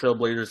Portland Trail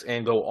Blazers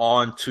and go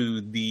on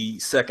to the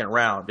second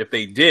round. If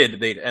they did,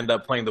 they'd end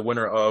up playing the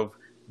winner of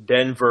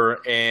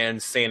Denver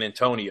and San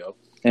Antonio.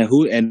 And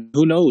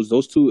who knows?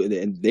 Those two,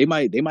 they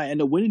might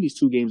end up winning these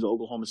 2 games at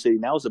Oklahoma City.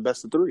 Now it's the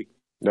best of 3.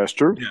 That's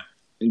true. Yeah.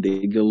 And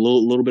they get a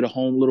little bit of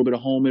home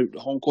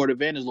court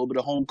advantage, a little bit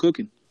of home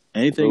cooking.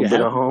 Anything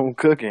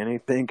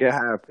can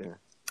happen.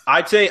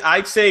 I'd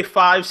say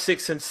 5,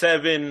 6, and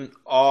 7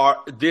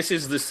 are. This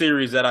is the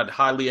series that I'd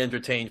highly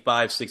entertain.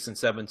 5, 6, and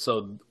 7.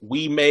 So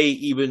we may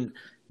even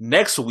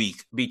next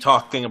week be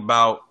talking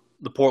about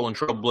the Portland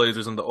Trail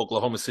Blazers and the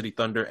Oklahoma City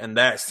Thunder, and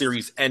that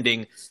series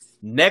ending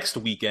next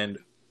weekend,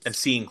 and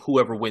seeing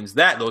whoever wins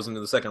that goes into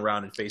the second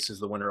round and faces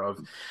the winner of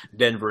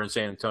Denver and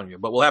San Antonio.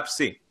 But we'll have to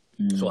see.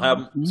 So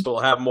we'll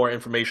have more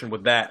information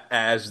with that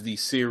as the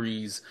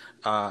series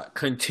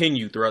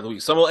continue throughout the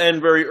week. Some will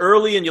end very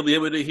early, and you'll be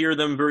able to hear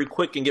them very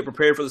quick and get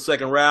prepared for the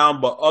second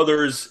round. But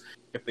others,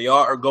 if they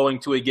are going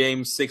to a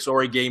Game 6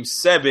 or a Game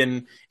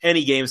 7,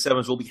 any Game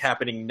 7s will be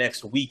happening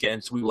next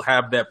weekend. So we will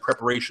have that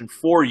preparation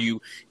for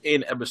you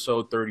in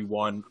episode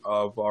 31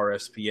 of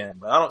RSPN.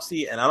 But I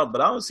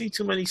don't see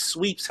too many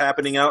sweeps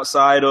happening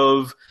outside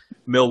of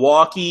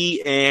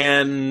Milwaukee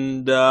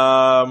and.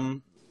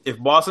 If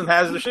Boston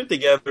has their shit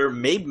together,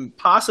 maybe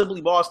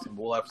possibly Boston.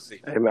 We'll have to see.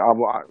 Hey man,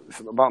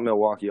 about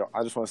Milwaukee,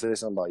 I just want to say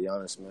something about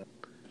Giannis, man.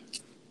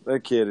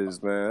 That kid is.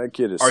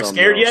 Are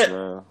scared else, yet?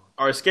 Man.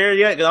 Are scared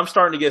yet? Because I'm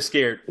starting to get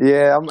scared.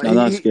 Yeah, I'm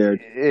not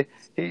scared.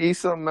 He's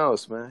something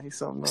else, man. He's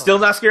something else. Still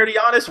not scared of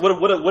Giannis?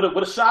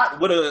 Would a shot?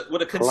 Would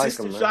a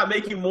consistent shot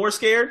make you more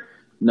scared?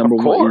 Number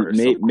one,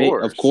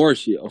 of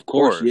course,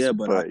 yeah.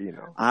 But you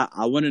know,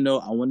 I want to know.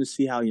 I want to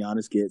see how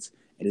Giannis gets,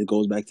 and it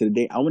goes back to the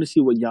day. I want to see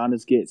what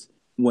Giannis gets.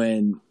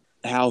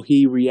 How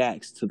he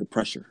reacts to the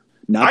pressure.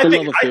 I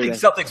think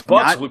Celtics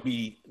Bucks would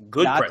be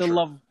good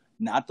pressure.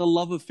 Not the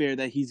love affair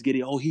that he's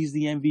getting. Oh, he's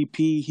the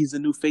MVP. He's the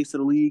new face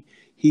of the league.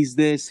 He's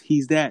this.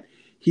 He's that.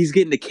 He's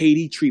getting the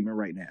KD treatment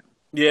right now.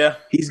 Yeah.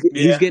 He's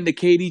getting the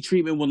KD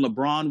treatment when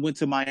LeBron went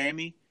to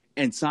Miami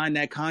and signed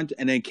that contract.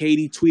 And then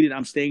KD tweeted,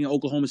 "I'm staying in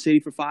Oklahoma City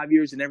for 5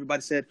 years." And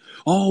everybody said,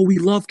 "Oh, we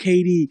love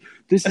KD.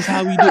 This is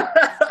how we do."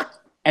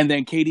 And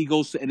then KD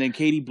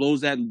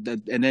blows that,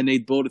 and then they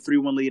blow the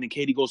 3-1 lead, and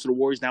KD goes to the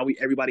Warriors. Now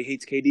everybody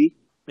hates KD.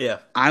 Yeah,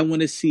 I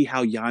want to see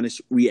how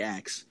Giannis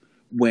reacts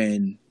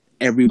when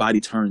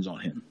everybody turns on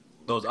him.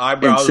 Those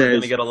eyebrows are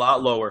going to get a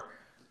lot lower.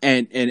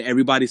 And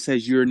everybody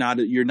says you're not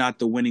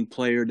the winning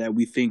player that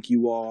we think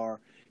you are.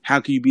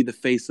 How can you be the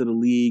face of the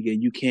league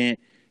and you can't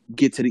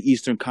get to the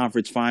Eastern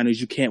Conference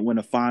Finals? You can't win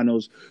a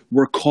Finals.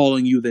 We're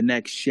calling you the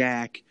next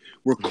Shaq.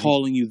 We're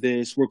calling you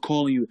this. We're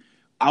calling you.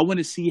 I want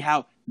to see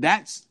how.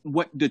 That's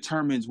what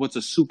determines what's a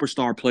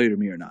superstar player to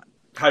me or not.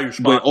 How you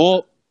respond.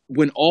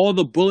 When all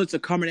the bullets are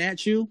coming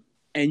at you,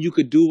 and you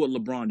could do what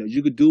LeBron does,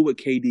 you could do what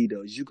KD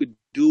does, you could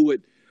do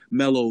what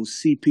Melo,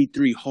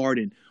 CP3,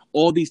 Harden,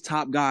 all these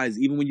top guys.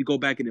 Even when you go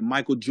back into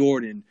Michael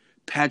Jordan,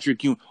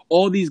 Patrick Ewing,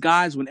 all these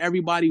guys, when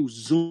everybody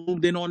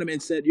zoomed in on them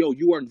and said, "Yo,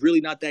 you are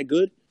really not that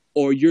good,"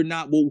 or "You're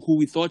not who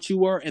we thought you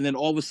were," and then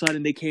all of a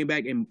sudden they came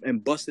back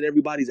and busted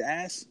everybody's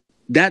ass.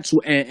 That's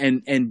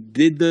and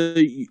did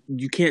the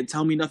you can't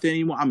tell me nothing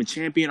anymore. I'm a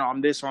champion, or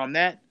I'm this, or I'm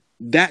that.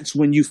 That's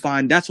when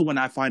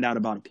I find out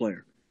about a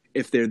player,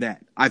 if they're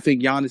that. I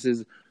think Giannis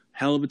is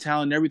hell of a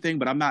talent and everything,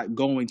 but I'm not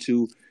going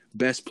to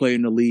best player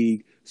in the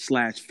league /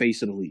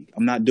 face of the league.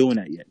 I'm not doing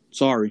that yet.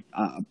 Sorry,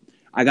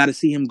 I got to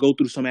see him go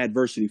through some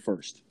adversity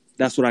first.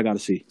 That's what I got to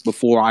see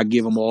before I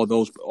give him all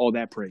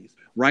that praise.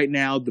 Right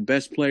now, the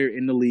best player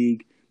in the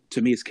league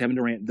to me is Kevin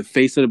Durant. The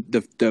face of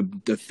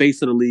the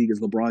face of the league is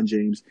LeBron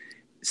James.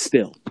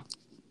 Still,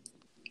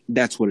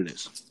 that's what it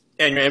is.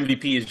 And your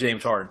MVP is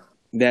James Harden.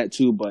 That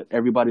too, but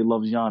everybody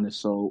loves Giannis,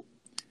 so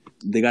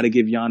they got to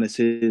give Giannis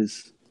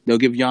his. They'll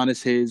give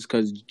Giannis his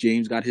because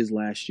James got his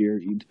last year.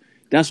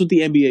 That's what the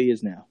NBA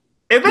is now.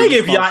 If they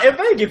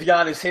give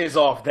Giannis his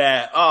off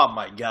that, oh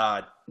my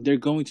God, they're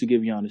going to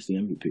give Giannis the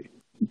MVP.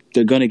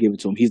 They're going to give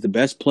it to him. He's the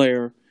best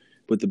player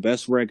with the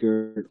best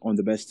record on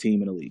the best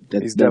team in the league.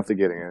 He's definitely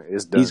getting it.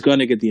 It's done. He's going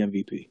to get the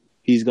MVP.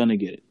 He's going to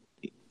get it.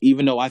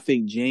 Even though I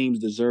think James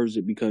deserves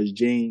it because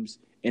James,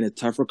 in a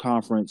tougher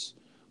conference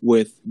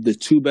with the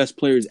 2 best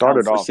players,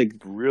 started off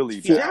really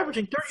bad. He's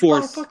averaging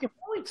 35 fucking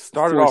points.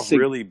 Started off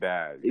really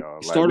bad, yo.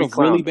 Started off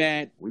really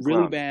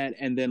bad,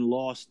 and then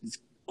lost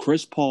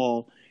Chris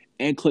Paul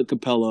and Clint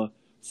Capella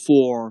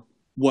for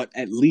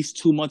at least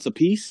 2 months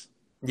apiece?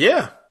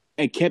 Yeah.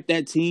 And kept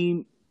that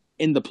team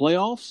in the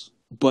playoffs?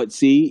 But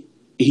see,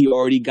 he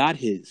already got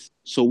his.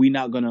 So we're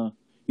not gonna,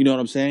 you know what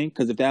I'm saying?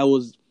 Because if that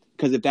was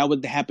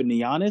to happen to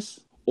Giannis,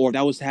 or if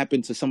that was to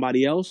happen to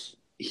somebody else,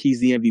 he's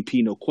the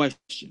MVP, no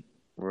question.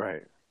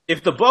 Right.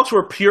 If the Bucks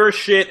were pure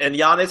shit and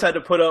Giannis had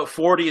to put up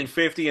 40 and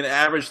 50 and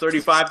average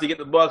 35 to get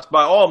the Bucks,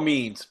 by all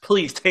means,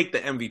 please take the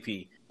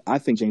MVP. I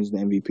think James is the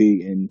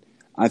MVP, and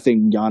I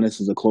think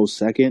Giannis is a close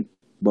second,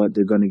 but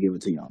they're going to give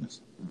it to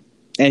Giannis,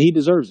 and he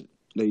deserves it.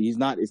 He's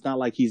not. It's not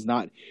like he's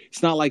not.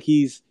 It's not like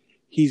he's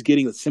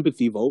getting a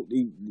sympathy vote.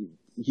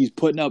 He's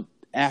putting up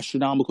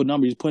astronomical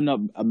numbers. He's putting up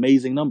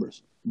amazing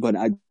numbers. But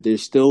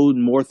there's still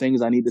more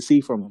things I need to see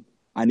from him.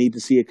 I need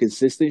to see a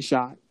consistent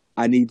shot.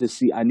 I need to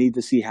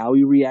see how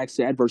he reacts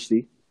to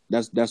adversity.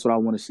 That's what I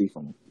want to see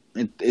from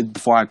him. And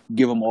before I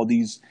give him all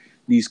these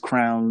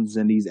crowns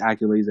and these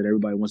accolades that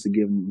everybody wants to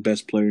give him,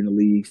 best player in the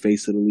league,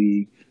 face of the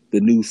league, the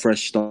new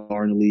fresh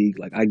star in the league.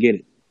 Like, I get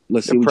it.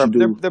 Let's see what you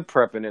do. They're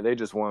prepping it. They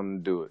just want him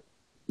to do it.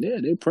 Yeah,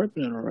 they're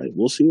prepping it. All right.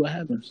 We'll see what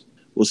happens.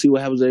 We'll see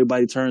what happens.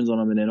 Everybody turns on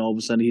him, and then all of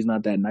a sudden he's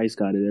not that nice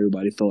guy that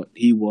everybody thought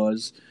he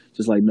was.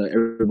 Just like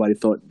everybody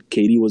thought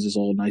KD was this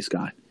all nice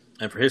guy.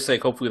 And for his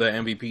sake, hopefully that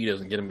MVP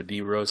doesn't get him a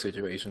D Rose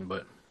situation.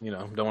 But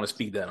don't want to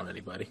speak that on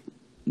anybody.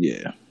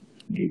 Yeah,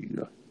 here you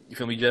go. You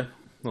feel me, Jeff? A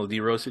little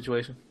D Rose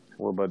situation.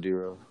 What about D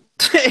Rose?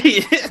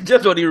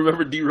 Jeff don't even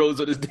remember D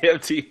Rose on his damn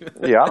team.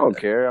 Yeah, I don't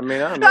care. I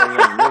mean, I don't know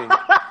me.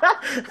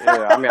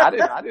 Yeah, I mean,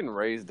 I didn't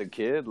raise the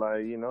kid.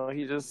 Like,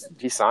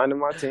 he signed to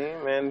my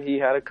team and he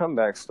had a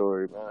comeback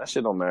story, man. That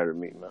shit don't matter to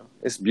me, man.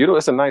 It's beautiful.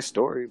 It's a nice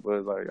story,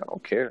 but like, I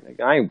don't care.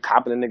 Nigga. I ain't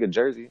copping a nigga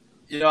jersey.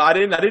 I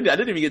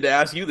didn't even get to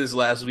ask you this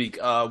last week.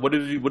 What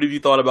have you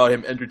thought about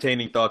him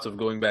entertaining thoughts of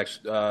going back?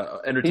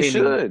 Entertaining. He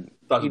should.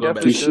 Thoughts he of going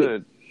definitely back?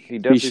 should. He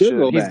definitely should.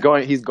 Go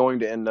back. He's going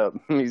to end up.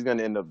 He's going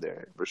to end up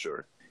there for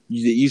sure.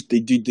 Did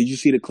you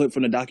see the clip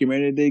from the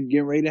documentary they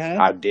getting ready to have?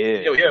 I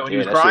did. Yeah, when he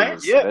was crying.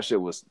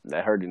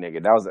 That hurt the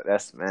nigga.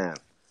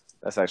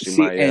 That's actually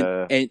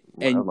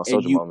my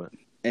social moment.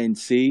 And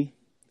see,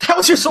 that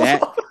was your social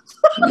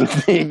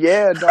moment.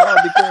 Yeah, dog.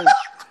 Because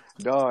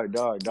dog.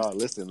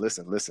 Listen,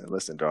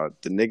 dog.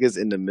 The niggas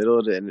in the middle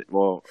of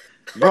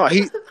bro.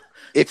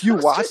 If you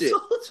watch it,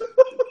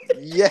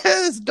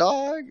 yes,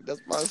 dog. That's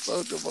my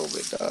social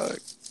moment, dog.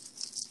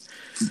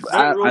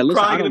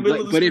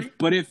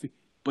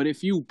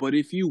 If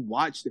you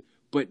watch,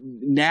 but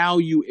now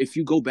if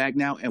you go back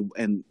now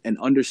and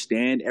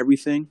understand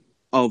everything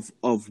of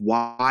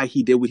why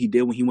he did what he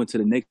did when he went to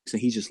the Knicks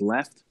and he just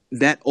left,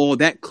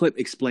 that clip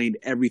explained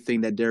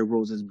everything that Derrick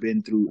Rose has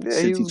been through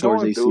since he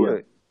tore his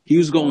ACL. He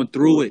was going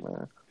through it.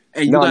 Man.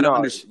 And you gotta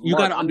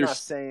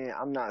understand.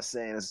 I'm not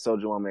saying it's a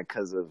social moment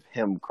because of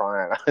him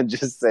crying. I'm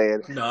just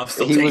saying he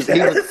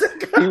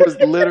was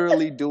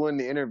literally doing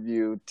the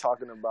interview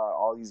talking about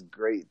all these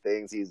great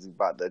things he's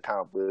about to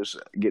accomplish,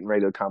 getting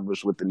ready to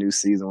accomplish with the new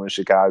season in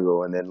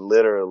Chicago, and then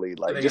literally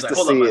like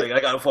hold on,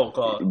 I got a phone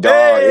call.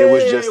 Dog, it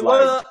was just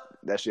like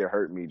that shit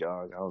hurt me,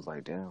 dog. I was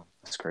like, damn,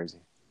 that's crazy.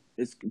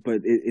 It's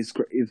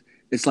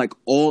like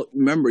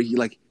remember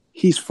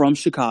he's from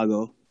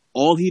Chicago.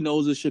 All he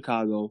knows is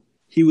Chicago.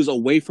 He was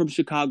away from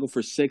Chicago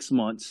for 6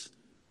 months.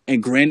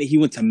 And granted, he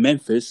went to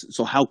Memphis.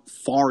 So how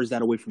far is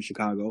that away from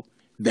Chicago?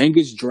 Then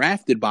gets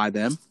drafted by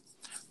them.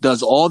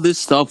 Does all this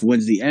stuff.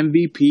 Wins the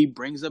MVP.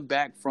 Brings them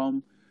back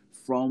from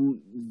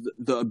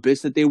the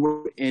abyss that they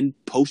were in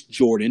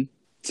post-Jordan.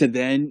 To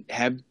then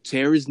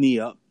tear his knee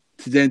up.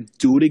 To then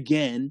do it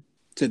again.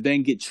 To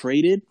then get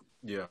traded.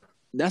 Yeah.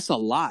 That's a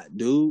lot,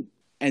 dude.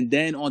 And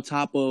then on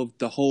top of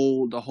the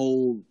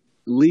whole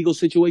legal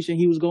situation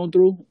he was going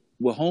through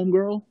with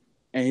Homegirl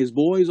and his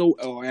boys,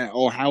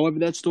 or however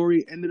that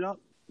story ended up.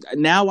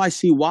 Now I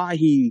see why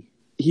he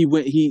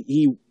went.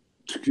 He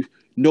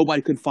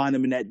nobody could find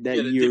him in that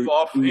year. Dip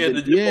off for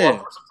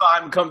some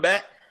time and come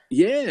back.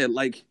 Yeah,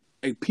 like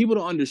people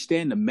don't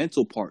understand the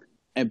mental part.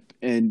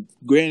 And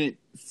granted,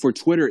 for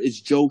Twitter, it's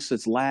jokes,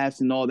 it's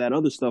laughs, and all that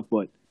other stuff.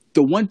 But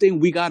the one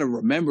thing we got to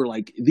remember,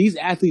 like, these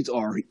athletes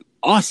are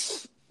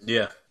us.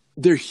 Yeah,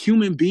 they're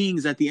human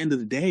beings at the end of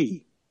the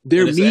day.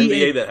 They're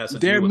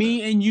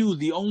me and you.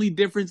 The only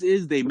difference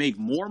is they make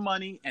more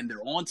money and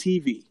they're on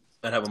TV.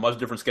 And have a much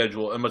different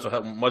schedule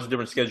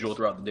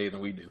throughout the day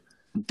than we do.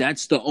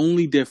 That's the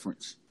only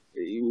difference.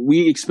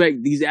 We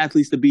expect these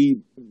athletes to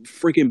be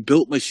freaking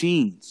built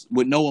machines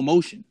with no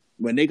emotion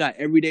when they got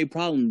everyday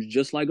problems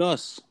just like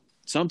us.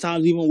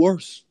 Sometimes even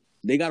worse.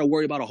 They got to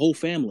worry about a whole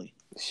family.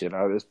 Shit,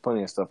 there's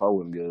plenty of stuff I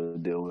wouldn't be able to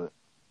deal with.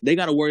 They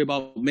got to worry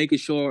about making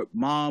sure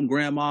mom,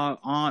 grandma,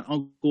 aunt,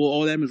 uncle,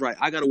 all them is right.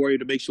 I got to worry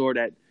to make sure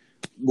that,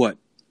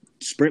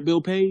 Sprint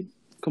bill paid?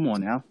 Come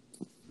on now.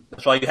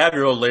 That's why you have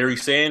your old Larry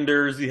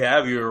Sanders, you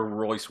have your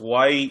Royce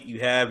White, you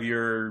have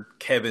your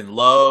Kevin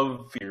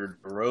Love, your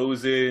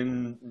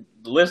DeRozan.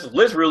 The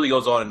list really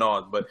goes on and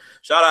on. But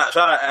shout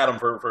out Adam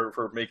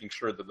for making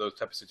sure that those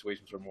type of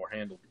situations are more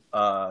handled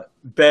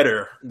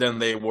better than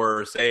they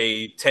were,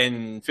 say,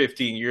 10,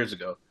 15 years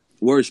ago.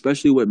 Word,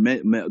 especially with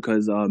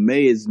because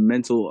May is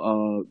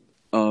mental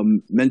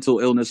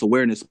illness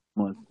awareness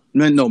month.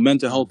 No,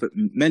 mental health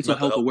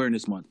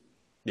awareness month.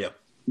 Yeah,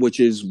 which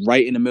is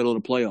right in the middle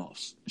of the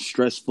playoffs.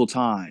 Stressful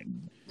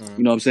time.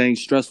 You know what I'm saying?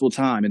 Stressful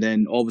time. And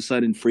then all of a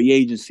sudden free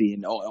agency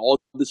and all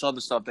this other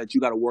stuff that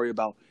you got to worry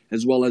about,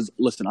 as well as,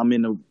 listen, I'm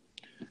in the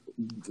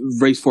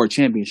race for a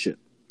championship.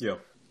 Yeah.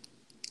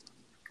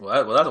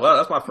 Well,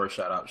 that's my first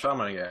shout out. Shout out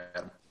my nigga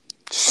Adam.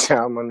 Shout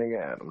out my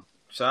nigga Adam.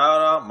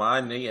 Shout out my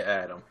nigga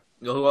Adam.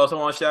 You know who else I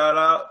want to shout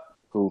out?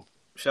 Who?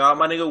 Shout out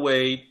my nigga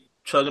Wade.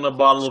 Chugging a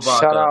bottle of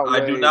vodka. Shout out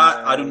Wade, I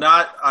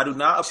do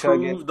not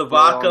approve the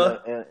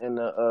vodka.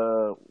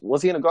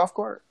 Was he in a golf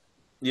cart?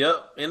 Yep,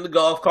 in the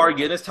golf cart,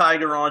 getting his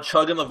Tiger on,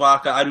 chugging the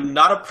vodka. I do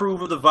not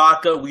approve of the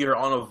vodka. We are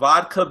on a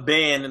vodka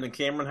ban in the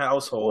Cameron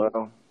household.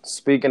 Well,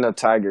 speaking of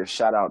Tiger,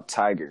 shout out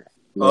Tiger.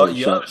 Oh,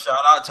 yeah, shout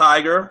out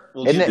Tiger.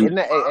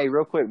 Hey,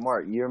 real quick,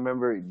 Mark, do you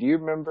remember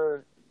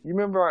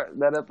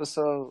that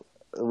episode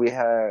we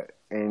had?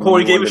 Who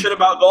he gave a shit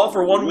about golf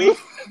for 1 week?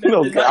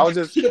 No, I was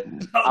just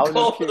curious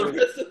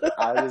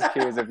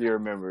if you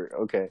remember.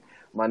 Okay,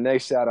 my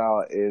next shout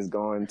out is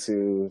going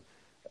to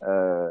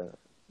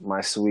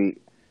my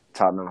sweet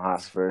Tottenham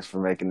Hotspurs for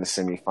making the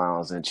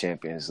semifinals in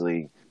Champions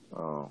League.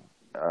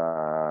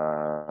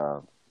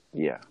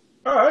 Yeah.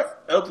 All right,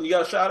 Elton, you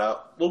got a shout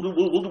out? We'll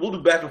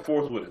do back and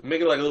forth with it.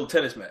 Make it like a little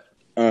tennis match.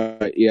 All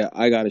right, yeah,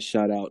 I got a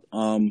shout out.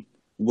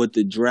 With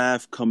the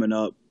draft coming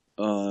up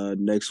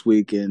next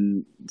week,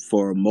 and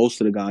for most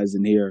of the guys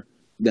in here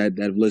that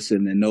have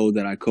listened and know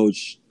that I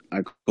coach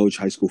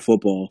high school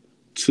football,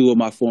 2 of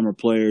my former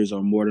players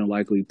are more than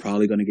likely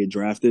probably going to get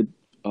drafted.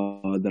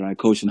 That I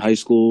coached in high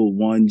school.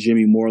 One,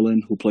 Jimmy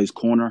Moreland, who plays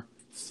corner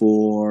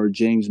for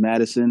James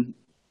Madison.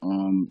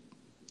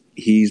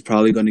 He's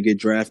probably going to get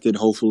drafted,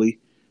 hopefully,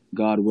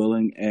 God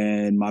willing.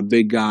 And my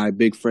big guy,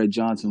 Big Fred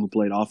Johnson, who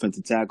played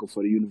offensive tackle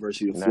for the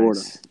University of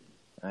Florida.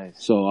 Nice.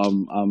 So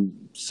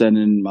I'm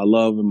sending my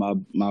love and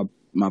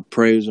my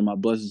prayers and my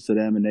blessings to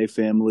them and their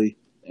family.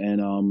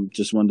 And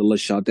just wanted to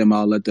shout them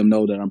out, let them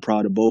know that I'm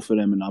proud of both of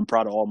them, and I'm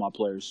proud of all my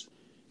players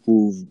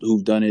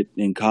who've done it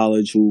in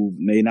college, who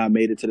may not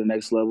made it to the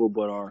next level,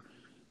 but are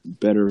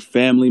better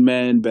family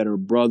men, better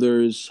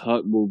brothers,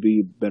 will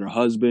be better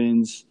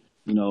husbands,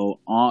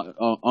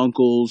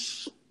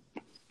 uncles,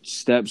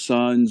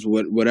 stepsons,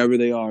 whatever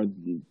they are.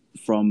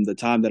 From the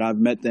time that I've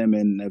met them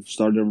and have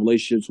started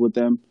relationships with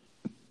them,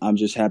 I'm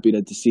just happy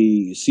to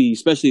see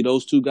especially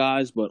those 2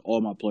 guys, but all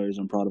my players.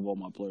 I'm proud of all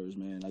my players,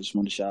 man. I just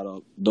want to shout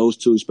out those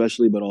 2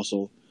 especially, but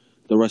also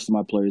the rest of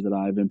my players that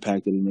I've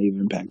impacted and they've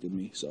impacted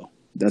me. So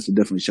that's a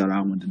definitely shout out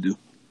I wanted to do.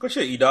 Good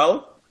shit,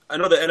 E-Dollar. I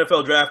know the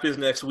NFL draft is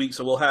next week,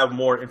 so we'll have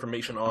more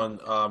information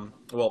on,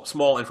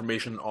 small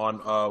information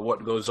on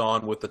what goes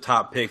on with the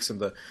top picks and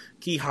the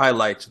key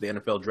highlights of the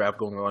NFL draft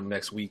going on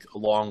next week,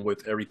 along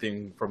with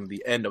everything from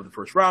the end of the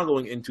first round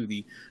going into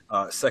the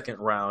second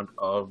round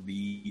of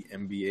the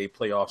NBA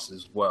playoffs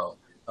as well.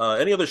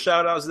 Any other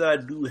shout-outs that I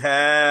do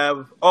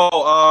have?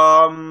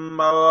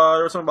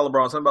 There's something about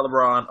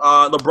LeBron.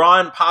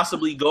 LeBron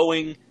possibly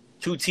going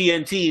to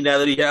TNT now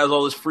that he has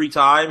all this free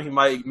time. He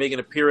might make an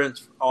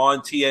appearance on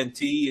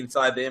TNT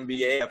inside the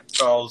NBA after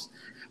Charles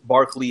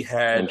Barkley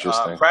had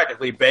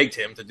practically begged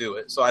him to do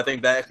it. So I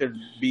think that could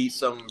be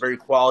some very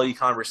quality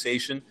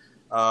conversation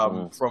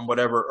from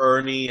whatever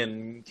Ernie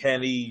and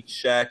Kenny,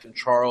 Shaq, and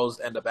Charles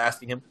end up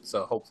asking him.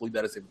 So hopefully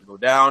that is able to go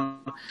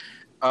down.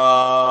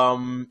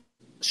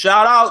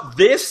 Shout out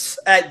this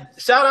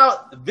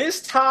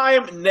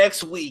time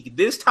next week.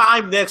 This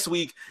time next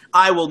week,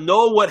 I will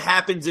know what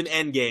happens in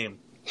Endgame.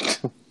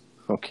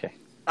 Okay.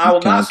 I will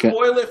not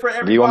spoil it for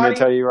everybody. Do you want me to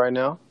tell you right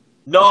now?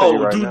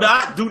 No, do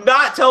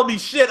not tell me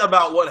shit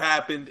about what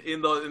happened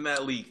in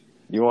that league.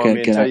 You want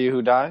me to tell you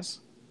who dies?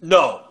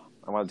 No.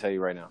 I'm going to tell you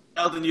right now.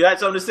 Elton, you had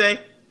something to say?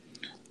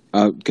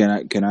 Can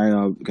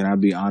I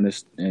be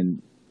honest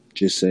and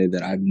just say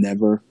that I've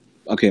never?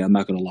 Okay, I'm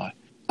not gonna lie.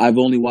 I've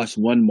only watched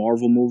one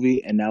Marvel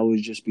movie, and that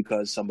was just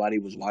because somebody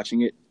was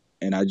watching it,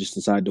 and I just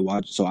decided to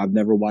watch. So I've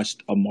never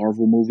watched a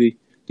Marvel movie.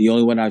 The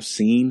only one I've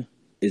seen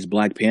is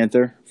Black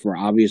Panther for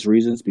obvious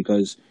reasons,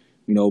 because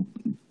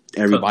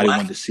everybody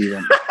wanted to see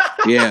them.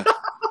 Yeah.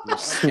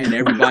 And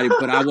everybody,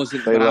 but I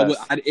wasn't.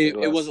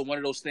 It wasn't one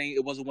of those things.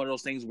 It wasn't one of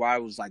those things where I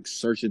was like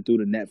searching through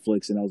the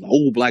Netflix and I was like,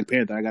 "Oh, Black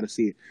Panther, I got to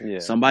see it." Yeah.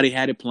 Somebody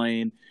had it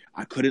playing.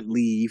 I couldn't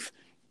leave,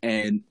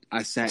 and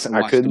I sat. And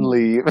watched I couldn't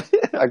leave.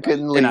 I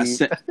couldn't leave.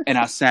 And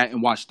I sat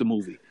and watched the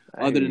movie.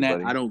 Other than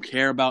that, I don't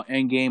care about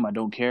Endgame. I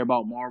don't care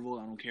about Marvel.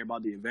 I don't care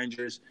about the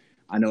Avengers.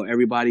 I know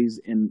everybody's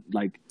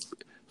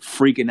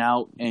freaking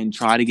out and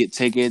trying to get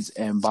tickets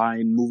and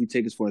buying movie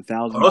tickets for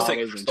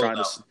 $1,000 and trying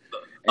to.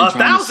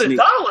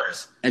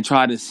 $1,000 and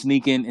try to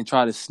sneak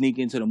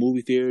into the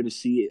movie theater to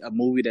see a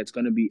movie that's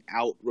going to be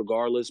out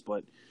regardless.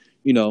 But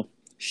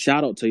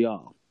shout out to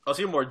y'all. Oh,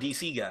 so you're more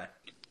DC guy.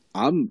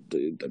 I'm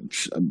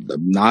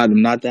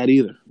not that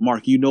either.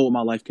 Mark, you know what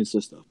my life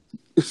consists of.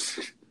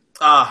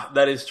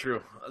 That is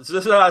true. So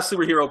this is not a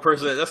superhero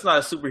person. That's not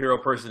a superhero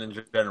person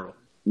in general.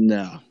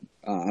 No,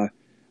 I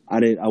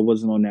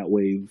wasn't on that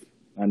wave.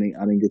 I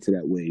didn't get to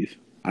that wave.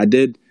 I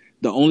did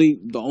the only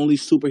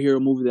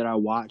superhero movie that I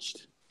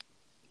watched,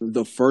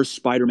 the first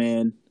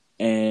Spider-Man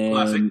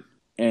and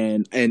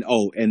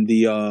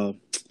the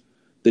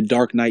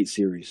Dark Knight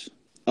series.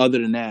 Other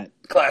than that,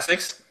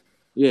 classics.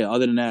 Yeah,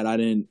 other than that, I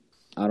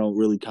don't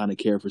really kind of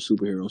care for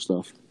superhero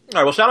stuff. All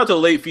right, well, shout out to the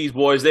Late Fees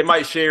boys. They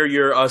might share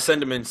your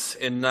sentiments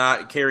in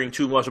not caring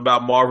too much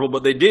about Marvel,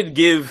 but they did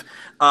give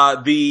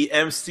the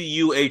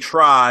MCU a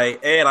try,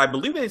 and I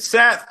believe they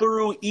sat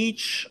through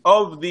each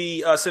of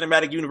the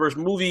cinematic universe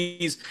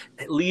movies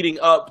leading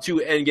up to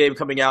Endgame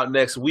coming out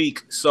next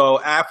week. So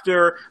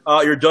after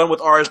you're done with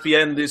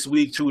RSPN this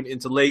week, tune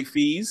into Late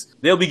Fees.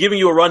 They'll be giving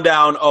you a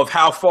rundown of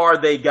how far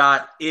they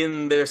got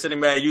in their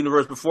cinematic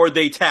universe before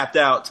they tapped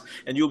out,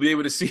 and you'll be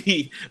able to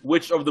see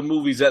which of the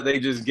movies that they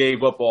just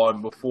gave up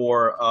on before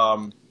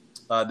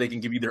they can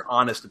give you their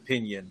honest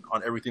opinion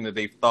on everything that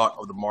they've thought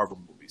of the Marvel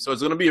movie. So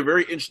it's going to be a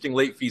very interesting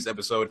Late Fees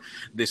episode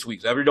this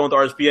week. So if you're done with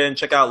RSPN,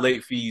 check out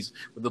Late Fees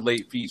with the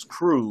Late Fees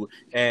crew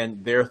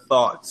and their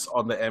thoughts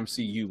on the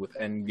MCU with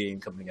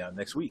Endgame coming out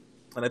next week.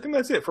 And I think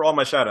that's it for all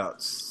my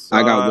shout-outs.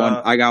 I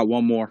got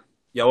one more.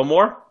 Yeah, one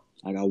more?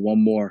 I got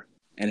one more.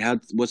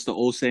 And what's the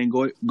old saying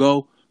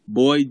go?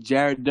 Boy,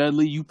 Jared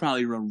Dudley, you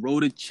probably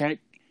wrote a check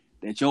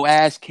that your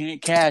ass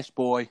can't cash,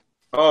 boy.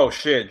 Oh,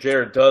 shit,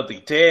 Jared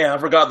Dudley. Damn, I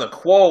forgot the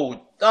quote.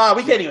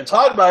 We can't even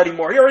talk about it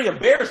anymore. He already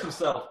embarrassed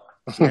himself.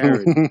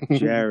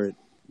 Jared.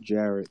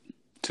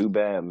 Too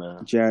bad,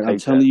 man. Jared, I'm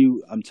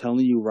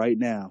telling you right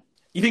now.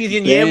 You think he's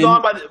getting yammed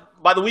on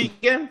by the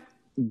weekend?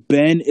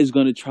 Ben is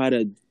going to try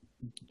to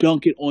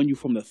dunk it on you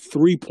from the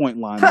 3-point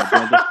line, my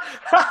brother.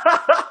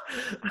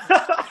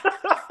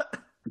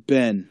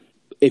 Ben,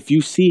 if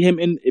you see him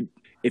in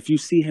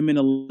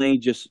the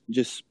lane,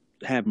 just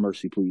have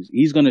mercy, please.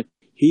 He's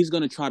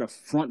gonna try to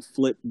front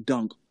flip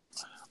dunk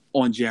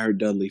on Jared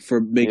Dudley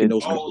for making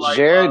those.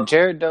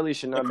 Jared Dudley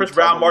should not. Chris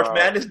Brown March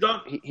Madness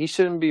dunk. He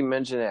shouldn't be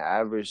mentioning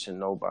average to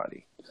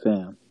nobody.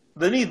 Fam.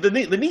 The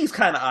knee's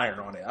kind of iron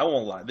on it. I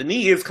won't lie. The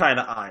knee is kind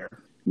of iron.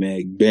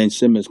 Man, Ben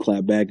Simmons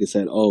clapped back and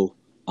said, "Oh,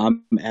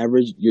 I'm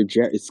average.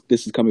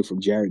 This is coming from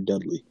Jared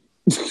Dudley."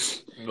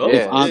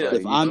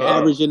 If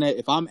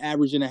I'm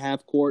averaging a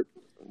half court,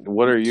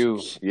 what are you?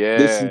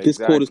 Yeah, this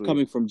quote is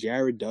coming from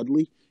Jared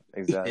Dudley.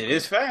 Exactly, it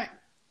is fact.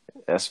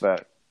 That's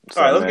fact.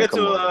 All right,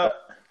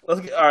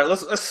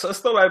 let's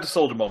throw out the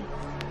Soldier moment.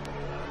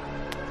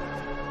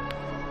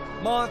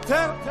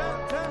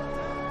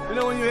 Montana, you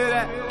know when you hear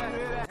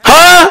that?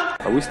 Huh?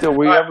 Are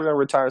we ever gonna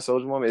retire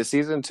Soldier moment? Is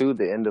season 2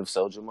 the end of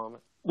Soldier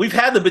moment? We've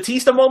had the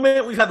Batista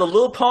moment. We've had the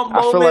Lil Pump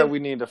moment. I feel like we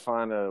need to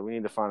find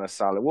a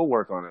solid. We'll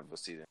work on it for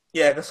season.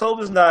 Yeah, because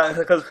Soldier's not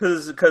because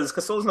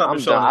Soldier's not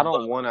been showing. I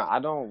don't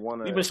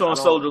want to. We've been showing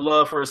Soldier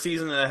love for a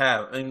season and a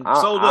half. And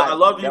Soldier, I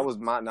love you. That was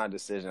my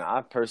decision.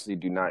 I personally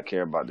do not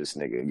care about this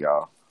nigga,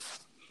 y'all.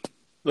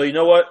 Well, you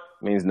know what?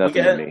 Means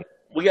nothing to me.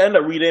 We can end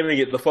up renaming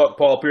it the fuck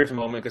Paul Pierce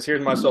moment because here's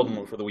my Soldier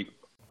moment for the week.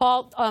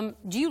 Paul,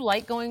 do you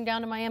like going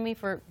down to Miami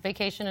for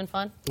vacation and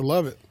fun? I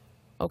love it.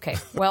 Okay,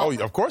 well... Oh,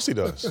 of course he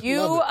does.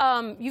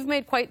 You've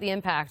made quite the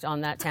impact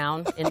on that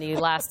town in the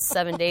last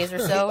 7 days or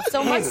so.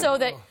 So much so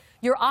that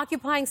you're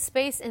occupying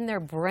space in their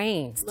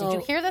brains. Did you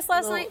hear this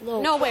last night?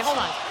 No, wait, hold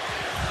on.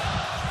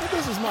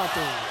 This is my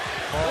thing.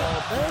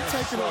 They're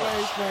taking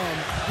away from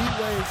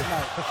D-Wade's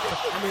night.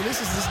 I mean, this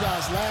is this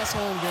guy's last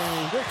home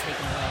game. You're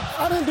taking away.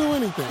 I didn't do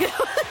anything.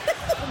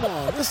 Come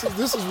on, this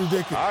is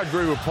ridiculous. I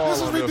agree with Paul.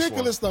 This is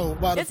ridiculous, though.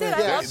 By the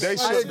fact, they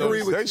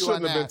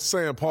shouldn't have been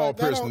saying Paul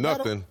Pierce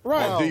nothing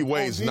on D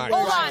Wade's night.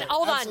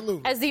 Hold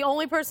on. As the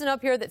only person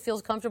up here that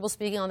feels comfortable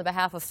speaking on the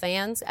behalf of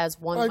fans, as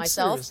one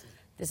myself,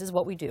 this is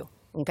what we do.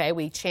 Okay,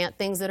 we chant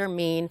things that are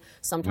mean.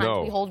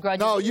 Sometimes we hold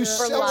grudges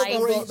for life.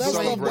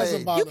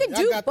 You can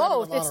do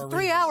both. It's a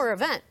 3-hour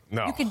event.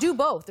 No. You can do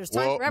both. There's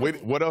time for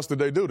everything. What else did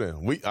they do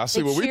then? I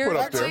see what we put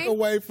up there.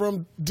 Away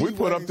from we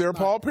put up there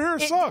Paul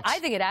Pierce sucks. I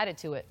think it added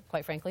to it,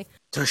 quite frankly.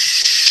 Just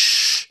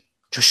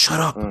shut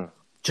up.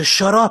 Just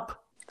shut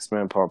up. This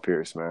man Paul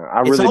Pierce, man.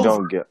 I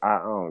don't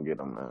get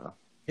him, man.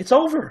 It's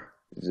over.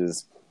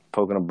 Just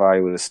poking a body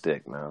with a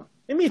stick, man.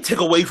 Let me take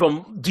away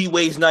from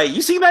D-Wade's night.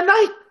 You see that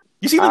night?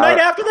 You see the night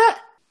after that?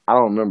 I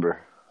don't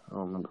remember.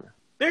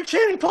 They're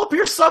chanting Paul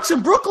Pierce sucks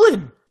in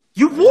Brooklyn.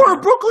 You wore a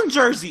Brooklyn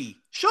jersey.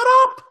 Shut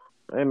up.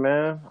 Hey,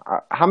 man.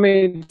 How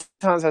many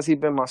times has he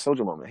been my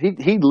Soldier moment?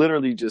 He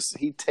literally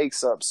he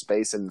takes up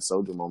space in the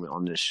Soldier moment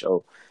on this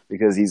show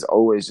because he's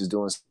always just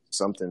doing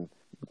something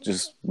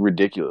just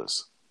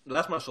ridiculous.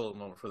 That's my Soldier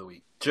moment for the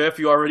week. Jeff,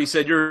 you already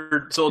said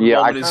your Soldier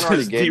moment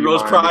is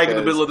D-Rose crying in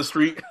the middle of the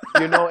street.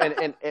 No,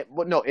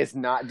 it's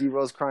not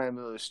D-Rose crying in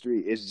the middle of the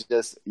street. It's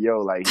just,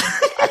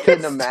 I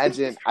couldn't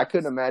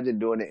imagine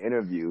doing an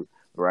interview,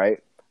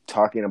 right?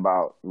 Talking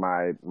about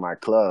my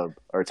club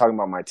or talking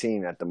about my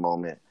team at the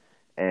moment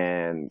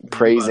and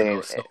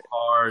praising. So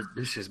hard.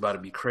 This is about to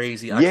be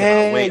crazy. I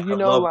cannot wait. I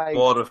love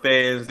all the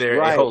fans there.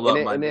 Right. Hold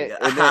up, my nigga.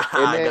 I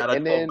got a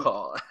phone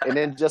call. And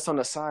then just on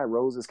the side,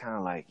 Rose is kind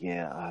of like,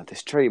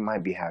 this trade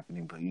might be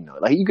happening, but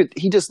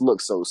he just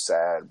looks so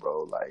sad,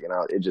 bro. Like,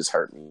 it just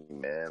hurt me,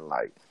 man.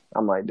 Like,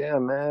 I'm like,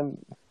 damn, man.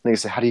 Nigga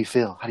said, "How do you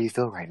feel? How do you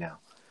feel right now?"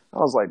 I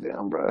was like,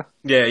 "Damn, bro."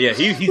 Yeah,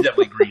 he's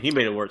definitely green. He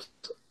made it worse.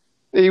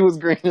 He was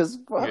green as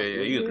fuck.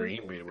 Yeah, he was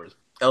green. He made it worse.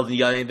 Elton, you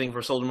got anything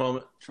for Soldier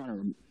moment?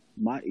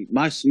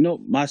 My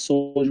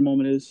Soldier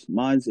moment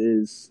mine's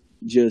is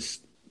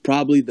just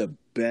probably the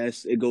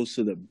best. It goes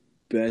to the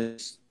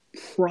best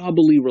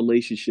probably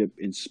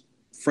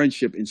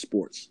friendship in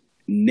sports.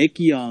 Nick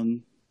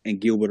Young and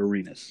Gilbert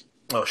Arenas.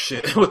 Oh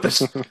shit! What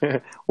this?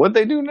 What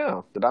they do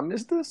now? Did I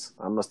miss this?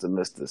 I must have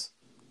missed this.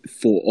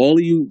 For all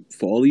of you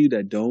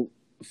that don't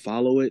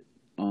follow it,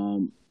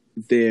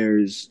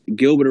 there's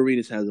Gilbert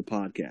Arenas has a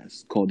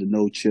podcast called the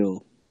No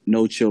Chill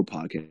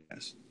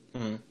podcast,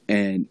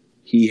 and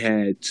he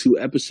had 2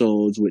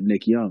 episodes with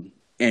Nick Young,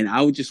 and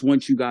I would just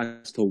want you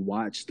guys to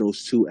watch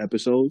those 2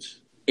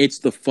 episodes. It's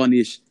the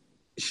funniest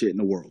shit in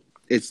the world.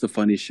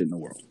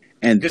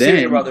 And just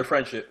hearing about their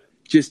friendship,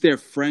 just their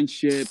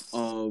friendship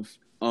of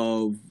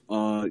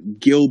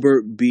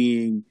Gilbert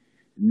being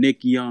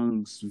Nick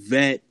Young's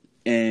vet,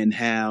 and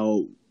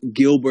how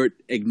Gilbert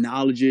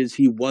acknowledges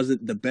he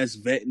wasn't the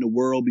best vet in the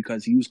world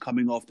because he was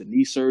coming off the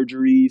knee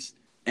surgeries,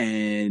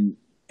 and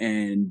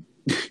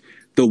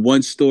the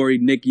one story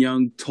Nick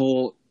Young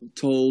told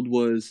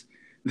was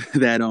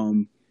that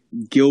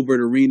Gilbert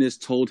Arenas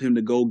told him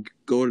to go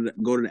to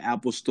the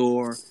Apple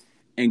store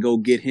and go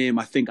get him,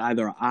 I think,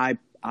 either an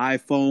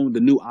iPhone,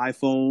 the new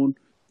iPhone,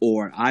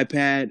 or an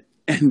iPad,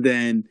 and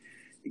then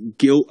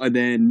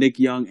Nick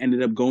Young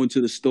ended up going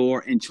to the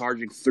store and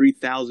charging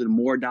 $3,000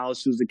 more to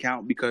his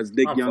account because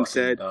Nick Young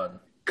said,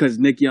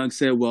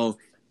 well,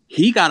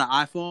 he got an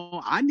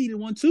iPhone. I needed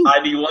one too. I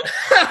need one.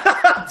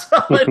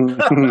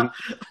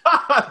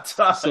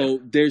 So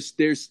there's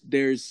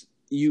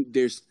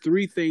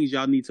 3 things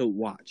y'all need to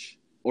watch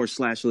or /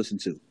 listen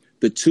to.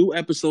 The 2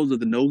 episodes of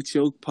the No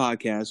Chill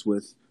podcast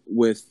with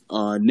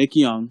Nick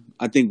Young.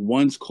 I think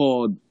one's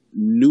called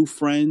New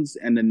Friends,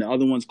 and then the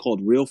other one's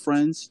called Real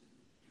Friends.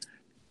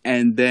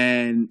 And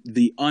then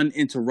the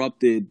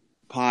Uninterrupted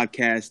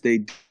podcast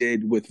they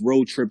did with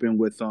Road Tripping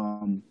with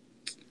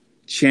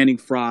Channing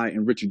Frye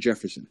and Richard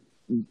Jefferson.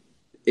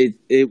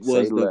 It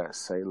was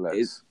say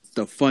less.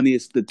 The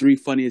 3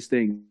 funniest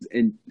things,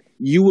 and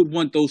you would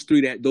want those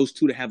 2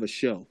 to have a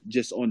show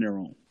just on their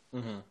own.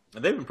 Mm-hmm.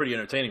 And they've been pretty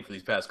entertaining for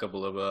these past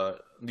couple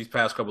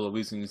of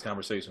weeks in these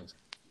conversations.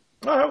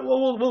 All right,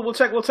 well, we'll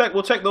check those out.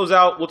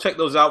 We'll check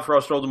those out for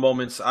our Stroller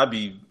moments. I'd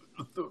be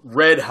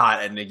red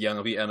hot at Nick Young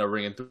if he ended up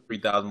ringing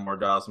 $3,000 more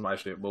in my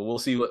shit. But we'll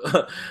see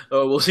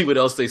what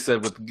else they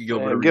said with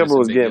Gilbert. Gilbert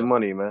was getting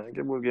money, man.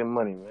 He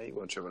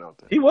wasn't tripping out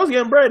there. He was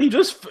getting bread. He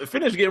just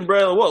finished getting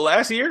bread.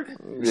 Last year?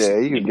 Yeah,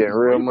 he was getting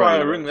real money.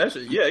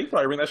 He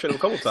probably ring that shit up a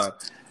couple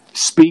times.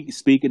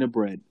 Speaking of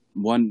bread,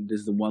 this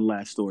is the one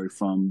last story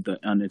from the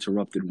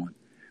Uninterrupted one.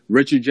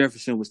 Richard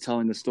Jefferson was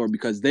telling the story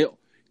because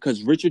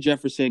Richard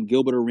Jefferson,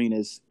 Gilbert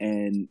Arenas,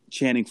 and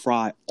Channing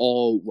Frye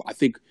all, I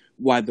think,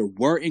 either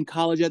were in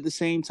college at the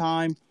same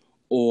time,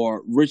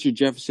 or Richard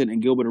Jefferson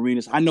and Gilbert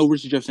Arenas. I know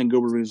Richard Jefferson and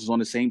Gilbert Arenas was on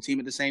the same team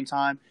at the same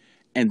time,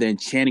 and then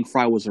Channing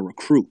Frye was a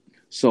recruit.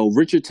 So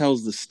Richard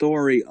tells the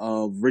story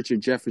of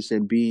Richard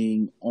Jefferson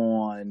being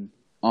on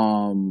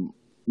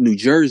New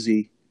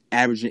Jersey,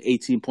 averaging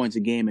 18 points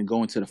a game and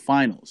going to the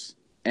finals.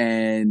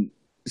 And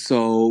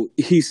so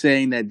he's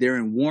saying that they're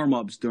in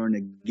warm-ups during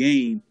the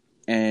game,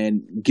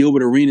 and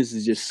Gilbert Arenas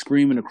is just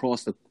screaming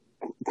across the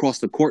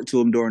court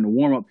to him during the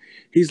warm-up.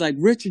 He's like,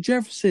 Richard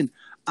Jefferson,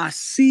 I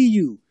see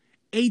you.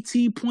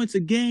 18 points a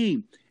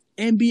game.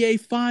 NBA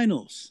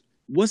Finals.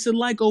 What's it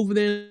like over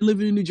there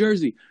living in New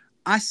Jersey?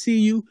 I see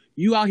you.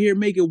 You out here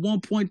making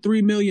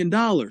 $1.3 million.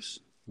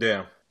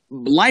 Damn.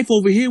 Life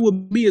over here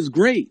with me is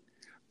great.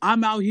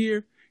 I'm out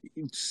here,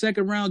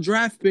 2nd-round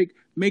draft pick,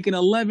 making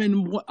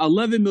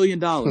 $11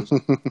 million.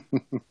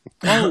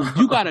 Oh,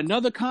 you got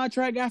another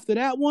contract after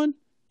that one?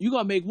 You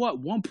got to make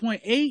what,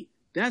 1.8?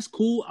 That's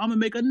cool. I'm going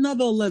to make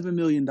another $11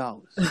 million.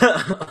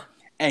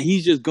 And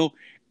he's just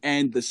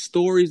and the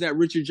stories that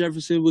Richard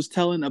Jefferson was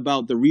telling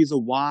about the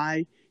reason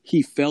why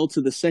he fell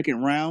to the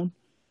 2nd round,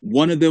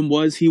 one of them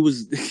was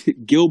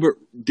Gilbert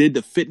did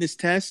the fitness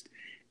test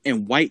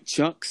in white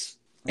chucks.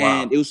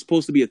 Wow. And it was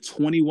supposed to be a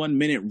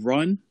 21-minute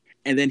run.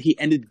 And then he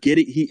ended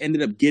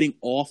up getting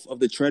off of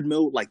the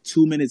treadmill like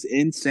 2 minutes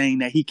in, saying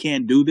that he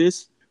can't do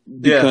this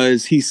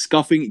because he's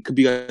scuffing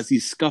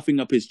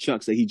up his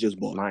chucks that he just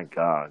bought. My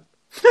God.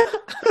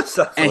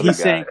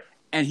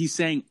 And he's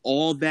saying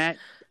all the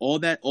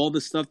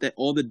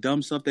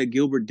dumb stuff that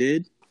Gilbert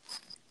did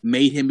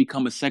made him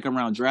become a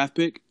 2nd-round draft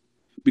pick,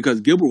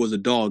 because Gilbert was a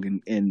dog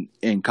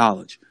in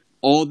college.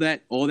 All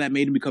that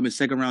made him become a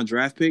 2nd-round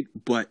draft pick,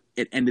 but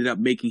it ended up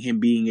making him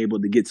being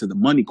able to get to the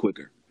money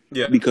quicker.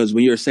 Yeah. Because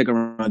when you're a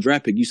 2nd-round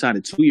draft pick, you sign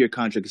a 2-year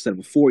contract instead of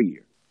a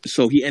 4-year.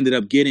 So he ended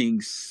up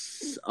getting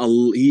 6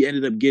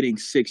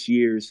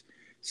 years,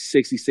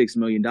 $66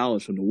 million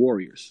from the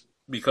Warriors.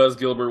 Because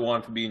Gilbert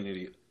wanted to be an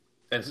idiot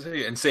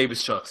and save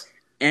his chucks.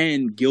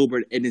 And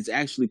Gilbert, and it's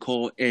actually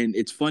called, and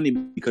it's funny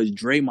because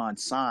Draymond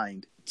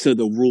signed to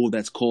the rule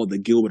that's called the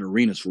Gilbert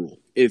Arenas rule.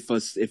 If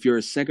you're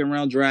a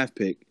 2nd-round draft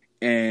pick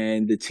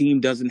and the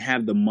team doesn't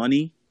have the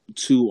money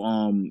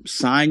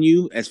sign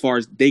you, as far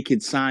as they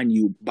could sign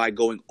you by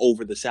going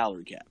over the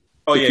salary cap.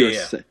 Oh,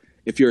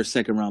 if you're a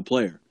second round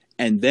player.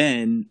 And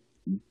then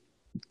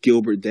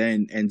Gilbert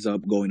then ends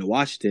up going to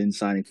Washington,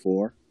 signing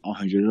for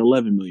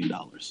 $111 million.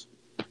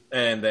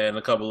 And then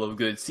a couple of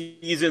good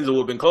seasons of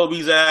whooping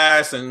Kobe's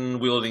ass and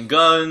wielding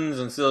guns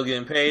and still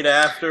getting paid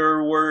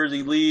afterwards.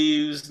 He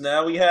leaves.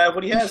 Now we have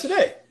what he has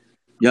today.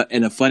 Yeah,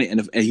 and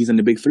he's in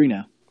the Big Three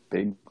now.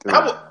 Big Three.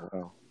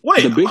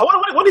 Wait, when did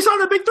he sign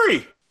the Big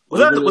Three?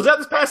 Was that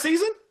this past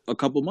season? A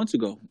couple months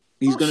ago.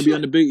 He's gonna be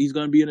in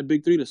the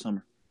Big Three this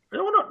summer.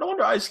 No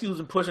wonder Ice Cube's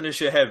been pushing this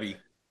shit heavy.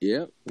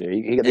 Yeah.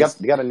 He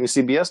got a new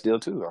CBS deal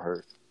too, I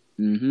heard.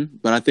 Mm-hmm.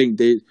 But I think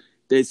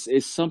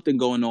there's something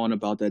going on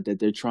about that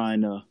they're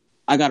trying to.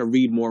 I got to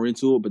read more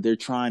into it, but they're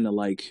trying to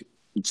like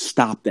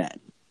stop that.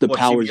 The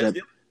powers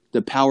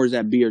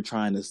that be are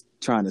trying to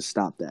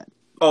stop that.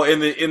 Oh, in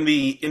the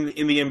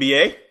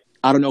NBA?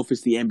 I don't know if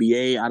it's the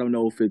NBA. I don't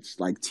know if it's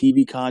like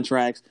TV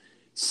contracts.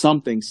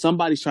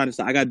 Somebody's trying to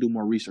stop. I got to do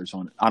more research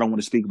on it. I don't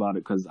want to speak about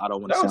it because I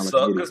don't want to sound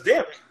like an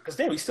idiot. Because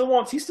damn, he's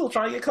still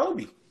trying to get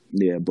Kobe.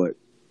 Yeah, but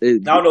I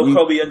don't know if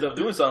Kobe ends up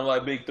doing something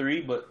like Big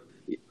Three, but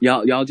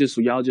y'all just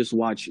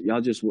watch.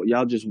 Y'all just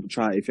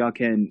try if y'all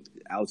can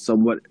out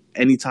somewhat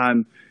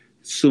anytime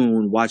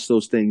soon. Watch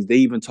those things. They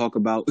even talk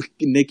about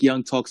Nick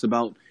Young talks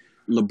about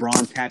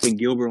LeBron tapping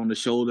Gilbert on the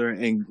shoulder,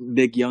 and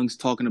Nick Young's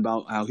talking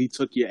about how he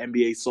took your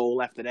NBA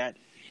soul after that.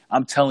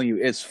 I'm telling you,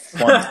 it's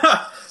funny.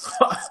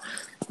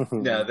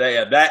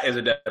 That is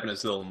a definite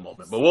still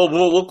moment. But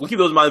we'll keep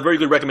those in mind. Very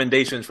good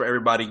recommendations for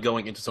everybody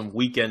going into some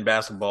weekend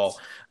basketball.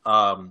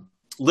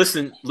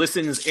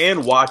 Listens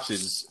and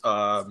watches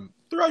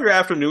throughout your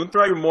afternoon,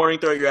 throughout your morning,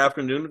 throughout your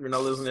afternoon. If you're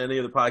not listening to any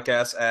of the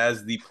podcasts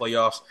as the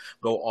playoffs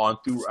go on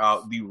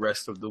throughout the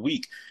rest of the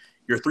week.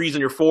 Your 3s and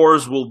your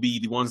 4s will be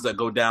the ones that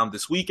go down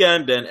this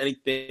weekend, and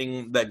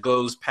anything that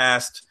goes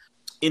past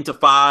into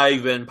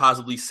 5 and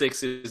possibly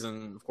 6s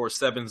and, of course,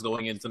 7s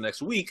going into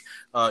next week,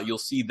 you'll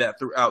see that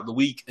throughout the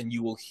week, and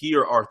you will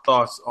hear our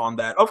thoughts on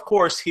that, of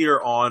course,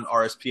 here on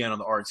RSPN on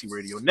the RNC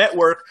Radio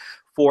Network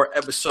for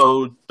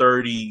episode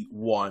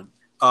 31.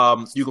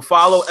 You can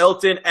follow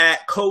Elton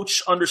at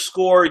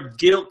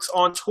Coach_Gilks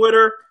on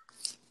Twitter,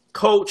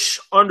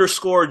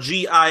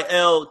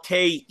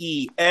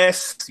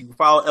 Coach_GILKES. You can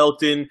follow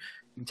Elton.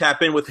 You can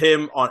tap in with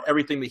him on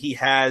everything that he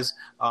has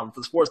for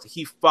the sports that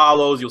he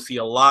follows. You'll see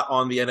a lot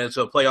on the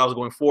NHL playoffs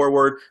going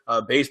forward.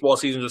 Baseball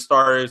seasons have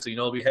started, so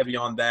you'll be heavy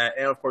on that.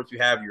 And, of course, you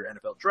have your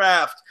NFL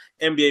draft,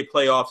 NBA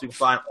playoffs. You can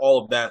find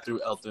all of that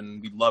through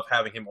Elton. We love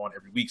having him on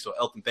every week. So,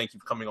 Elton, thank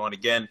you for coming on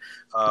again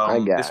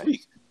this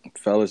week.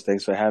 Fellas,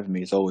 thanks for having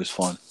me. It's always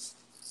fun.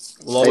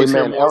 Hey,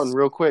 man, Elton,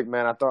 real quick,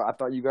 man. I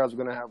thought you guys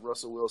were gonna have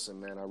Russell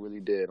Wilson, man. I really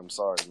did. I'm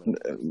sorry, man.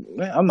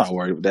 I'm not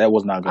worried. That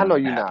was not gonna happen.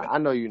 I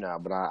know you're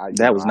not, but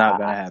that was not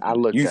gonna happen. I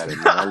looked at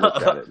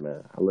it,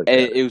 man.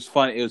 It was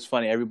funny. It was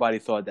funny. Everybody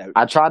thought that.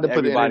 I tried to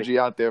put the energy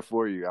out there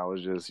for you. I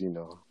was just,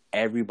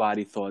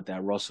 Everybody thought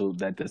that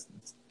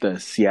the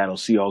Seattle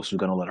Seahawks were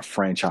gonna let a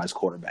franchise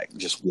quarterback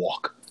just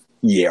walk.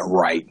 Yeah,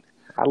 right.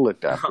 I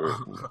looked after it.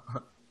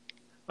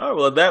 All right,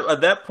 well,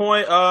 at that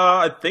point,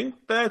 I think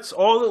that's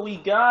all that we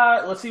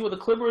got. Let's see what the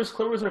Clippers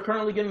are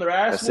currently getting their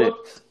ass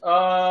whooped.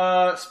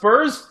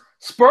 Spurs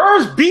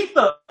beat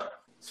the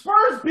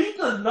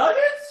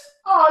Nuggets.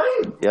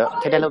 Oh,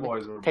 take that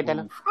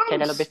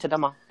little bit to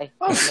them. Hey,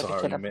 I'm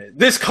sorry, man.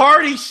 This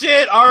Cardi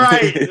shit. All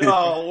right,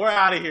 we're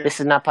out of here. This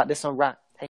is not part. This on rock.